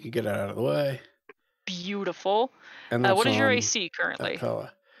D8 so we can get it out of the way. Beautiful. And What is your on AC currently?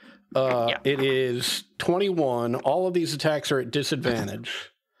 Alcoa. Yeah. It is 21. All of these attacks are at disadvantage.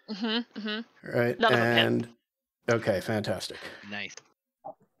 Right? None of them hit. And okay, fantastic. Nice.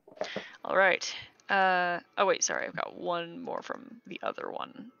 All right. Oh wait, sorry, I've got one more from the other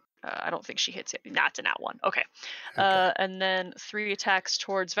one. I don't think she hits it. Nah, it's a nat 1. Okay. And then 3 attacks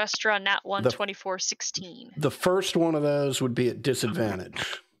towards Vestra. Nat 1, 24, 16. The first one of those would be at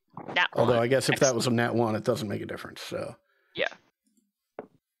disadvantage. Nat 1. Although I guess if that was a nat 1, it doesn't make a difference. So Yeah.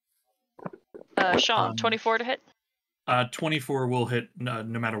 Sean, 24 to hit? 24 will hit no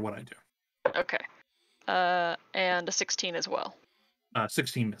matter what I do. Okay. And a 16 as well.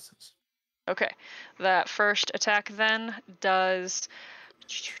 16 misses. Okay. That first attack then does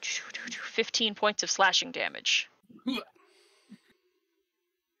 15 points of slashing damage. Yeah,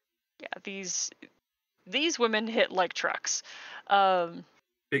 these women hit like trucks.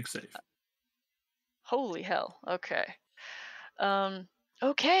 Big save. Holy hell. Okay.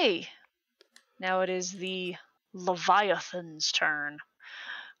 Okay. Now it is the Leviathan's turn.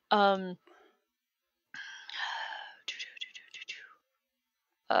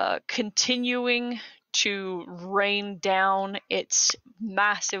 Continuing to rain down its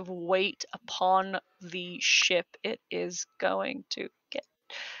massive weight upon the ship it is going to get.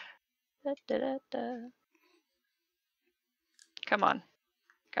 Come on.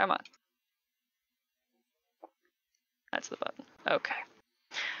 Come on. That's the button. Okay.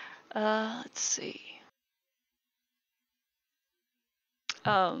 Let's see.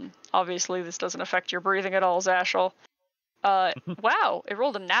 Obviously this doesn't affect your breathing at all, Zashel. Wow, it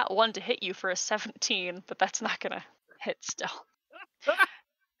rolled a nat 1 to hit you for a 17, but that's not gonna hit still.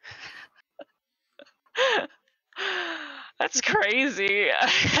 That's crazy.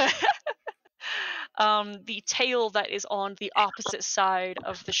 The tail that is on the opposite side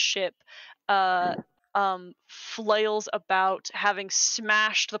of the ship flails about, having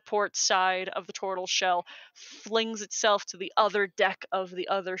smashed the port side of the turtle shell, flings itself to the other deck of the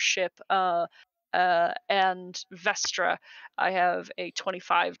other ship. And Vestra, I have a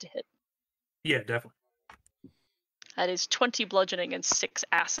 25 to hit. Yeah, definitely. That is 20 bludgeoning and 6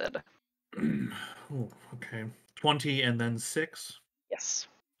 acid. Ooh, okay. 20 and then 6. Yes.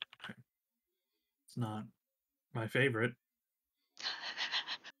 It's not my favorite.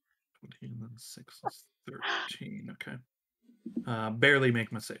 20 and then 6 is 13. Okay. Barely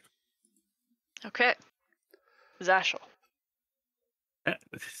make my save. Okay. Zashel.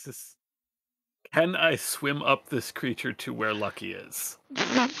 Can I swim up this creature to where Lucky is?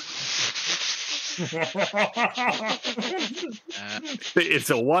 It's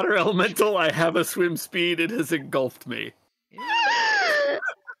a water elemental. I have a swim speed. It has engulfed me.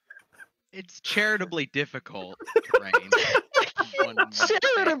 It's charitably difficult terrain.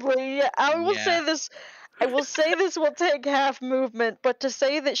 Charitably, I will Yeah. say this. I will say this will take half movement, but to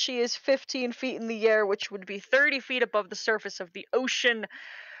say that she is 15 feet in the air, which would be 30 feet above the surface of the ocean,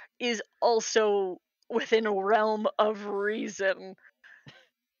 is also within a realm of reason.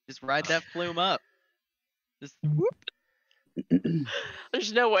 Just ride that flume up. Just whoop.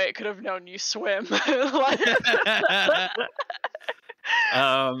 There's no way it could have known you swim.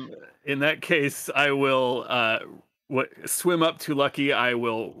 In that case, I will swim up to Lucky. I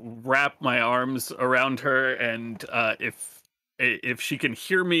will wrap my arms around her, and if she can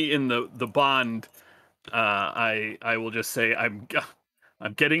hear me in the bond, I will just say, I'm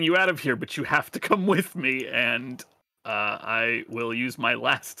getting you out of here, but you have to come with me, and I will use my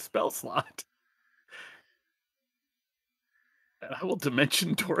last spell slot. And I will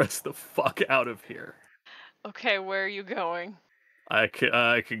Dimension Taurus the fuck out of here. Okay, where are you going? I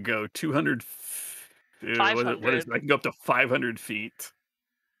could go 200. 500. What is it? I can go up to 500 feet.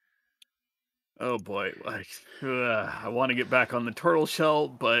 Oh boy, I want to get back on the turtle shell,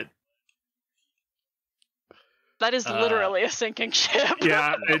 but that is literally a sinking ship.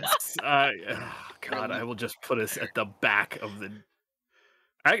 Yeah, it's God. I will just put us at the back of the.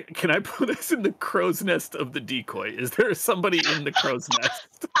 Can I put us in the crow's nest of the decoy? Is there somebody in the crow's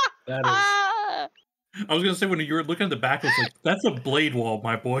nest? That is. I was gonna say, when you were looking at the back, it's like, that's a blade wall,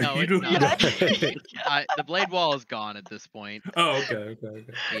 my boy. No, You it's don't. not. The blade wall is gone at this point. Oh, okay.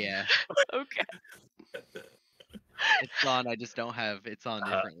 Yeah. Okay. It's on. I just don't have. It's on a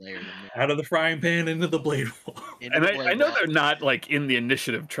different layer than me. Out of the frying pan into the blade wall. And I know they're not like in the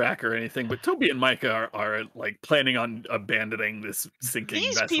initiative track or anything, but Toby and Micah are like planning on abandoning this sinking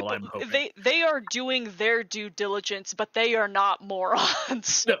These vessel. people, I'm hoping. they are doing their due diligence, but they are not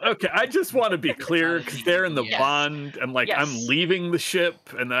morons. No, okay, I just want to be clear because they're in the Yes. bond, and like I'm Yes. leaving the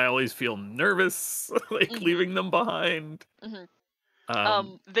ship, and I always feel nervous like Mhm. leaving them behind. Mhm.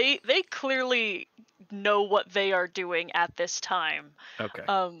 They clearly know what they are doing at this time. Okay.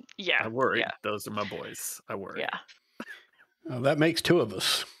 Yeah. I worry. Yeah. Those are my boys. I worry. Yeah. Well, that makes two of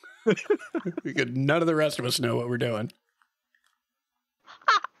us. None of the rest of us know what we're doing.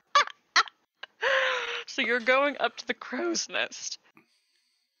 So you're going up to the crow's nest.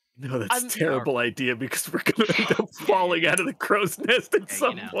 No, that's I'm- a terrible idea because we're gonna end up falling out of the crow's nest at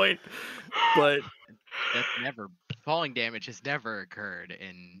some point. But That's never falling damage has never occurred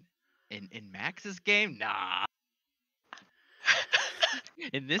in Max's game. Nah.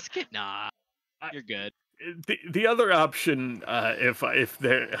 In this kit, nah. You're good. the other option, if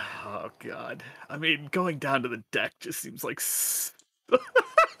they're, oh god, I mean, going down to the deck just seems like.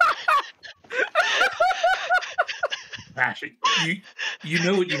 Ashley, you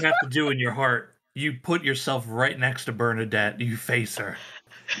know what you have to do in your heart. You put yourself right next to Bernadette. You face her.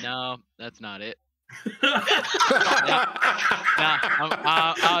 No, that's not it.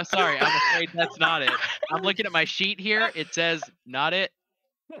 Nah, sorry. I'm afraid that's not it. I'm looking at my sheet here. It says not it.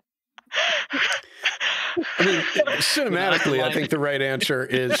 I mean, cinematically, I think the right answer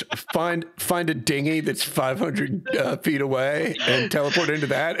is find a dinghy that's 500 feet away and teleport into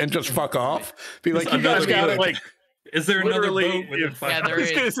that and just fuck off. Be like, you guys got it. Like, is there another literally, boat within if, 500? I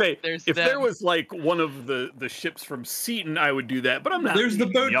was gonna say, There's if there them. was like one of the ships from Seaton, I would do that. But I'm not. There's the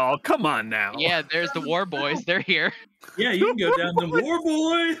leaving boat. y'all. Come on now. Yeah, there's the war boys. They're here. Yeah, you can go down the War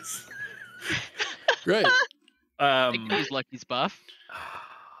Boys. Great. They can use Lucky's buff.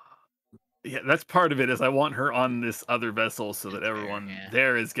 Yeah, that's part of it. Is I want her on this other vessel so that everyone yeah.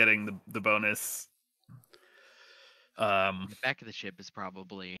 there is getting the bonus. The back of the ship is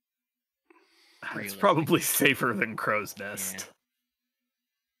probably. It's realistic. probably safer than Crow's Nest.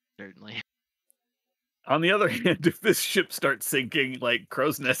 Certainly. On the other hand, if this ship starts sinking, like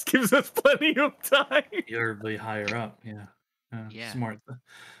Crow's Nest gives us plenty of time. You're way higher up. Yeah. Yeah. Smart.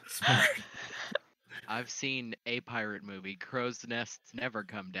 Smart. I've seen a pirate movie. Crow's nests never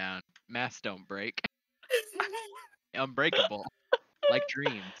come down. Masts don't break. Unbreakable, like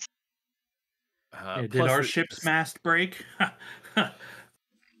dreams. Yeah, did plus our the- ship's mast break?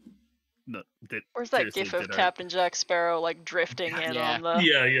 No, Where's that seriously, gif of did our- Captain Jack Sparrow like drifting in Yeah. on the?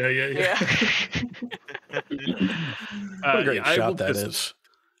 Yeah. What a great I will shot that just- is.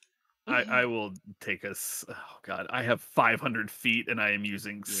 I will take us. Oh God, I have 500 feet and I am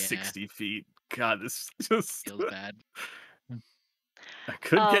using Yeah. 60 feet. God, this just Feels bad. I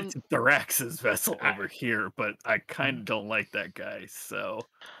could Um, get to Thorax's vessel I- over here, but I kind of don't like that guy. So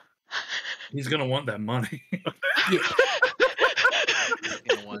He's gonna want that money.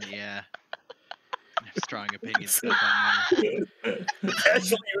 Gonna want, yeah. I have strong opinions about that money.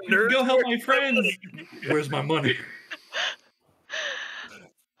 Actually, you nerd. Go help my friends. Where's my money?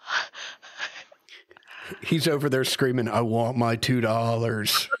 He's over there screaming, "I want my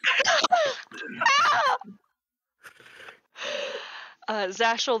 $2."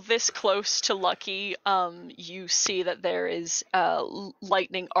 Zashel, this close to Lucky, you see that there is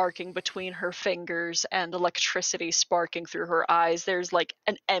lightning arcing between her fingers and electricity sparking through her eyes. There's like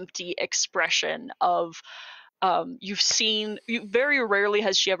an empty expression of very rarely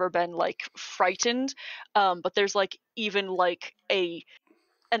has she ever been like frightened, but there's like even like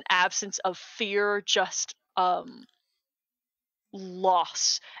an absence of fear, just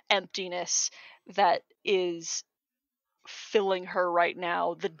loss, emptiness that is filling her right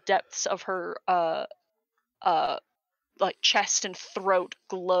now. The depths of her like chest and throat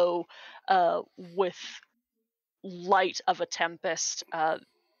glow with light of a tempest.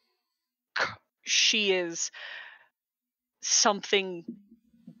 She is something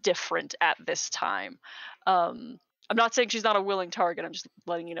different at this time. I'm not saying she's not a willing target. I'm just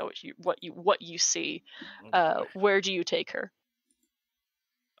letting you know what you see. Where do you take her?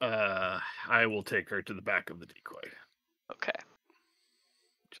 I will take her to the back of the decoy. Okay.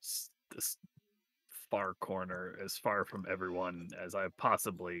 Just this far corner, as far from everyone as I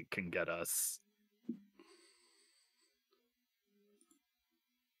possibly can get us.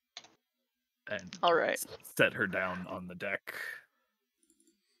 And All right. set her down on the deck.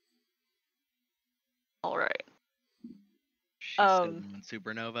 All right. She's still Um, in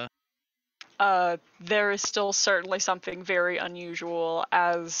supernova. There is still certainly something very unusual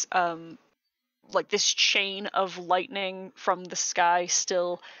as like this chain of lightning from the sky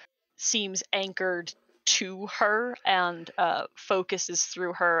still seems anchored to her and focuses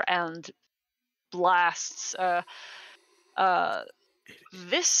through her and blasts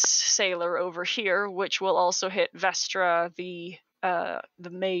this sailor over here, which will also hit Vestra, the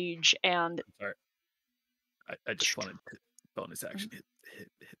mage, and Sorry. I just wanted to bonus action hit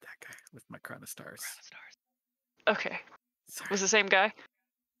that guy with my crown of stars. okay, Sorry. was the same guy.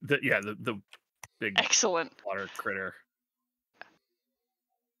 The big Excellent. water critter.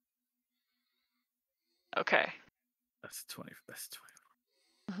 Okay. That's 20. That's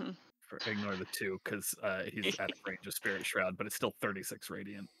 20. Mhm. Ignore the 2 because he's at range of Spirit Shroud, but it's still 36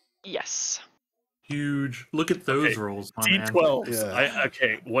 radiant. Yes. Huge. Look at those Okay, rolls, my man. D12s. Yeah.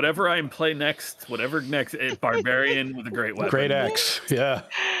 Okay, whatever I play next, barbarian with a great weapon. Great X. Yeah.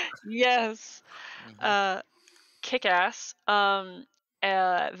 Yes. Mhm. Kick ass. Then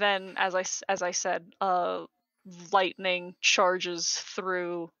as I said, lightning charges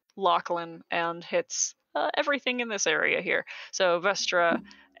through Lachlan and hits everything in this area here. So Vestra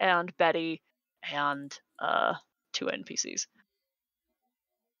and Betty and 2 NPCs.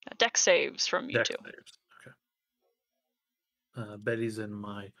 Deck saves from you Dex two. saves. Okay. Betty's in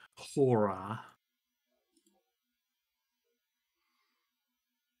my horror.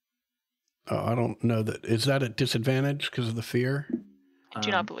 Oh, I don't know that. Is that a disadvantage because of the fear? I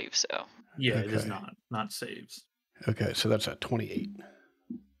do not believe so. Yeah, it is Okay. not saves. Okay, so that's at 28.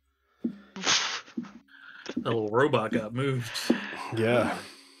 The little robot got moved. Yeah.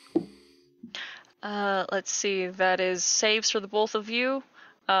 Let's see. That is saves for the both of you.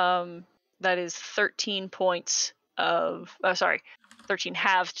 That is 13 points of 13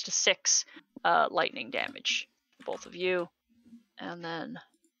 halved to 6 lightning damage, both of you, and then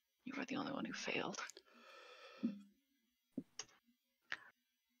you were the only one who failed.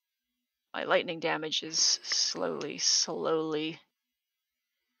 My lightning damage is slowly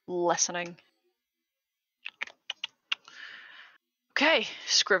lessening. Okay,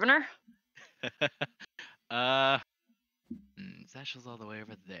 Scrivener. Zashel's all the way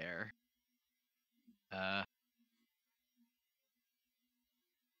over there.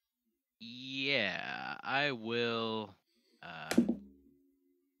 Yeah, I will. Yeah,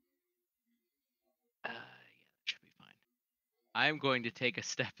 that should be fine. I'm going to take a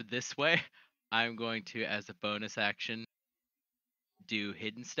step this way. I'm going to, as a bonus action, do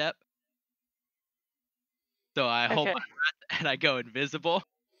hidden step. So I hold Okay. my breath and I go invisible.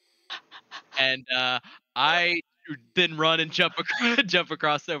 And I then run and jump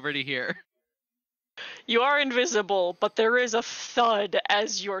across over to here. You are invisible, but there is a thud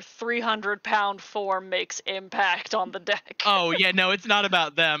as your 300-pound form makes impact on the deck. Oh yeah, no, it's not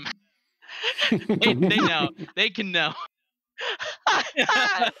about them. They know. They can know.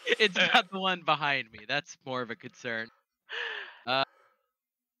 It's not the one behind me. That's more of a concern.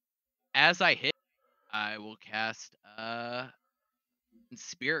 As I hit, I will cast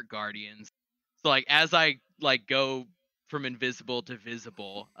Spirit Guardians. So like as I like go from invisible to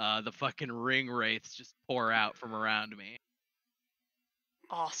visible, the fucking ring wraiths just pour out from around me.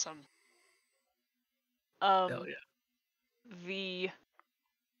 Awesome. Hell yeah.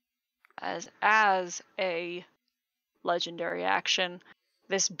 As a legendary action,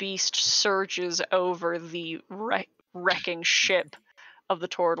 this beast surges over the wrecking ship of the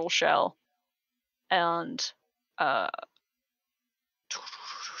Tortle Shell, and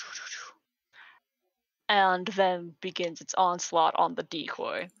then begins its onslaught on the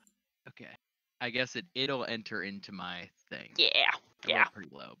decoy. Okay. I guess it'll enter into my thing. Yeah. I rolled pretty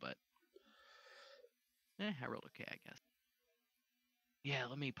low, but I rolled okay, I guess. Yeah,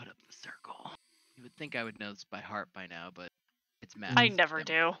 let me put up the circle. You would think I would know this by heart by now, but it's math. I never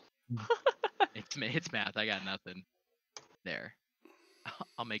do. It's math. I got nothing. There.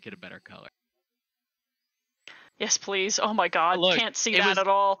 I'll make it a better color. Yes, please. Oh my god, Look, can't see that at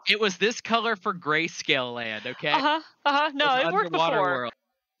all. It was this color for Grayscale Land, okay? No, it worked Underwater before. World.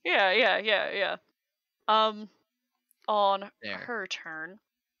 Yeah. On There. her turn,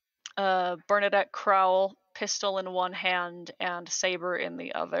 Bernadette Crowell, pistol in one hand and saber in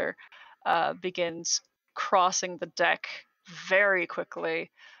the other, begins crossing the deck very quickly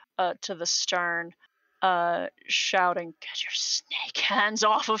to the stern, shouting, "Get your snake hands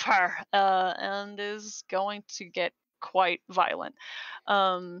off of her!" And is going to get quite violent.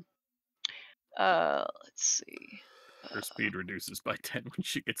 Let's see. Her speed reduces by 10 when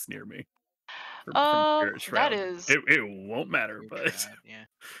she gets near me. From Spirit That Shroud. is. It won't matter, but Yeah.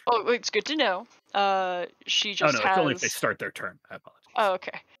 Oh, it's good to know. She just it's has. only if they start their turn. I apologize. Oh,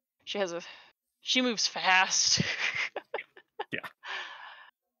 okay. She moves fast. Yeah.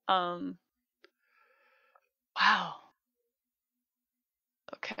 Wow.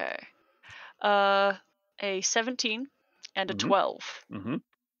 Okay. A 17 and a 12. Mm-hmm.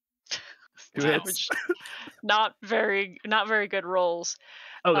 Wow, hits. not very good rolls.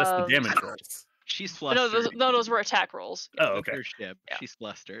 Oh, that's the damage rolls. She's No, flustered. those were attack rolls. Oh, With okay. her ship. Yeah. She's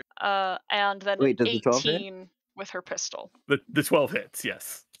flustered. And then Wait, does the 12 hit? 18 with her pistol. The 12 hits,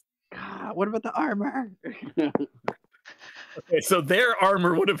 yes. God, what about the armor? Okay, so their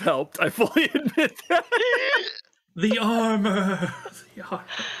armor would have helped. I fully admit that. The armor. The armor.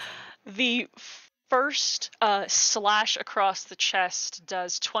 The first slash across the chest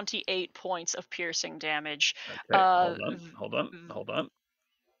does 28 points of piercing damage. Okay, hold on.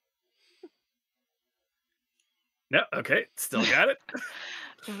 Yeah, okay, still got it.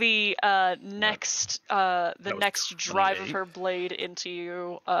 The next drive of 28. her blade into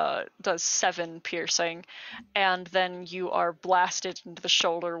you does 7 piercing, and then you are blasted into the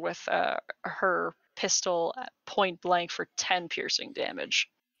shoulder with her pistol at point blank for 10 piercing damage.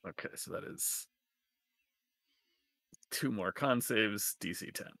 Okay, so that is 2 more con saves,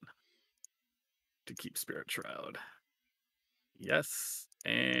 DC 10 to keep Spirit Shroud. Yes,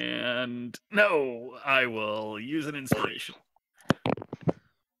 and no, I will use an inspiration.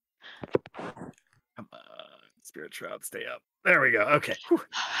 Come on, Spirit Shroud, stay up. There we go. Okay.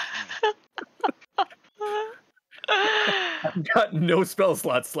 I've got no spell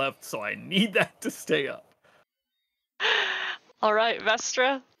slots left, so I need that to stay up. All right,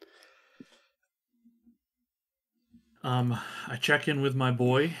 Vestra. I check in with my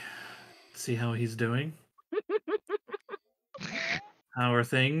boy, see how he's doing. How are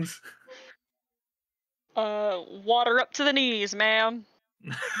things? Water up to the knees, ma'am.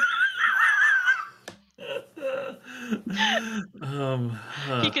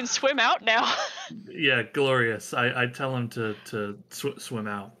 He can swim out now. Yeah, glorious. I tell him to swim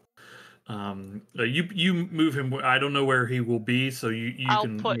out. You move him. I don't know where he will be, so you I'll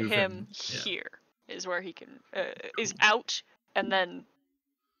can put move him Yeah. here. Is where he can is out, and then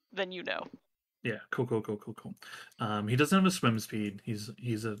you know. Yeah, cool. He doesn't have a swim speed. He's a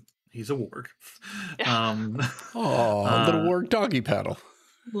warg. Oh, little warg doggy paddle.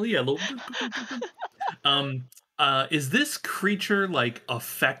 Well, yeah. Is this creature like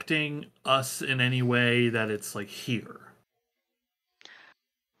affecting us in any way that it's like here?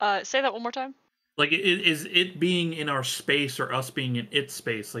 Say that one more time. Like, is it being in our space or us being in its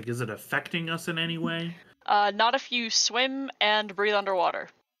space? Like, is it affecting us in any way? Not if you swim and breathe underwater.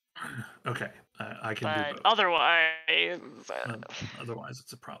 Okay, I can do But both. otherwise,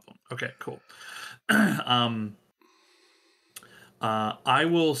 It's a problem. Okay, cool. I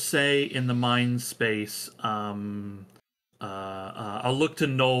will say in the mind space, I'll look to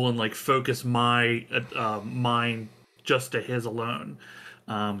Noel and like focus my mind just to his alone,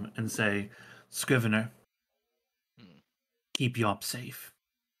 and say, Scrivener, keep Yob safe.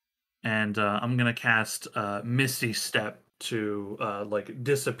 And I'm gonna cast Misty Step to like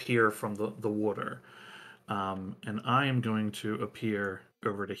disappear from the water, and I am going to appear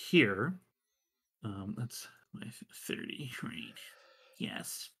over to here. That's my 30, right?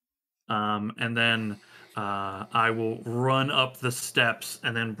 Yes. And then I will run up the steps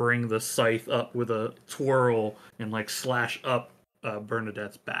and then bring the scythe up with a twirl and like slash up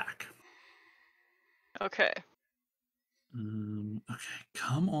Bernadette's back. okay. Okay,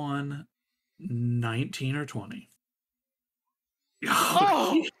 come on, 19 or 20.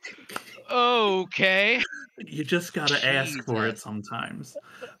 Oh! Okay. You just gotta ask for it Jesus. sometimes.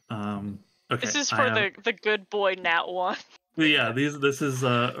 Okay, This is for the good boy Nat 1. Yeah, this is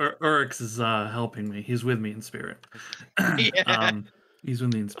Urix is helping me. He's with me in spirit. Yeah. He's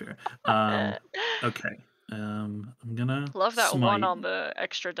with me in spirit. Okay. I'm gonna Love that smite. one on the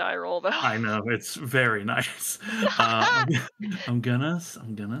extra die roll though. I know, it's very nice. I'm gonna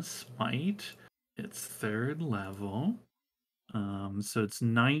smite. It's 3rd level. So it's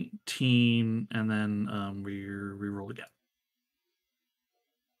 19, and then we roll again.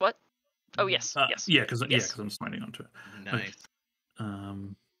 What? Oh yes, yes. Yeah, because Yes. I'm smiting onto it. Nice.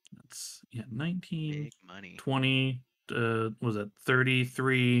 That's 19, Big money. 20. Was it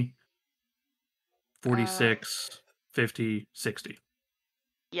 33, 46, 50, 60?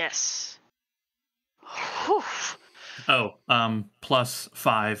 Yes. Whew. Oh, plus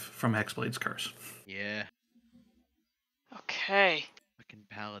 5 from Hexblade's curse. Yeah. Okay. Fucking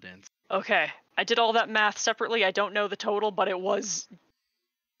paladins. Okay. I did all that math separately. I don't know the total, but it was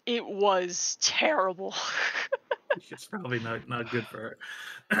terrible. It's probably not good for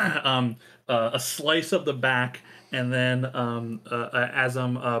her. A slice of the back, and then as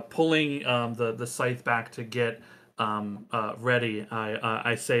I'm pulling the scythe back to get ready,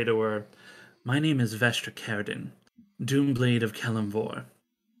 I say to her, "My name is Vestra Caradin, Doomblade of Kelemvor.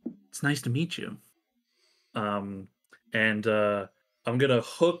 It's nice to meet you." And I'm gonna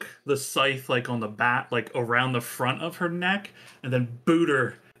hook the scythe like on the back, like around the front of her neck, and then boot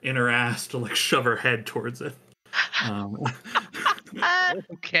her in her ass to like shove her head towards it.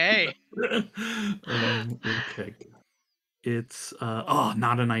 Okay. Okay. It's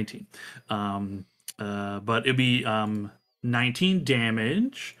not a 19. But it'd be 19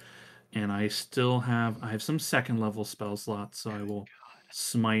 damage, and I have some 2nd level spell slots, so I will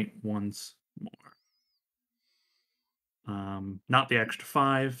smite once more. Not the extra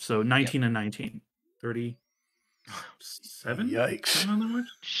 5, so 19 and 19. 37? Yikes. In other words?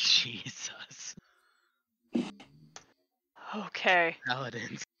 Jesus. Okay.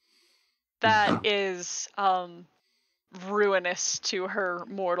 Paladins. That is ruinous to her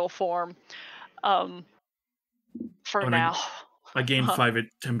mortal form. For And now. I gained 5 at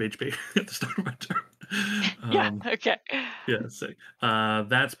 10 HP at the start of my turn. Yeah, okay. Yeah, sick.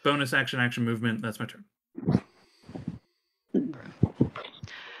 That's bonus action movement. That's my turn.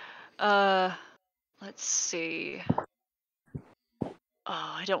 Let's see.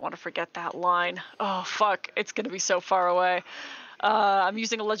 Oh, I don't want to forget that line. Oh, fuck. It's going to be so far away. I'm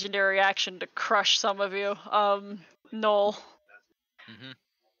using a legendary action to crush some of you. Noel.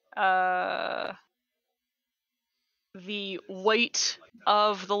 Mm-hmm. The weight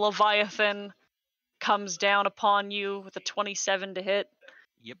of the Leviathan comes down upon you with a 27 to hit.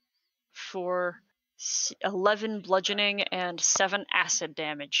 Yep. For 11 bludgeoning and 7 acid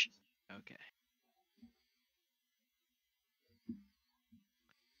damage. Okay.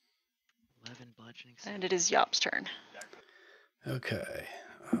 11 bludgeoning. And it is Yop's turn. Okay.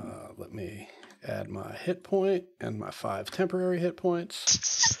 Let me add my hit point and my 5 temporary hit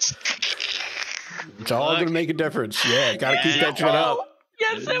points. It's all going to make a difference. Yeah, got to keep that shit up.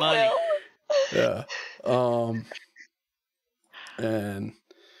 Yes, Good it money. will. Yeah. And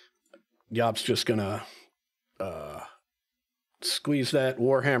Yop's just going to squeeze that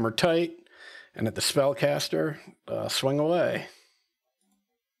Warhammer tight, and at the spellcaster, swing away.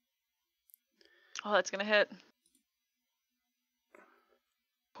 Oh, that's going to hit.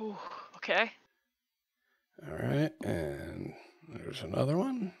 Ooh, okay. All right, and there's another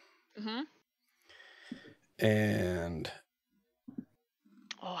one. Mm-hmm. And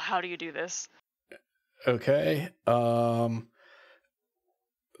Oh, how do you do this? okay, we'll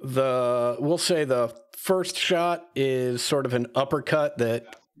say the first shot is sort of an uppercut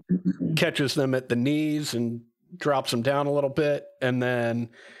that catches them at the knees and drops them down a little bit, and then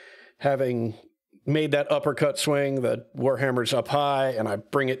having made that uppercut swing, the Warhammer's up high, and I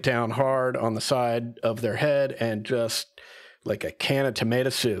bring it down hard on the side of their head, and just like a can of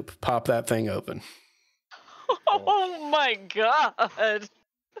tomato soup, pop that thing open. Oh my god.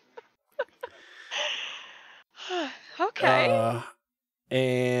 Okay.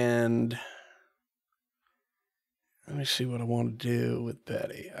 And let me see what I want to do with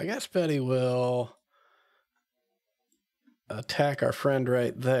Betty. I guess Betty will attack our friend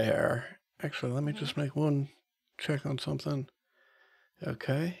right there. Actually, let me just make one check on something.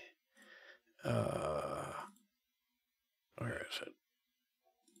 Okay. Where is it?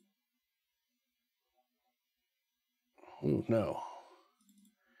 Ooh, no.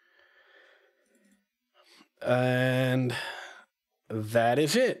 And that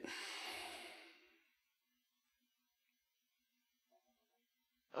is it.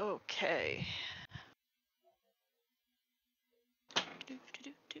 Okay.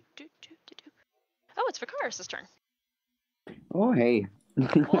 Oh, it's Vicaris' turn. Oh, hey.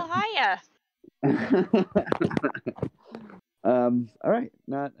 Well, hiya. All right,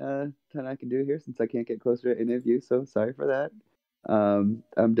 not a ton I can do here since I can't get closer to any of you, so sorry for that. I'm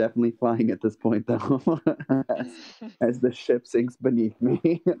definitely flying at this point though, as the ship sinks beneath me.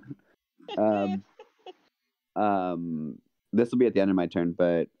 This will be at the end of my turn,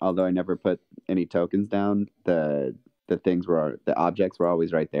 but although I never put any tokens down, the objects were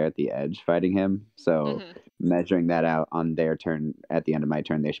always right there at the edge fighting him. So measuring that out on their turn at the end of my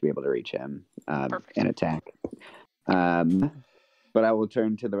turn, they should be able to reach him and attack. But I will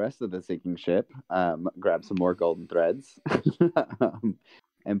turn to the rest of the sinking ship, grab some more golden threads,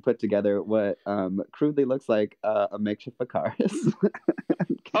 and put together what crudely looks like a makeshift Vicaris.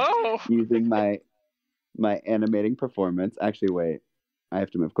 Using my animating performance. Actually, wait, I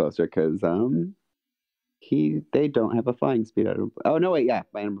have to move closer because they don't have a flying speed. Oh no, wait, yeah,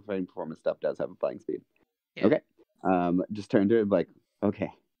 my animating performance stuff does have a flying speed. Yeah. Okay, just turn to it like,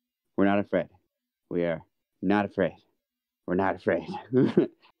 okay, we're not afraid. We are not afraid. We're not afraid.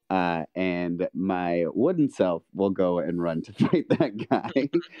 And my wooden self will go and run to fight that guy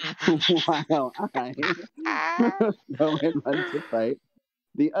while I go and run to fight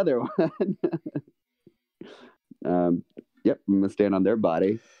the other one. Yep, I'm going to stand on their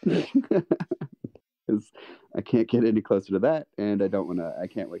body because I can't get any closer to that, and I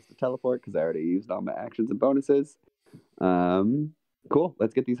can't waste the teleport because I already used all my actions and bonuses. Cool,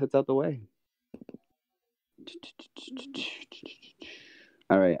 let's get these hits out the way.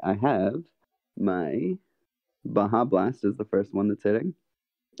 All right, I have my Baja Blast is the first one that's hitting.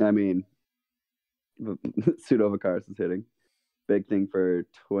 I mean, Pseudo Vicaris is hitting. Big thing for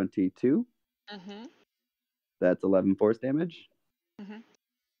 22. That's 11 force damage.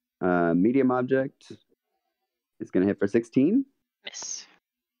 Medium object is going to hit for 16. Miss.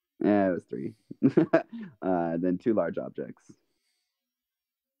 Yeah, it was 3. Then 2 large objects.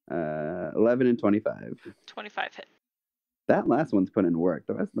 11 and 25. 25 hit. That last one's put in work.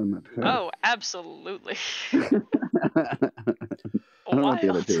 The rest of them have... Oh, absolutely. I don't know what the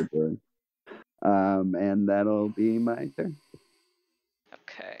other 2 are doing. And that'll be my turn.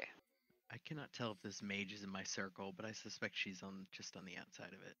 Okay. I cannot tell if this mage is in my circle, but I suspect she's just on the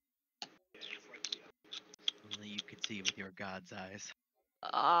outside of it. Only you could see with your god's eyes.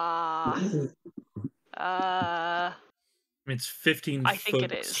 It's 15 I think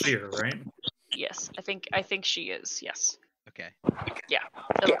foot it is. sphere, right? Yes, I think she is. Yes. Okay. Yeah,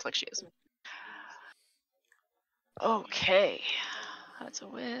 it looks like she is. Okay, that's a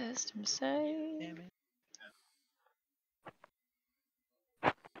wisdom save. Damn it.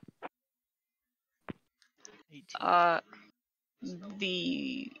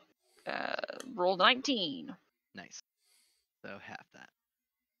 The roll 19. Nice. So half that.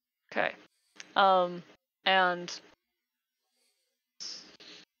 Okay. And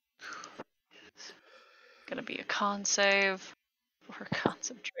gonna be a con save for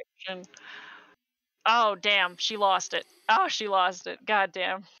concentration. Oh damn, she lost it. Oh, she lost it. God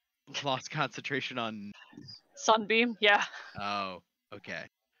damn. Lost concentration on Sunbeam, yeah. Oh, okay.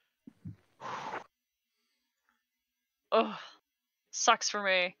 Oh, sucks for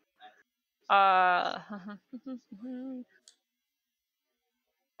me. That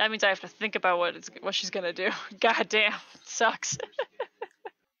means I have to think about what she's gonna do. God damn, sucks.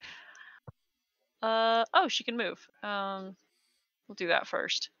 Oh, she can move. We'll do that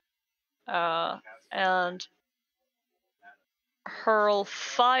first. And hurl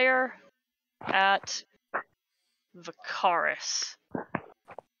fire at Vicaris.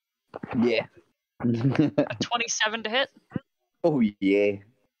 Yeah. A 27 to hit Oh yeah.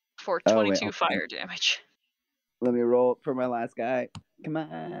 for Oh, wait, 22 hold on. fire damage. Let me roll for my last guy. Come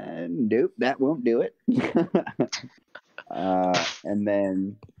on. Nope, that won't do it. And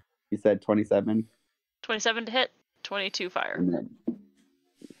then you said 27. 27 to hit, 22 fire. And then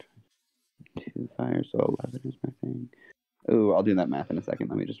 2 fire, so 11 is my thing. Ooh, I'll do that math in a second.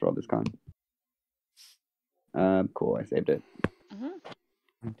 Let me just roll this con. Cool, I saved it. Mm-hmm.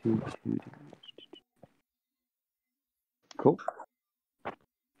 2 Cool.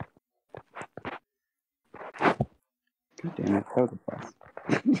 God damn it, that was a plus.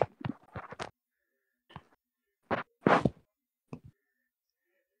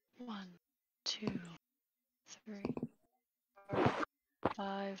 One, 2, 3, 4,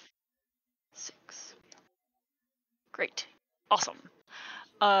 5, 6. Great. Awesome.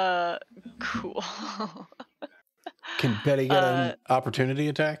 Cool. Can Betty get an opportunity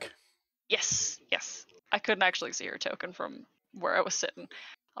attack? Yes. I couldn't actually see her token from where I was sitting.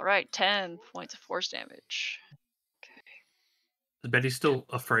 All right, 10 points of force damage. Is Betty still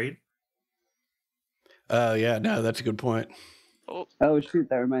afraid? Yeah, no, that's a good point. Oh shoot,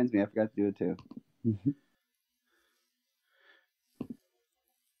 that reminds me, I forgot to do it too.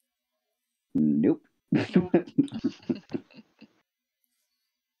 Nope.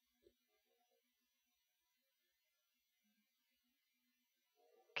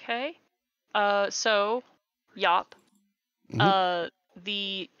 Okay. So, Yop. Mhm.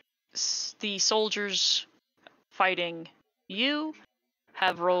 The soldiers fighting you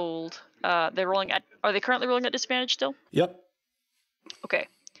have rolled. They're rolling at. Are they currently rolling at disadvantage still? Yep. Okay.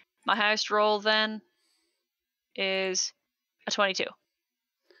 My highest roll then is a 22.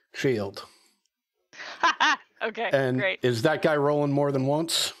 Shield. Okay. And Great. is that guy rolling more than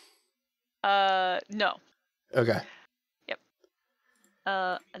once? No. Okay.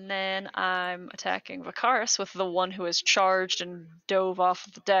 And then I'm attacking Vicaris with the one who has charged and dove off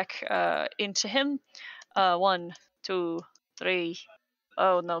of the deck into him. 1, 2, 3.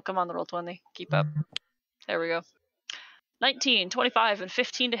 Oh no, come on, the roll 20. Keep up. There we go. 19, 25, and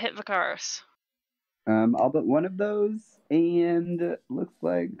 15 to hit Vicaris. All but one of those, and looks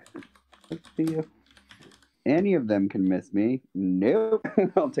like, let's see if any of them can miss me. Nope.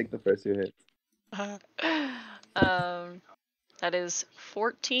 I'll take the first 2 hits. That is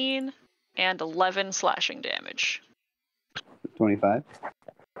 14 and 11 slashing damage. 25.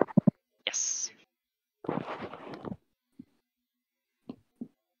 Yes.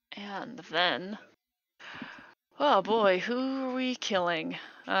 And then, oh boy, who are we killing?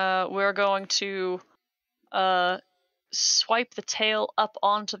 We're going to swipe the tail up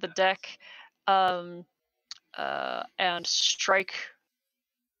onto the deck and strike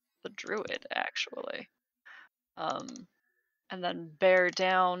the druid, actually. And then bear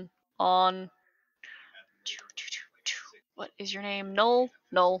down on... What is your name? Null?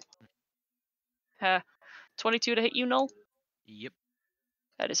 22 to hit you, Null? Yep.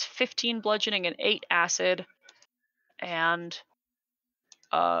 That is 15 bludgeoning and 8 acid. And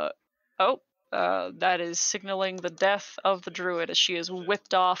that is signaling the death of the druid as she is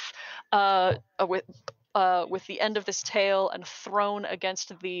whipped off with the end of this tail and thrown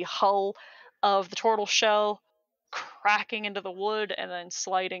against the hull of the turtle shell, cracking into the wood and then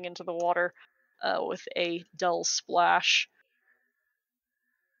sliding into the water with a dull splash.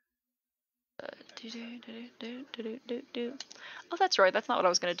 Oh, that's right. That's not what I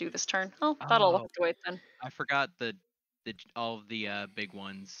was going to do this turn. Oh, that'll have to wait then. I forgot all of the big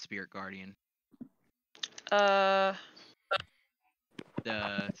ones. Spirit Guardian. The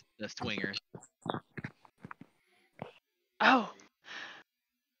swingers. Oh.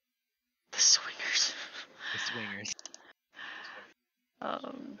 The swingers. The swingers.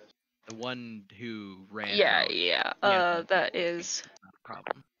 The one who ran out. Yeah. That is not a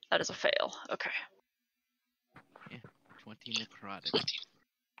problem. That is a fail. Okay. Yeah. 20 necrotic.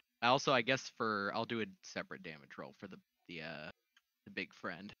 I guess I'll do a separate damage roll for the big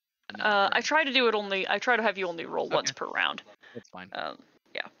friend. I try to have you only roll once per round. That's fine.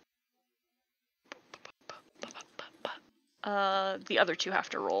 Yeah. The other 2 have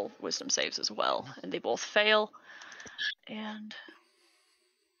to roll wisdom saves as well, and they both fail. And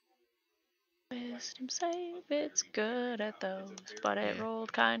wisdom save, it's good at those, but it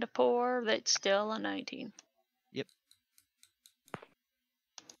rolled kind of poor. That's still a 19. Yep.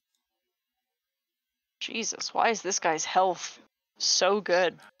 Jesus, why is this guy's health so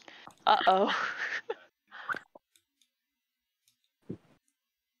good? Uh-oh.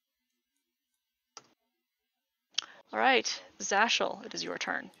 All right, Zashel, it is your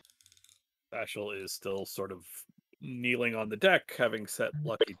turn. Ashel is still sort of kneeling on the deck, having set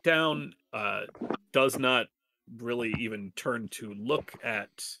Lucky down. Does not really even turn to look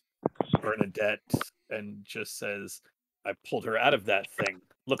at Bernadette, and just says, "I pulled her out of that thing.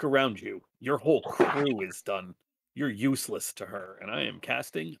 Look around you. Your whole crew is done. You're useless to her, and I am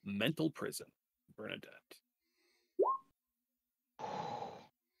casting Mental Prison, Bernadette."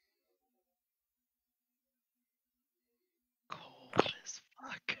 Cold as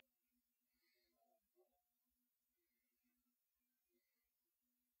fuck.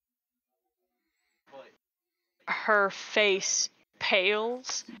 Her face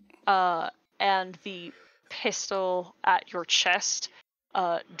pales, and the pistol at your chest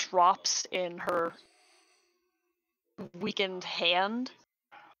drops in her weakened hand.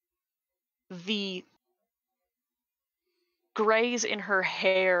 The grays in her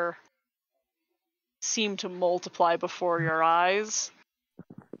hair seem to multiply before your eyes,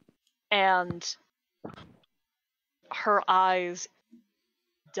 and her eyes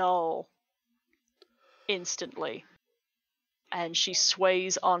dull instantly, and she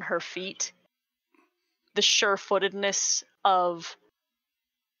sways on her feet. The sure-footedness of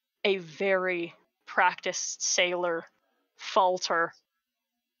a very practiced sailor falter,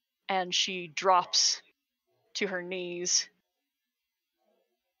 and she drops to her knees,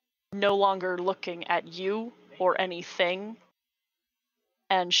 no longer looking at you or anything,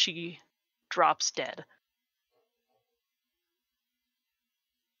 and she drops dead.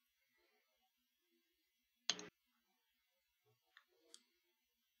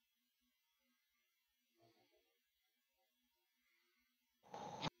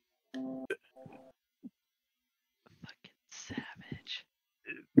 Fucking savage.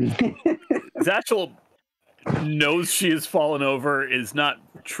 Zachel knows she has fallen over, is not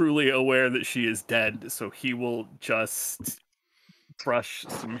truly aware that she is dead, so he will just brush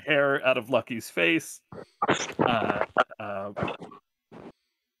some hair out of Lucky's face.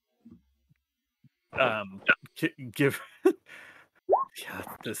 Give. Yeah,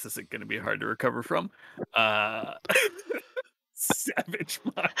 this isn't going to be hard to recover from. Savage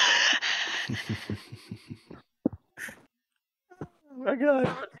mind. Oh my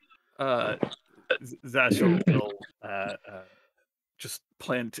god. Zashel will just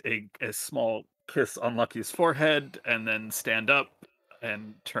plant a small kiss on Lucky's forehead, and then stand up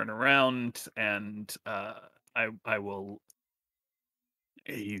and turn around, and I will.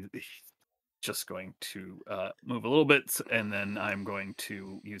 He's just going to move a little bit, and then I'm going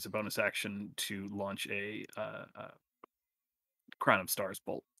to use a bonus action to launch a Crown of Stars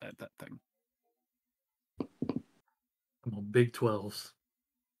bolt at that thing. Come on, big 12s.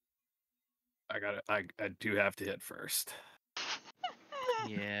 I got it. I do have to hit first.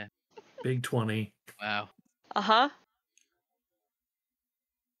 Yeah. Big 20. Wow. Uh-huh.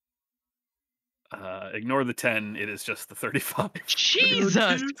 Ignore the 10. It is just the 35.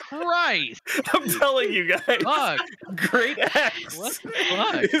 Jesus Christ! I'm telling you guys. Fuck. Great Axe What the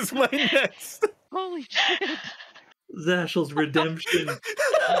fuck? is my next. Holy shit! Zashel's redemption.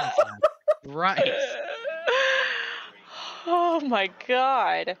 Right. Oh my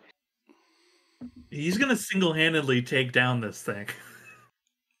god. He's gonna single-handedly take down this thing.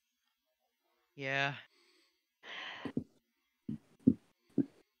 Yeah.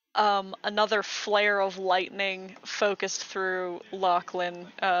 Another flare of lightning focused through Lachlan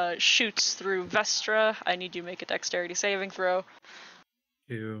shoots through Vestra. I need you to make a dexterity saving throw.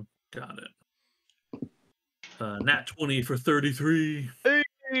 You got it. Nat 20 for 33.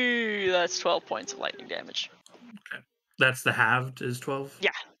 Hey, that's 12 points of lightning damage. Okay. That's the halved is 12?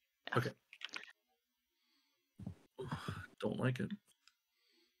 Yeah. Okay. Don't like it.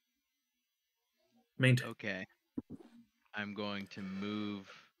 Maintain. Okay. I'm going to move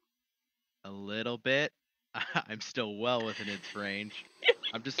a little bit. I'm still well within its range.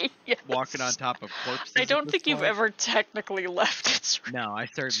 I'm just Yes. walking on top of corpses. I at don't this think you've point. ever technically left its range. No, I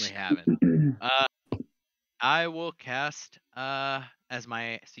certainly haven't. I will cast as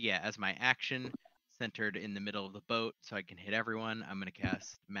my action centered in the middle of the boat so I can hit everyone. I'm gonna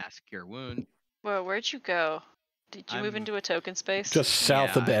cast Mass Cure Wound. Well, where'd you go? Did you move I'm- into a token space? Just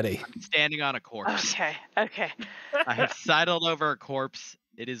south of Yeah, Betty. I'm standing on a corpse. Okay, okay. I have sidled over a corpse.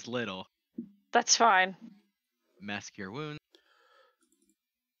 It is little. That's fine. Mass Cure Wound.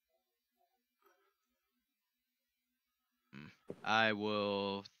 I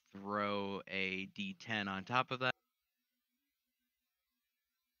will throw a D10 on top of that.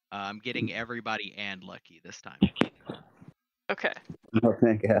 I'm getting everybody and Lucky this time. Okay. Oh,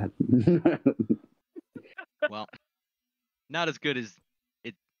 thank God. Well, not as good as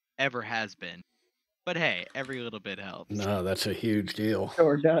it ever has been. But hey, every little bit helps. No, that's a huge deal.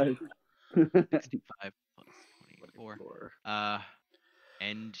 Sure does. 65 plus 24.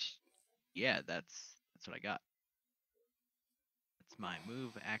 And yeah, that's what I got. That's my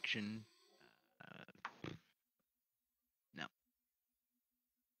move, action. No.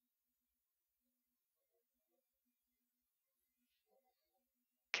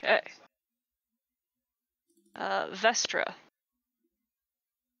 Okay. Vestra.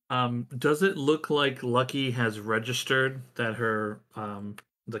 Does it look like Lucky has registered that her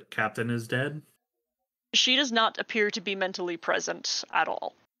the captain is dead? She does not appear to be mentally present at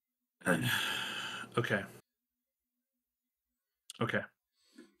all. Okay. Okay.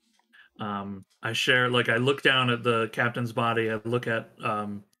 I share, like, I look down at the captain's body. I look at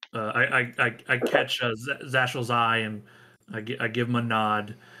I catch Zashel's eye, and I give him a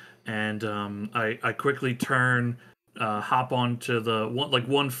nod, and I quickly turn, hop onto the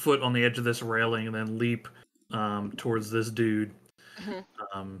one foot on the edge of this railing, and then leap towards this dude,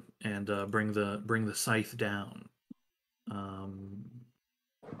 and bring the scythe down.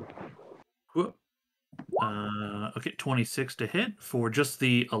 Whoop. Okay, 26 to hit for just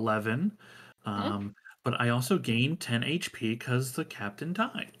the 11. But I also gained 10 HP because the captain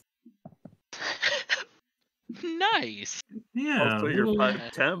died. Nice. Yeah. Also, your little-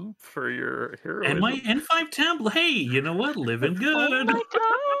 5 temp for your hero. and my N5 temp. Hey, you know what? Living good. Oh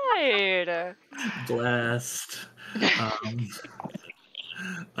my god. Blessed.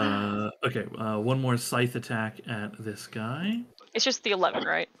 Okay, one more scythe attack at this guy. It's just the 11,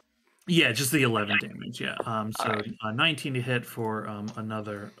 right? Yeah, just the 11 damage. Yeah. So Alright. 19 to hit for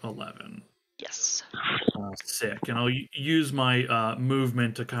another 11. Yes. Sick. And I'll use my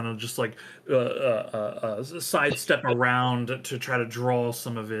movement to kind of just like sidestep around to try to draw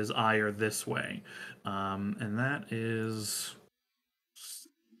some of his ire this way. And that is.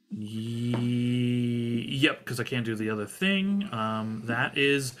 Yep, because I can't do the other thing. That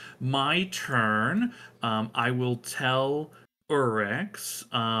is my turn. I will tell Urix.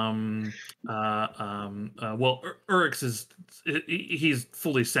 Well, Urix is he's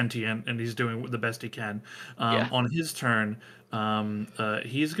fully sentient and he's doing the best he can. Yeah. On his turn,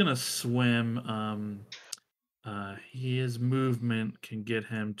 he's gonna swim. His movement can get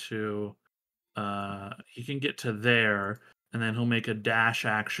him to. He can get to there, and then he'll make a dash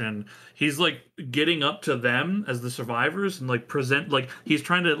action. He's like getting up to them as the survivors and like present, like he's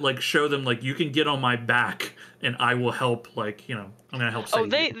trying to like show them like, you can get on my back and I will help, like, you know, I'm gonna help save Oh,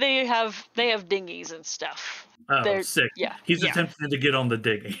 you. they have dinghies and stuff. Oh, they're- sick. yeah, He's yeah. attempting to get on the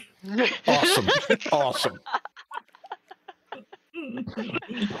dinghy. Awesome. Awesome.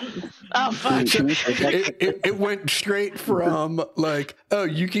 Oh fuck. So it went straight from like, oh,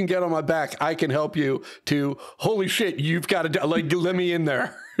 you can get on my back, I can help you, to holy shit, you've got to like let me in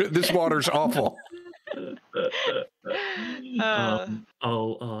there. This water's awful.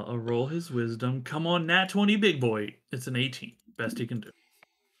 I'll roll his wisdom. Come on, nat 20, big boy. It's an 18. Best he can do.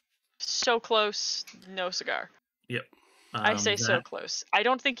 So close, no cigar. Yep. I say so close. I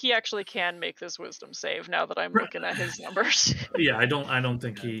don't think he actually can make this wisdom save now that I'm looking at his numbers. Yeah, I don't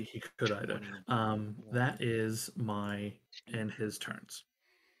think he could either. That is and his turns.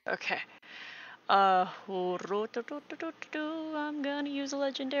 Okay. I'm gonna use a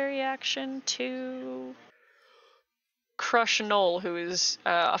legendary action to crush Knoll, who is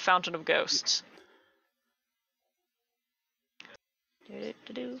a fountain of ghosts.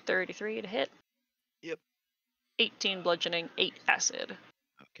 33 to hit. Yep. 18 bludgeoning, 8 acid.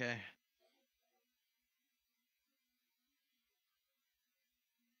 Okay.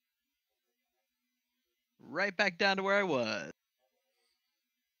 Right back down to where I was.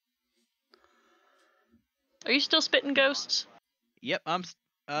 Are you still spitting ghosts? Yep,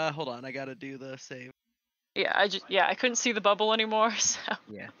 hold on, I gotta do the save. Yeah, I couldn't see the bubble anymore, so.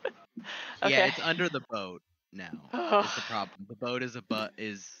 Yeah. Okay. Yeah, it's under the boat now. It's the problem. The boat is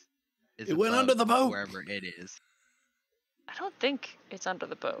It went under the boat. Wherever it is. I don't think it's under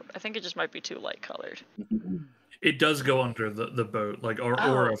the boat. I think it just might be too light colored. It does go under the boat, like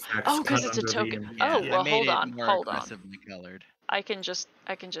aura effects. Oh, because cut it's a under the token. image. Oh, Yeah, well, I made hold it on, more hold on. aggressively colored. I can just.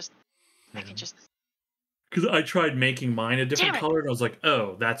 Because I tried making mine a different Damn it. color, and I was like,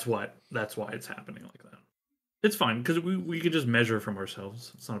 oh, that's why it's happening like that. It's fine because we could just measure from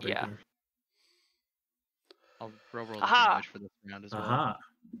ourselves. It's not a big Yeah. deal. I'll roll the Aha. damage for this round as well. Aha.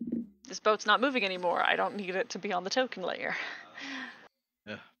 This boat's not moving anymore. I don't need it to be on the token layer.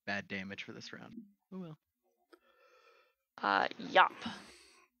 Ugh, bad damage for this round. Oh well. Yup.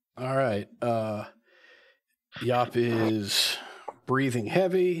 All right. Yop is breathing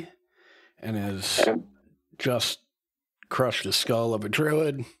heavy and has just crushed the skull of a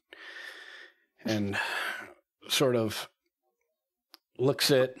druid and sort of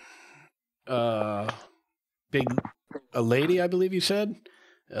looks at a lady, I believe you said?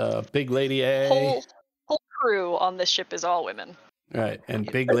 Big lady A. Whole crew on this ship is all women. Right,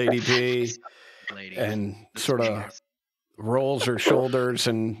 and big lady B. Lady. And The sort of swingers. rolls her shoulders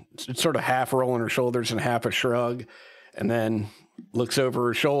and it's sort of half rolling her shoulders and half a shrug, and then looks over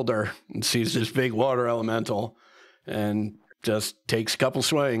her shoulder and sees this big water elemental and just takes a couple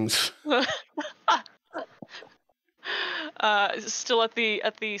swings. Still at the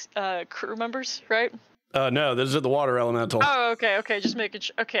crew members, right? No, this is the water elemental. Oh, okay. Just making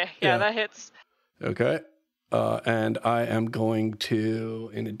sure. Okay, yeah, that hits. Okay. And I am going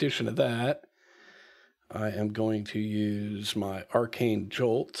to, in addition to that, I am going to use my Arcane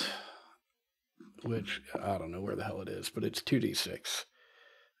Jolt, which I don't know where the hell it is, but it's 2d6.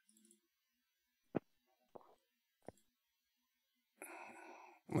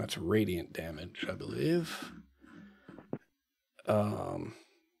 That's radiant damage, I believe. I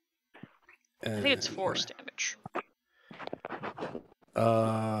think it's force damage.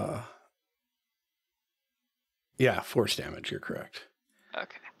 Yeah, force damage, you're correct.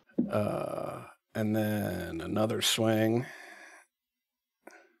 Okay. And then another swing.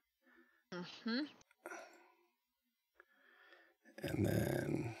 Mm-hmm. And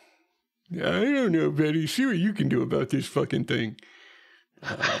then I don't know, Betty. See what you can do about this fucking thing.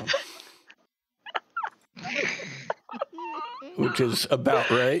 Which is about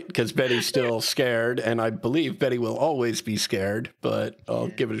right, because Betty's still scared, and I believe Betty will always be scared, but I'll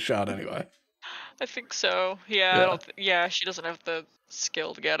give it a shot anyway. I think so. Yeah, I don't. She doesn't have the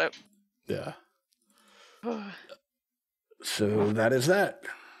skill to get it. Yeah. So that is that.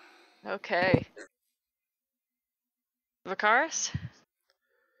 Okay. Vicaris?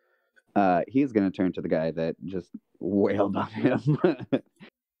 He's gonna turn to the guy that just wailed on him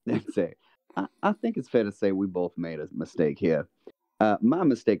and say, I think it's fair to say we both made a mistake here. My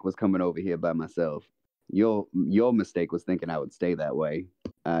mistake was coming over here by myself. Your mistake was thinking I would stay that way.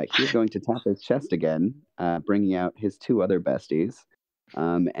 He's going to tap his chest again, bringing out his two other besties.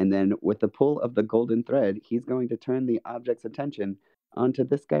 And then with the pull of the golden thread, he's going to turn the object's attention onto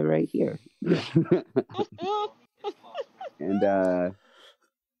this guy right here. And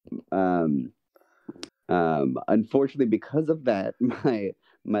unfortunately, because of that,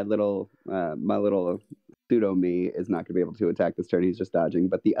 my little pseudo me is not going to be able to attack this turn. He's just dodging.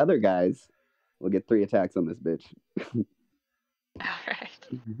 But the other guys will get 3 attacks on this bitch. All right.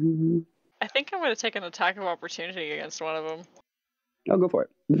 I think I'm going to take an attack of opportunity against one of them. Oh, go for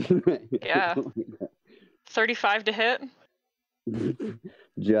it. Yeah. 35 to hit.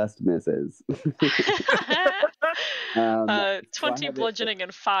 Just misses. 20 bludgeoning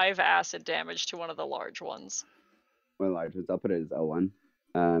and 5 acid damage to one of the large ones. One of the large ones. I'll put it as L1.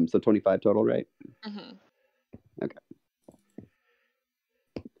 So 25 total, right? Mm-hmm. Okay.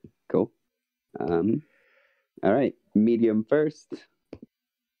 Cool. All right. Medium first.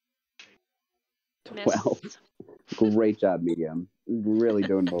 12. Missed. Great job, medium. Really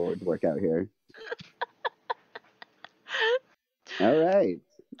doing Lord's work out here. All right.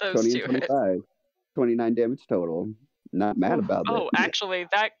 Those 20 two and 25. 29 damage total. Not mad about that. Oh, actually,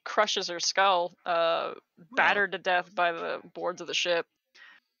 that crushes her skull, battered to death by the boards of the ship.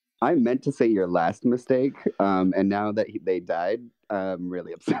 I meant to say your last mistake, and now that they died, I'm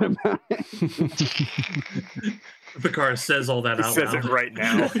really upset about it. Vicaris says all that He out says loud. it right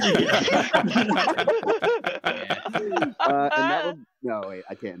now. And that would... No, wait,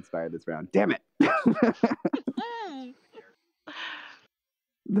 I can't inspire this round. Damn it!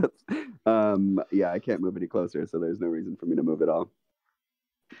 Yeah, I can't move any closer, so there's no reason for me to move at all.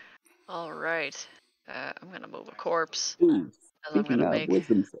 All right. I'm going to move a corpse. Ooh, As I'm speaking going to of make...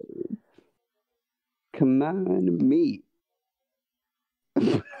 wisdom save. Come on, me.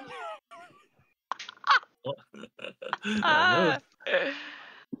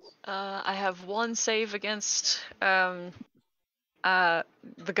 I have 1 save against the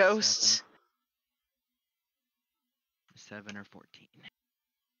ghosts. 7 or 14.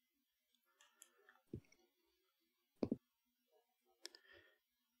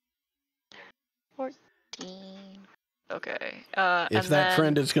 Okay. If that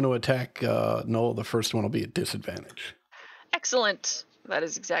friend is going to attack Noel, the first one will be at disadvantage. Excellent. That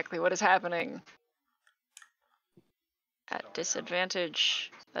is exactly what is happening. At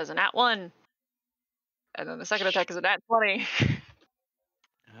disadvantage. That's a nat 1. And then the second attack is a nat 20.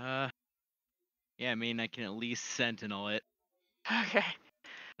 Yeah, I mean, I can at least sentinel it, Okay.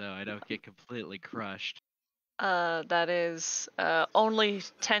 so I don't get completely crushed. That is only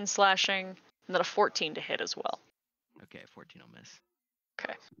 10 slashing, and then a 14 to hit as well. Okay, 14 will miss.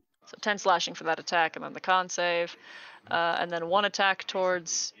 Okay. So 10 slashing for that attack, and then the con save. And then 1 attack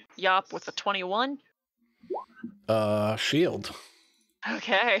towards Yop with a 21. Shield.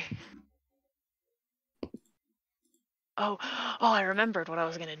 Okay. Oh, I remembered what I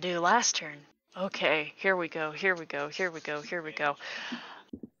was going to do last turn. Okay, here we go.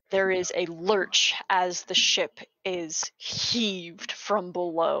 There is a lurch as the ship is heaved from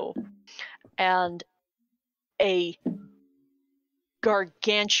below, and a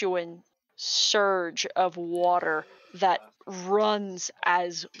gargantuan surge of water that runs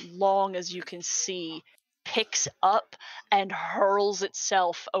as long as you can see picks up and hurls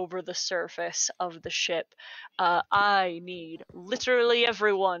itself over the surface of the ship. I need literally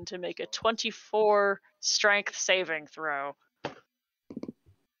everyone to make a 24 strength saving throw.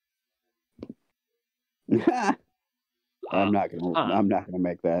 I'm not gonna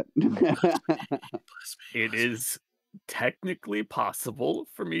make that. It is technically possible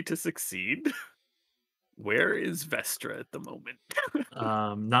for me to succeed. Where is Vestra at the moment?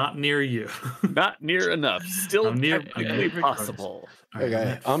 Not near you. Not near enough. Still I'm near technically Victorious. possible. All right,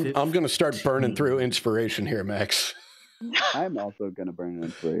 Okay, at I'm gonna start burning 15. through inspiration here, Max. I'm also gonna burn an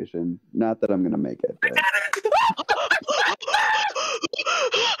inspiration. Not that I'm gonna make it. But...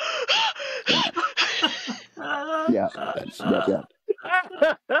 yeah.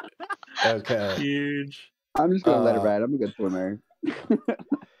 Okay. Huge. I'm just gonna let it ride. I'm a good swimmer.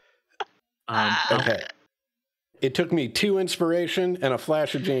 Okay. It took me 2 inspiration and a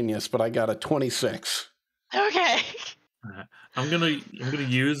flash of genius, but I got a 26. Okay. I'm gonna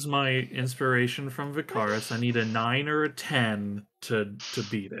use my inspiration from Vicaris. I need a 9 or a 10 to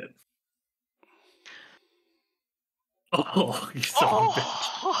beat it. Oh, you son of a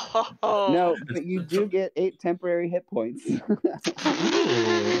bitch. No, but you do get 8 temporary hit points. Ooh,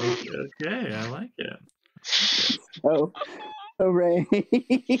 okay, I like it. Oh, hooray!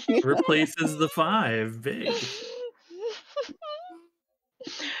 Replaces the 5. Big.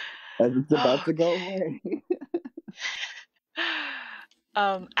 As it's about to go away.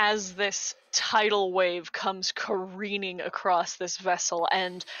 As this tidal wave comes careening across this vessel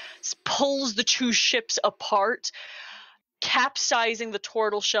and pulls the 2 ships apart, capsizing the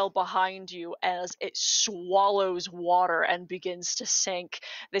turtle shell behind you as it swallows water and begins to sink,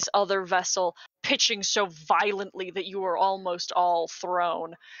 this other vessel pitching so violently that you are almost all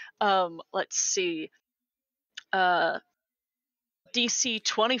thrown. Let's see. DC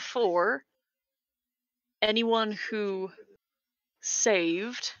 24. Anyone who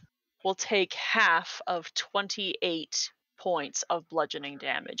saved will take half of 28 points of bludgeoning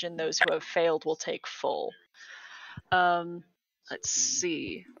damage, and those who have failed will take full. Let's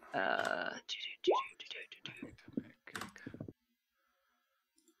see.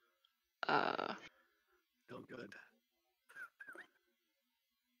 Still good.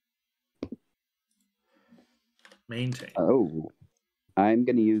 Maintain. Oh, I'm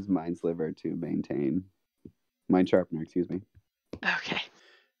gonna use Mind Sliver to maintain. Mind Sharpener, excuse me. Okay.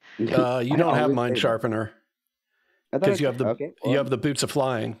 You don't have Mind Sharpener because you have the you have the Boots of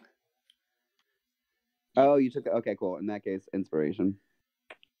Flying. Oh, you took it. Okay, cool. In that case, inspiration.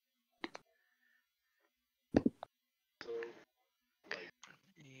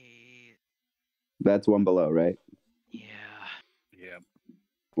 That's 1 below, right? Yeah. Yeah.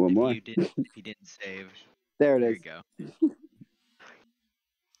 One more. If you didn't save. There it There is. you go.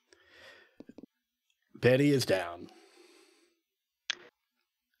 Betty is down.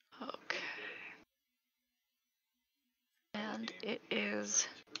 Okay. And it is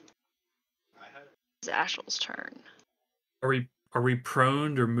Zashel's turn. Are we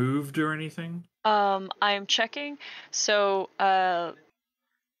prone or moved or anything? I am checking. So,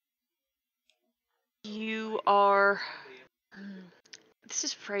 you are. This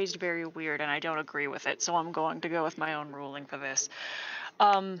is phrased very weird, and I don't agree with it. So I'm going to go with my own ruling for this.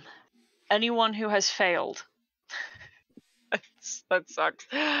 Anyone who has failed, that sucks,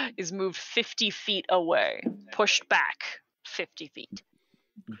 is moved 50 feet away, pushed back 50 feet.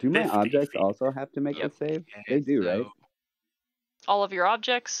 Do my 50 objects feet. also have to make Yep. a save? Okay, They do, right? so- All of your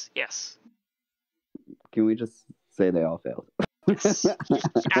objects, yes. Can we just say they all failed? Yes. Okay,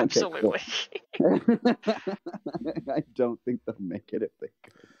 Absolutely. cool. I don't think they'll make it if they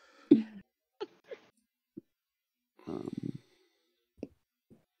could.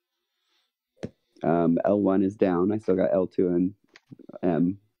 L1 is down. I still got L2 and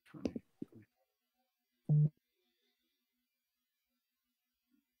M.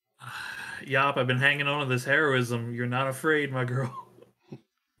 Yop, I've been hanging on to this heroism. You're not afraid, my girl.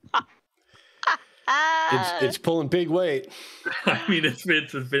 It's pulling big weight. I mean, it's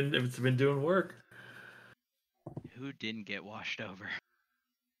been doing work. Who didn't get washed over?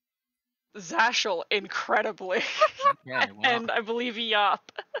 Zashel, incredibly. Okay, well, And I believe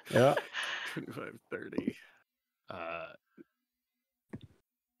Yop. Yeah. 25, 30.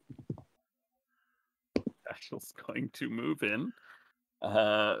 Ashel's going to move in,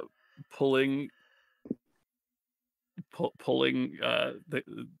 pulling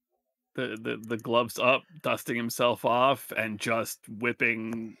the gloves up, dusting himself off, and just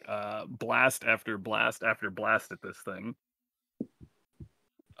whipping blast after blast after blast at this thing.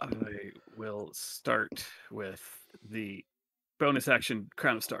 I will start with the bonus action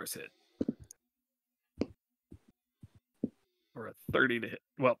Crown of Stars hit. Or a 30 to hit.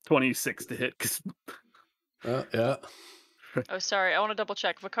 Well, 26 to hit. Yeah. Oh, sorry. I want to double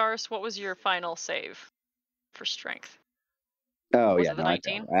check. Vakaris, what was your final save for strength? Oh, Was yeah, it the no, I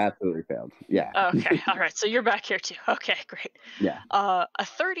 19? failed. I absolutely failed. Yeah. Okay, all right. So you're back here too. Okay, great. Yeah. A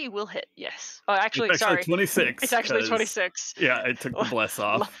 30 will hit. Yes. Oh, actually, It's actually sorry. 26. It's actually 'cause, 26. Yeah, I took the bless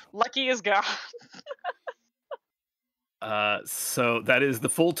off. Lucky is gone. So that is the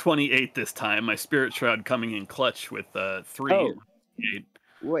full 28 this time. My Spirit Shroud coming in clutch with 3. Oh. 8.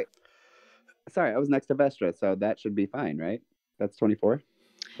 Wait. Sorry, I was next to Vestra, so that should be fine, right? That's 24.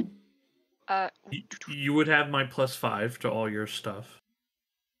 You would have my +5 to all your stuff.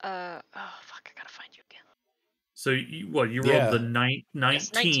 Oh fuck! I gotta find you again. So you rolled Yeah. the 19.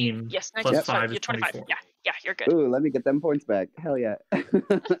 Yes, 19. plus Sorry, 5 is you're 25. 24. Yeah, you're good. Ooh, let me get them points back. Hell yeah.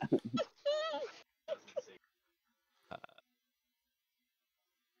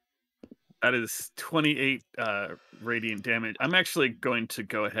 That is 28 radiant damage. I'm actually going to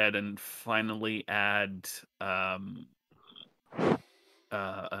go ahead and finally add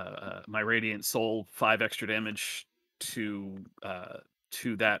my Radiant Soul 5 extra damage to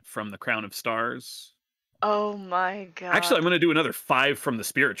that from the Crown of Stars. Oh my god. Actually, I'm going to do another 5 from the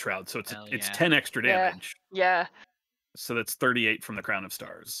Spirit Shroud, so it's Hell it's yeah. 10 extra damage. Yeah. So that's 38 from the Crown of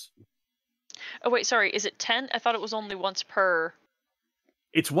Stars. Oh wait, sorry. Is it 10? I thought it was only once per.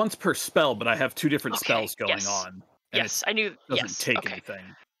 It's once per spell, but I have 2 different Okay, spells going yes. on. And Yes, I knew. it doesn't Yes. take Okay.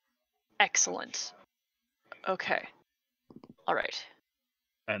 anything. Excellent. Okay. All right.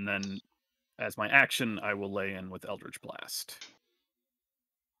 And then, as my action, I will lay in with Eldritch Blast.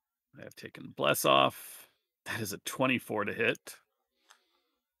 I have taken Bless off. That is a 24 to hit,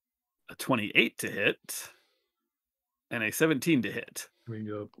 a 28 to hit, and a 17 to hit. There we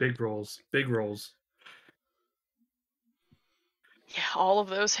go. Big rolls. Big rolls. Yeah, all of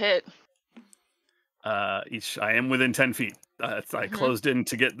those hit. I am within 10 feet. I Mhm. closed in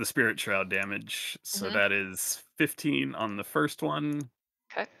to get the Spirit Shroud damage, so Mhm. that is 15 on the first one.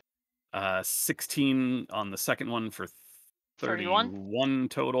 Okay. 16 on the second one for 31? 31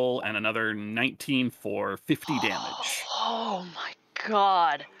 total, and another 19 for 50 damage. Oh my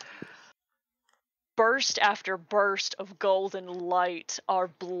god. Burst after burst of golden light are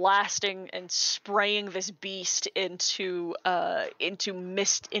blasting and spraying this beast into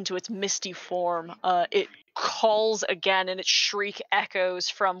its misty form. It calls again, and its shriek echoes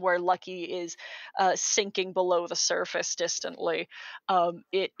from where Lucky is sinking below the surface distantly.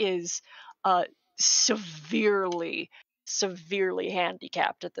 It is severely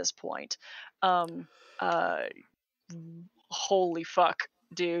handicapped at this point. Holy fuck,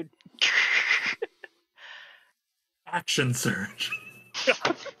 dude. Action surge.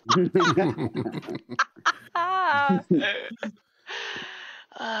 Ah.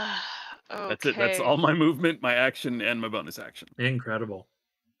 That's it. That's Okay. all my movement, my action, and my bonus action. Incredible.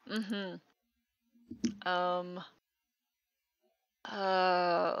 Mm-hmm.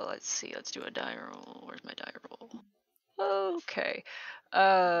 Let's see. Let's do a die roll. Where's my die roll? Okay.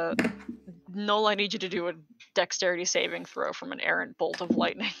 Noel, I need you to do a dexterity saving throw from an errant bolt of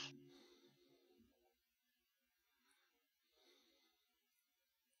lightning.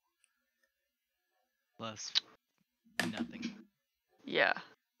 Plus nothing. Yeah.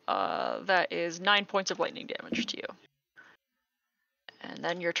 That is 9 points of lightning damage to you. And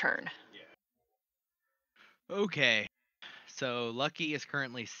then your turn. Okay. So Lucky is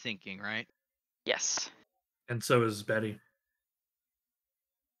currently sinking, right? Yes. And so is Betty.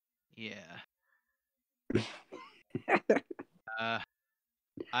 Yeah.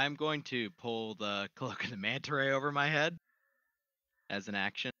 I'm going to pull the Cloak of the Manta Ray over my head as an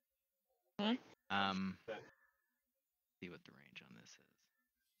action. Mhm. See what the range on this is.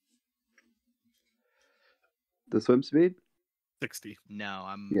 The swim speed? 60. No,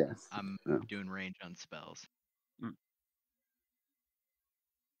 I'm Yes. Oh. doing range on spells. Mm.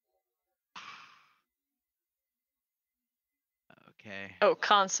 Okay. Oh,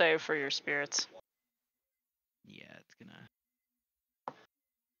 con save for your spirits.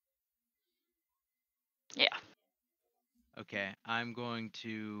 Yeah. Okay, I'm going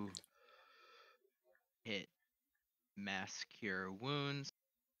to hit mass cure wounds,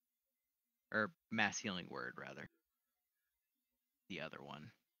 or mass healing word rather. The other one.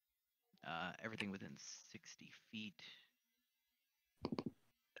 Everything within 60 feet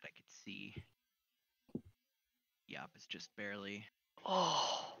that I could see. Yup, it's just barely.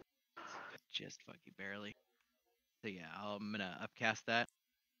 Oh. Just fucking barely. So yeah, I'm gonna upcast that.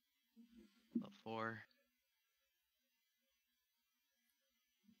 Level 4.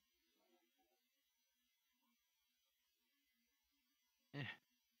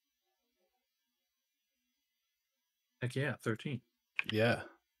 Heck yeah, 13. Yeah.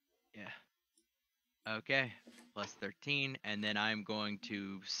 Yeah. Okay, plus 13, and then I'm going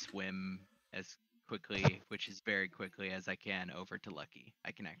to swim as quickly, which is very quickly as I can, over to Lucky.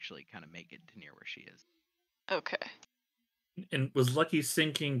 I can actually kind of make it to near where she is. Okay. And was Lucky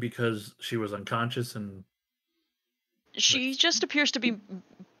sinking because she was unconscious and She just appears to be.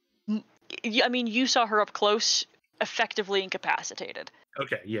 I mean, you saw her up close, effectively incapacitated.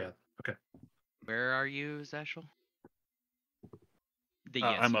 okay, yeah, okay. Where are you, Zashel?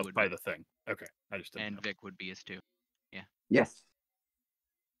 I'm you up would by be. the thing. Okay, I just didn't And know. Vic would be as too. Yes.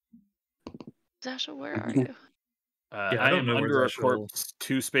 Zasha, where are you? Yeah, I I don't am know where under a Zashel- corpse,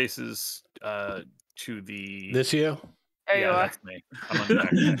 2 spaces to the. This you? There yeah, you are. that's me. I'm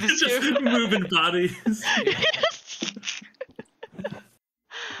unback. This just you. moving bodies.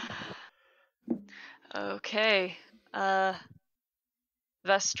 Okay.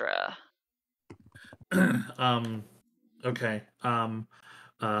 Vestra. Okay.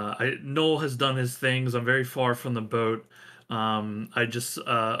 Noel has done his things. I'm very far from the boat. I just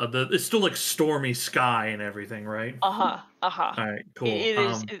it's still like stormy sky and everything, right? Uh-huh. Uh-huh. All right, cool. It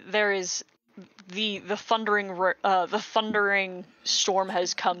is there is the thundering storm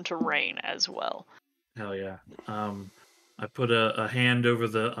has come to rain as well. Hell yeah. I put a hand over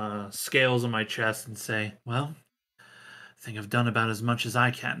the scales on my chest and say, well, I think I've done about as much as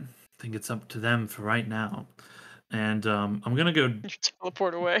I can. I think it's up to them for right now. And I'm gonna go. You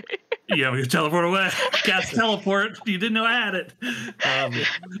teleport away. Yeah, we can teleport away. Cast teleport. You didn't know I had it.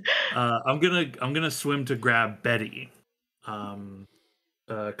 I'm gonna swim to grab Betty.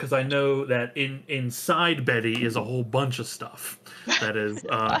 Because I know that inside Betty is a whole bunch of stuff that is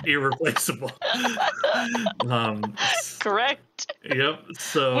irreplaceable. Correct. Yep.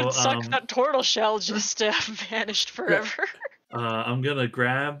 So Would suck that turtle shell just vanished forever. I'm gonna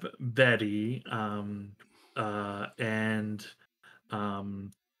grab Betty,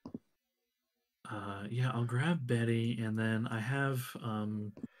 yeah, I'll grab Betty, and then I have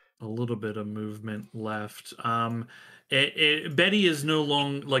a little bit of movement left. Betty is no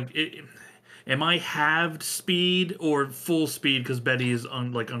longer like. Am I halved speed or full speed? Because Betty is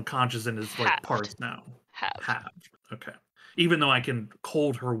unconscious and is like Halved. parts now. Halved. Okay. Even though I can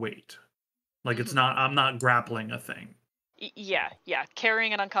hold her weight, like it's not. I'm not grappling a thing. Yeah.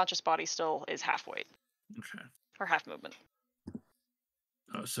 Carrying an unconscious body still is half weight. Okay. Or half movement.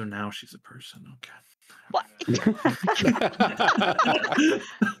 Oh, so now she's a person. Okay. What?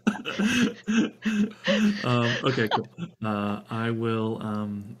 Okay, cool. I will.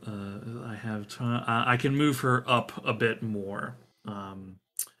 I have time. I can move her up a bit more.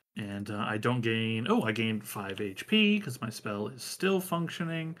 And I don't gain. Oh, I gained 5 HP because my spell is still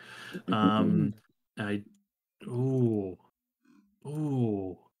functioning.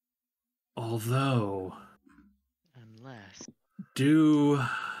 Although. Unless.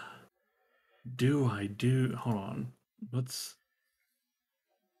 Hold on.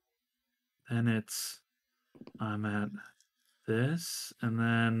 I'm at this, and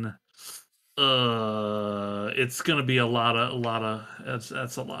then it's gonna be a lot of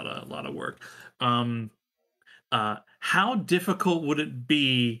that's a lot of work. How difficult would it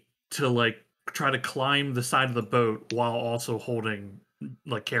be to like try to climb the side of the boat while also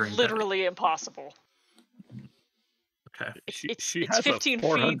carrying Literally impossible. Okay. She it's has 15 a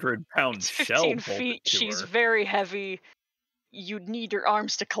 400-pound It's shell 15 bolted feet. to She's her. very heavy. You'd need your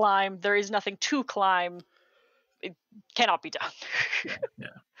arms to climb. There is nothing to climb. It cannot be done. Yeah.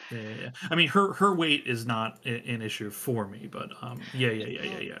 I mean, her weight is not an issue for me, but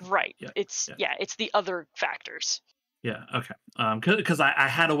yeah. Right. Yeah, It's the other factors. Yeah. Okay. Because I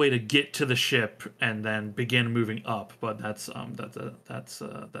had a way to get to the ship and then begin moving up, but that's okay.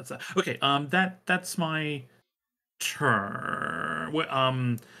 That's my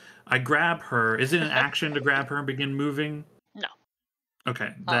turn. I grab her. Is it an action to grab her and begin moving? No.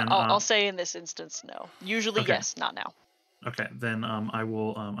 Okay. Then I'll say in this instance, no. Usually, okay. yes, not now. Okay. Then I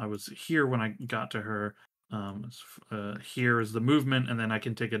will. I was here when I got to her. Here is the movement, and then I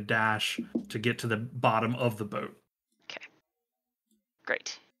can take a dash to get to the bottom of the boat. Okay.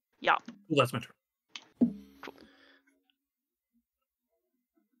 Great. Yop. Well, that's my turn.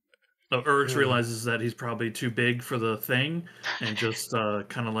 So Urix realizes that he's probably too big for the thing, and just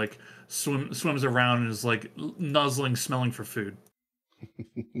kind of like swims around and is like nuzzling, smelling for food.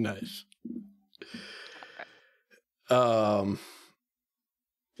 Nice.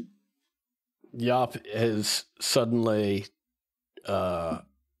 Yop is suddenly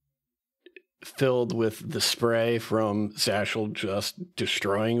filled with the spray from Zashel just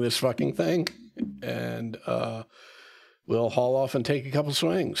destroying this fucking thing, and we'll haul off and take a couple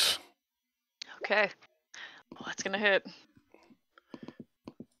swings. Okay. Well, that's gonna hit.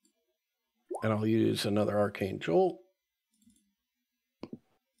 And I'll use another Arcane Jolt.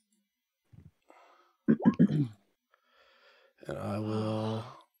 And I will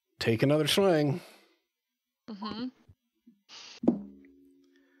take another swing. Mm-hmm.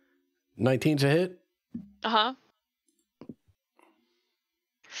 19's a hit. Uh-huh.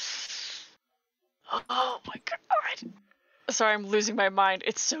 Oh my god. Alright. Sorry, I'm losing my mind.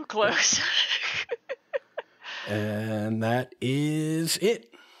 It's so close. And that is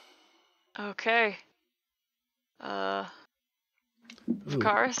it. Okay. Ooh,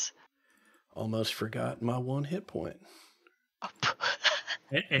 Vakaris? almost forgot my 1 hit point.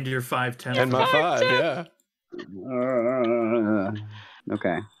 And your 5/10. And my 5, yeah.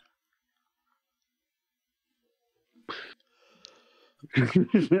 Okay.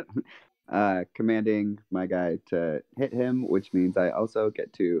 Commanding my guy to hit him, which means I also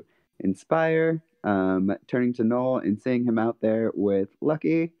get to inspire. Turning to Noel and seeing him out there with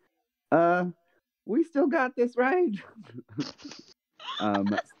Lucky. We still got this, right?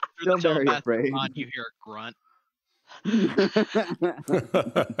 Still very afraid. You hear a grunt.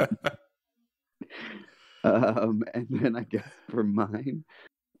 And then I guess for mine,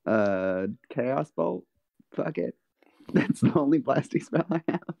 Chaos Bolt. Fuck it. That's the only blasting spell I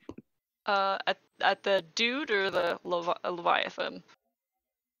have. At the dude or the Leviathan?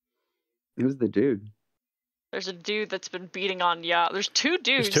 Who's the dude? There's a dude that's been beating on Yop. There's 2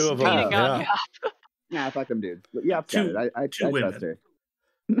 dudes two of them, beating on yeah. Yop. Nah, fuck them, dude. Yeah, I two trust her.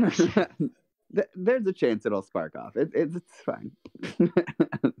 There's a chance it'll spark off. It's fine.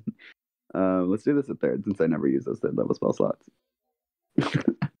 Let's do this at 3rd, since I never use those 3rd level spell slots.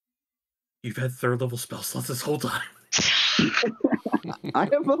 You've had 3rd level spell slots this whole time. I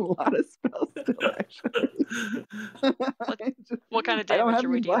have a lot of spells still, actually. What kind of I don't damage have are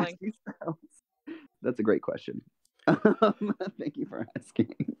we any dealing? blasting spells. That's a great question. Thank you for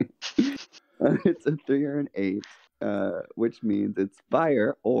asking. It's a 3 or an 8, which means it's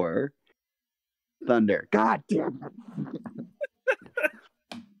fire or thunder. God damn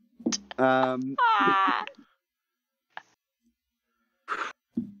it.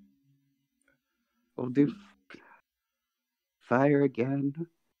 We'll do fire again.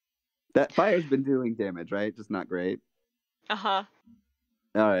 That fire's been doing damage, right? Just not great. Uh-huh.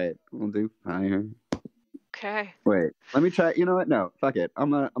 All right, we'll do fire. Okay. Wait, let me try. You know what? No, fuck it. I'm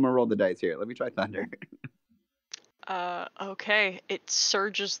gonna roll the dice here. Let me try thunder. Okay. It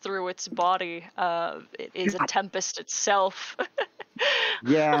surges through its body. It is a tempest itself.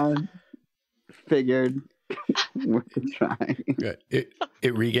 Yeah, figured. Worth a try. Yeah,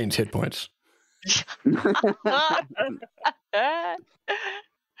 it regains hit points.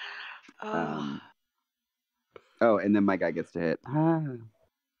 Oh, and then my guy gets to hit.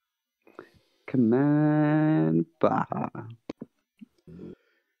 Command Baja.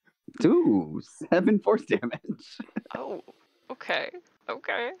 Ooh, 7 force damage. Oh, okay.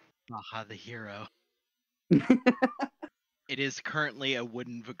 Okay. Aha, the hero. It is currently a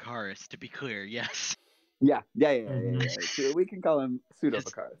wooden Vakaris, to be clear, yes. Yeah. So we can call him Pseudo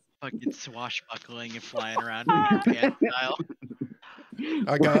Vakaris. Fucking swashbuckling and flying around Ant style.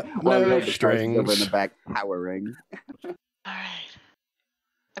 I got While no the Vakaris strings. over in the back powering. Alright.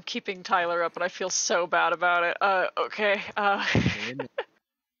 I'm keeping Tyler up, and I feel so bad about it. Okay.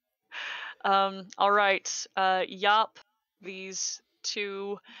 Alright. Yop, these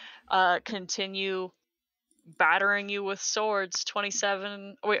 2 continue battering you with swords.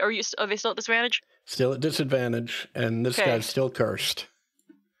 27. Wait, are they still at disadvantage? Still at disadvantage, and this Okay. guy's still cursed.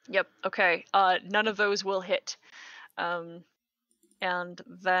 Yep. Okay. None of those will hit. And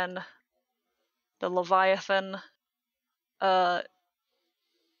then the Leviathan. Let's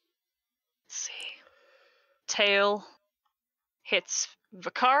see. Tail hits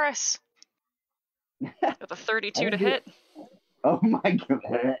Vakaris with a 32 to hit Oh my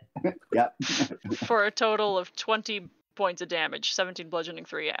god. Yep. for a total of 20 points of damage, 17 bludgeoning,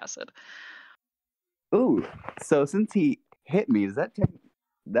 3 acid. Ooh, so since he hit me, does that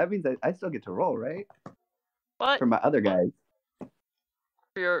that means I still get to roll, right? But For my other guys.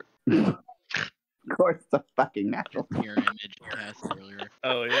 you're Of course, it's a fucking natural. Mirror image cast earlier.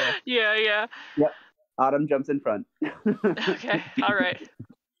 Oh yeah. yeah. Autumn jumps in front. Okay, all right.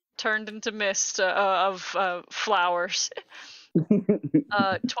 Turned into mist of flowers.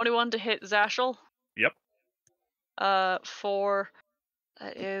 21 to hit Zashel. Yep. For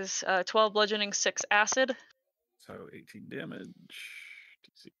that is 12 bludgeoning, 6 acid, So 18 damage.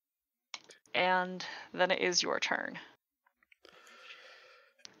 DC. and then it is your turn.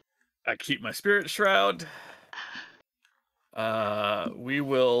 I keep my spirit shroud. We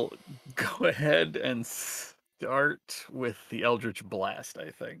will go ahead and start with the Eldritch Blast, I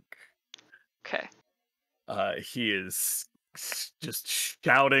think. Okay. He is just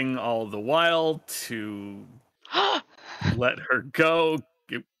shouting all the while to let her go.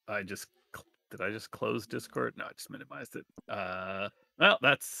 Did I just close Discord? No, I just minimized it. Well,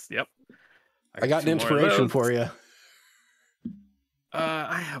 that's yep. I got an inspiration for you.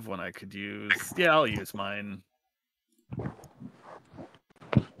 I have one I could use. Yeah, I'll use mine.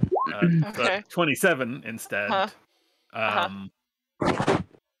 Okay. 27 instead.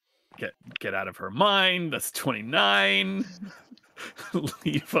 Get out of her mind. That's 29.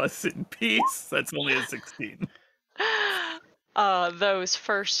 Leave us in peace. That's only a 16. Those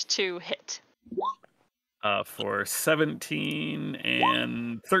first 2 hit. For 17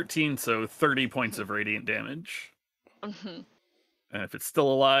 and 13, so 30 points of radiant damage. Mm-hmm. And if it's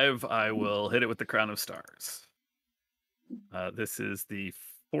still alive, I will hit it with the Crown of Stars. This is the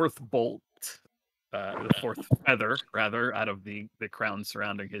 4th bolt, the 4th feather, rather, out of the crown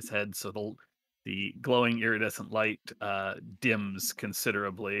surrounding his head. So the glowing iridescent light dims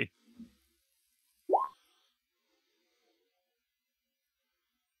considerably.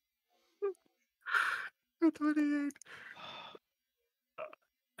 You're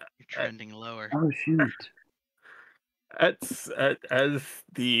trending lower. Oh shoot! As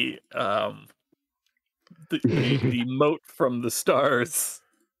the mote from the stars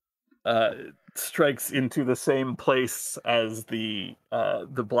strikes into the same place as the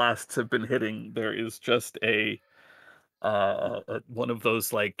blasts have been hitting, there is just a one of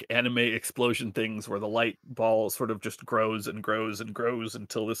those like anime explosion things where the light ball sort of just grows and grows and grows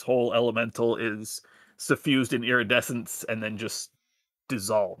until this whole elemental is suffused in iridescence and then just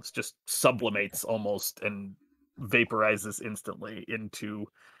dissolves, just sublimates almost, and vaporizes instantly into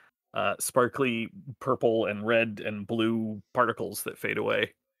sparkly purple and red and blue particles that fade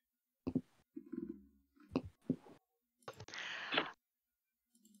away.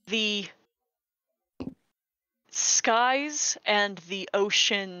 The skies and the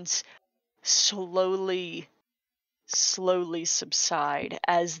oceans slowly subside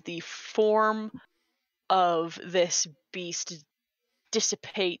as the form of this beast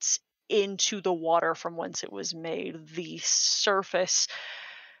dissipates into the water from whence it was made, the surface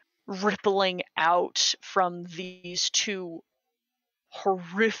rippling out from these 2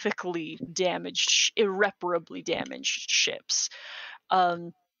 horrifically damaged, irreparably damaged ships.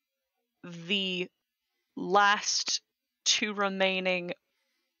 The last 2 remaining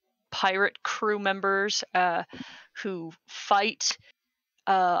pirate crew members who fight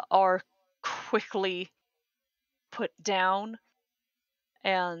are quickly put down,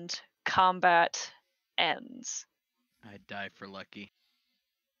 and combat ends. I'd die for Lucky.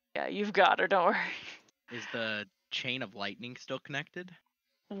 Yeah, you've got her, don't worry. Is the chain of lightning still connected?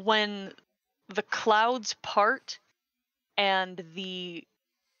 When the clouds part and the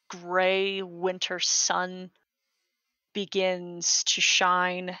gray winter sun begins to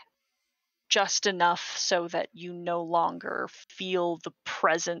shine just enough so that you no longer feel the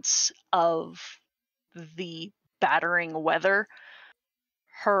presence of the battering weather,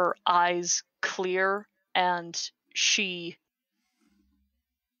 her eyes clear and she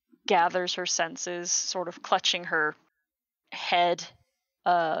gathers her senses, sort of clutching her head,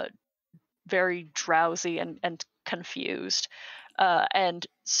 very drowsy and confused, and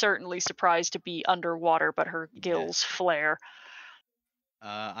certainly surprised to be underwater, but her gills flare.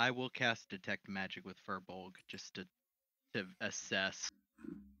 I will cast Detect Magic with Furbolg just to assess,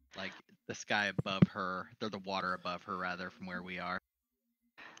 like, the sky above her, or the water above her, rather, from where we are.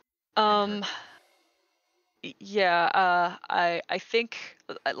 Yeah, I think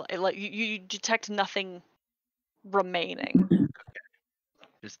like you detect nothing remaining.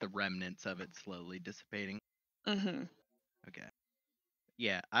 Just the remnants of it slowly dissipating. Mm-hmm. Okay.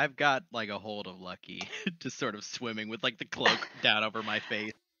 Yeah, I've got like a hold of Lucky, just sort of swimming with like the cloak down over my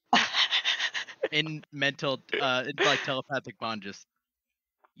face. In mental, like telepathic bond, just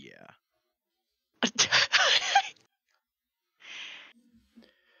yeah.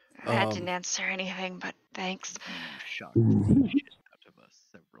 I Um, didn't answer anything, but thanks. You shocked the shit out of us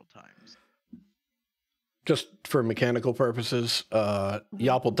several times. Just for mechanical purposes,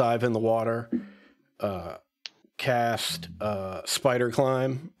 Yop will dive in the water, cast spider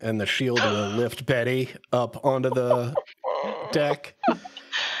climb, and the shield will lift Betty up onto the deck.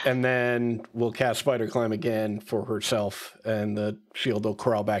 And then we'll cast spider climb again for herself, and the shield will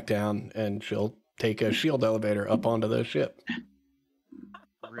crawl back down, and she'll take a shield elevator up onto the ship.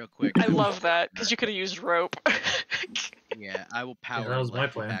 Real quick. I love that because you could have used rope. Yeah, I will power that was my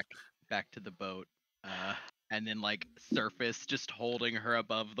lift plan. back to the boat, and then like surface, just holding her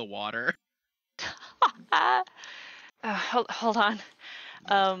above the water. Hold on.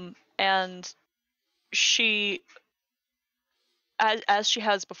 And she, as she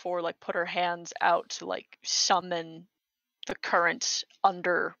has before, like put her hands out to like summon the current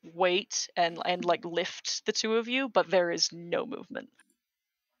underweight and like lift the two of you, but there is no movement.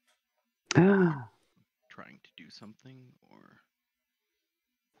 Trying to do something, or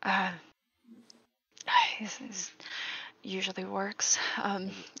This usually works.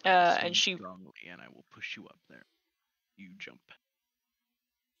 swing And she strongly, and I will push you up there. You jump.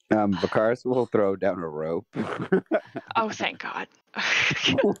 Vakaris will throw down a rope. Oh, thank God.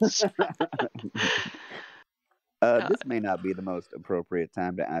 This may not be the most appropriate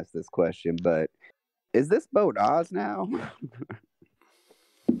time to ask this question, but is this boat Oz now?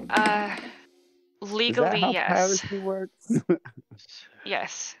 Legally, is that how yes. piracy works?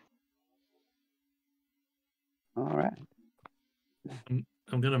 Yes. All right.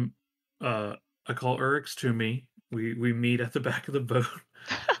 I'm gonna I call Urix to me. We meet at the back of the boat.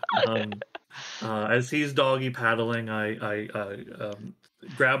 As he's doggy paddling, I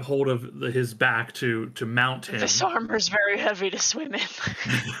grab hold of his back to mount him. This armor's very heavy to swim in.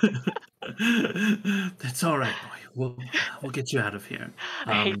 That's all right, boy. We'll get you out of here.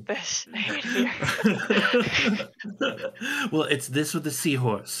 I hate this. I hate it here. Well, it's this with the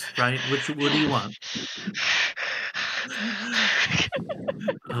seahorse, right? What do you want?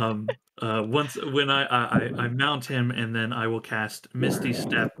 When I mount him, and then I will cast Misty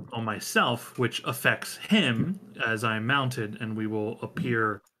Step on myself, which affects him as I'm mounted, and we will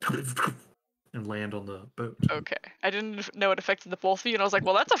appear and land on the boat. Okay. I didn't know it affected the both of you, and I was like,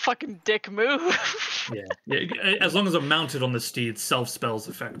 well, that's a fucking dick move. Yeah. As long as I'm mounted on the steed, self spells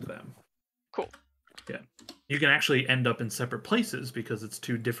affect them. Cool. Yeah. You can actually end up in separate places because it's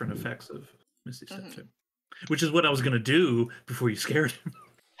two different effects of Misty Step too. Which is what I was gonna do before you scared him.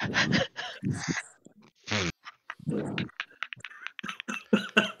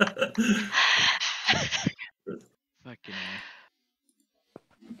 Fucking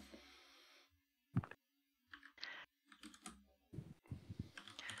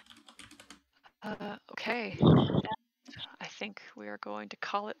Okay. I think we are going to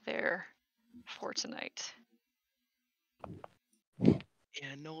call it there for tonight.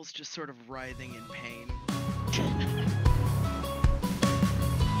 Yeah, Noel's just sort of writhing in pain.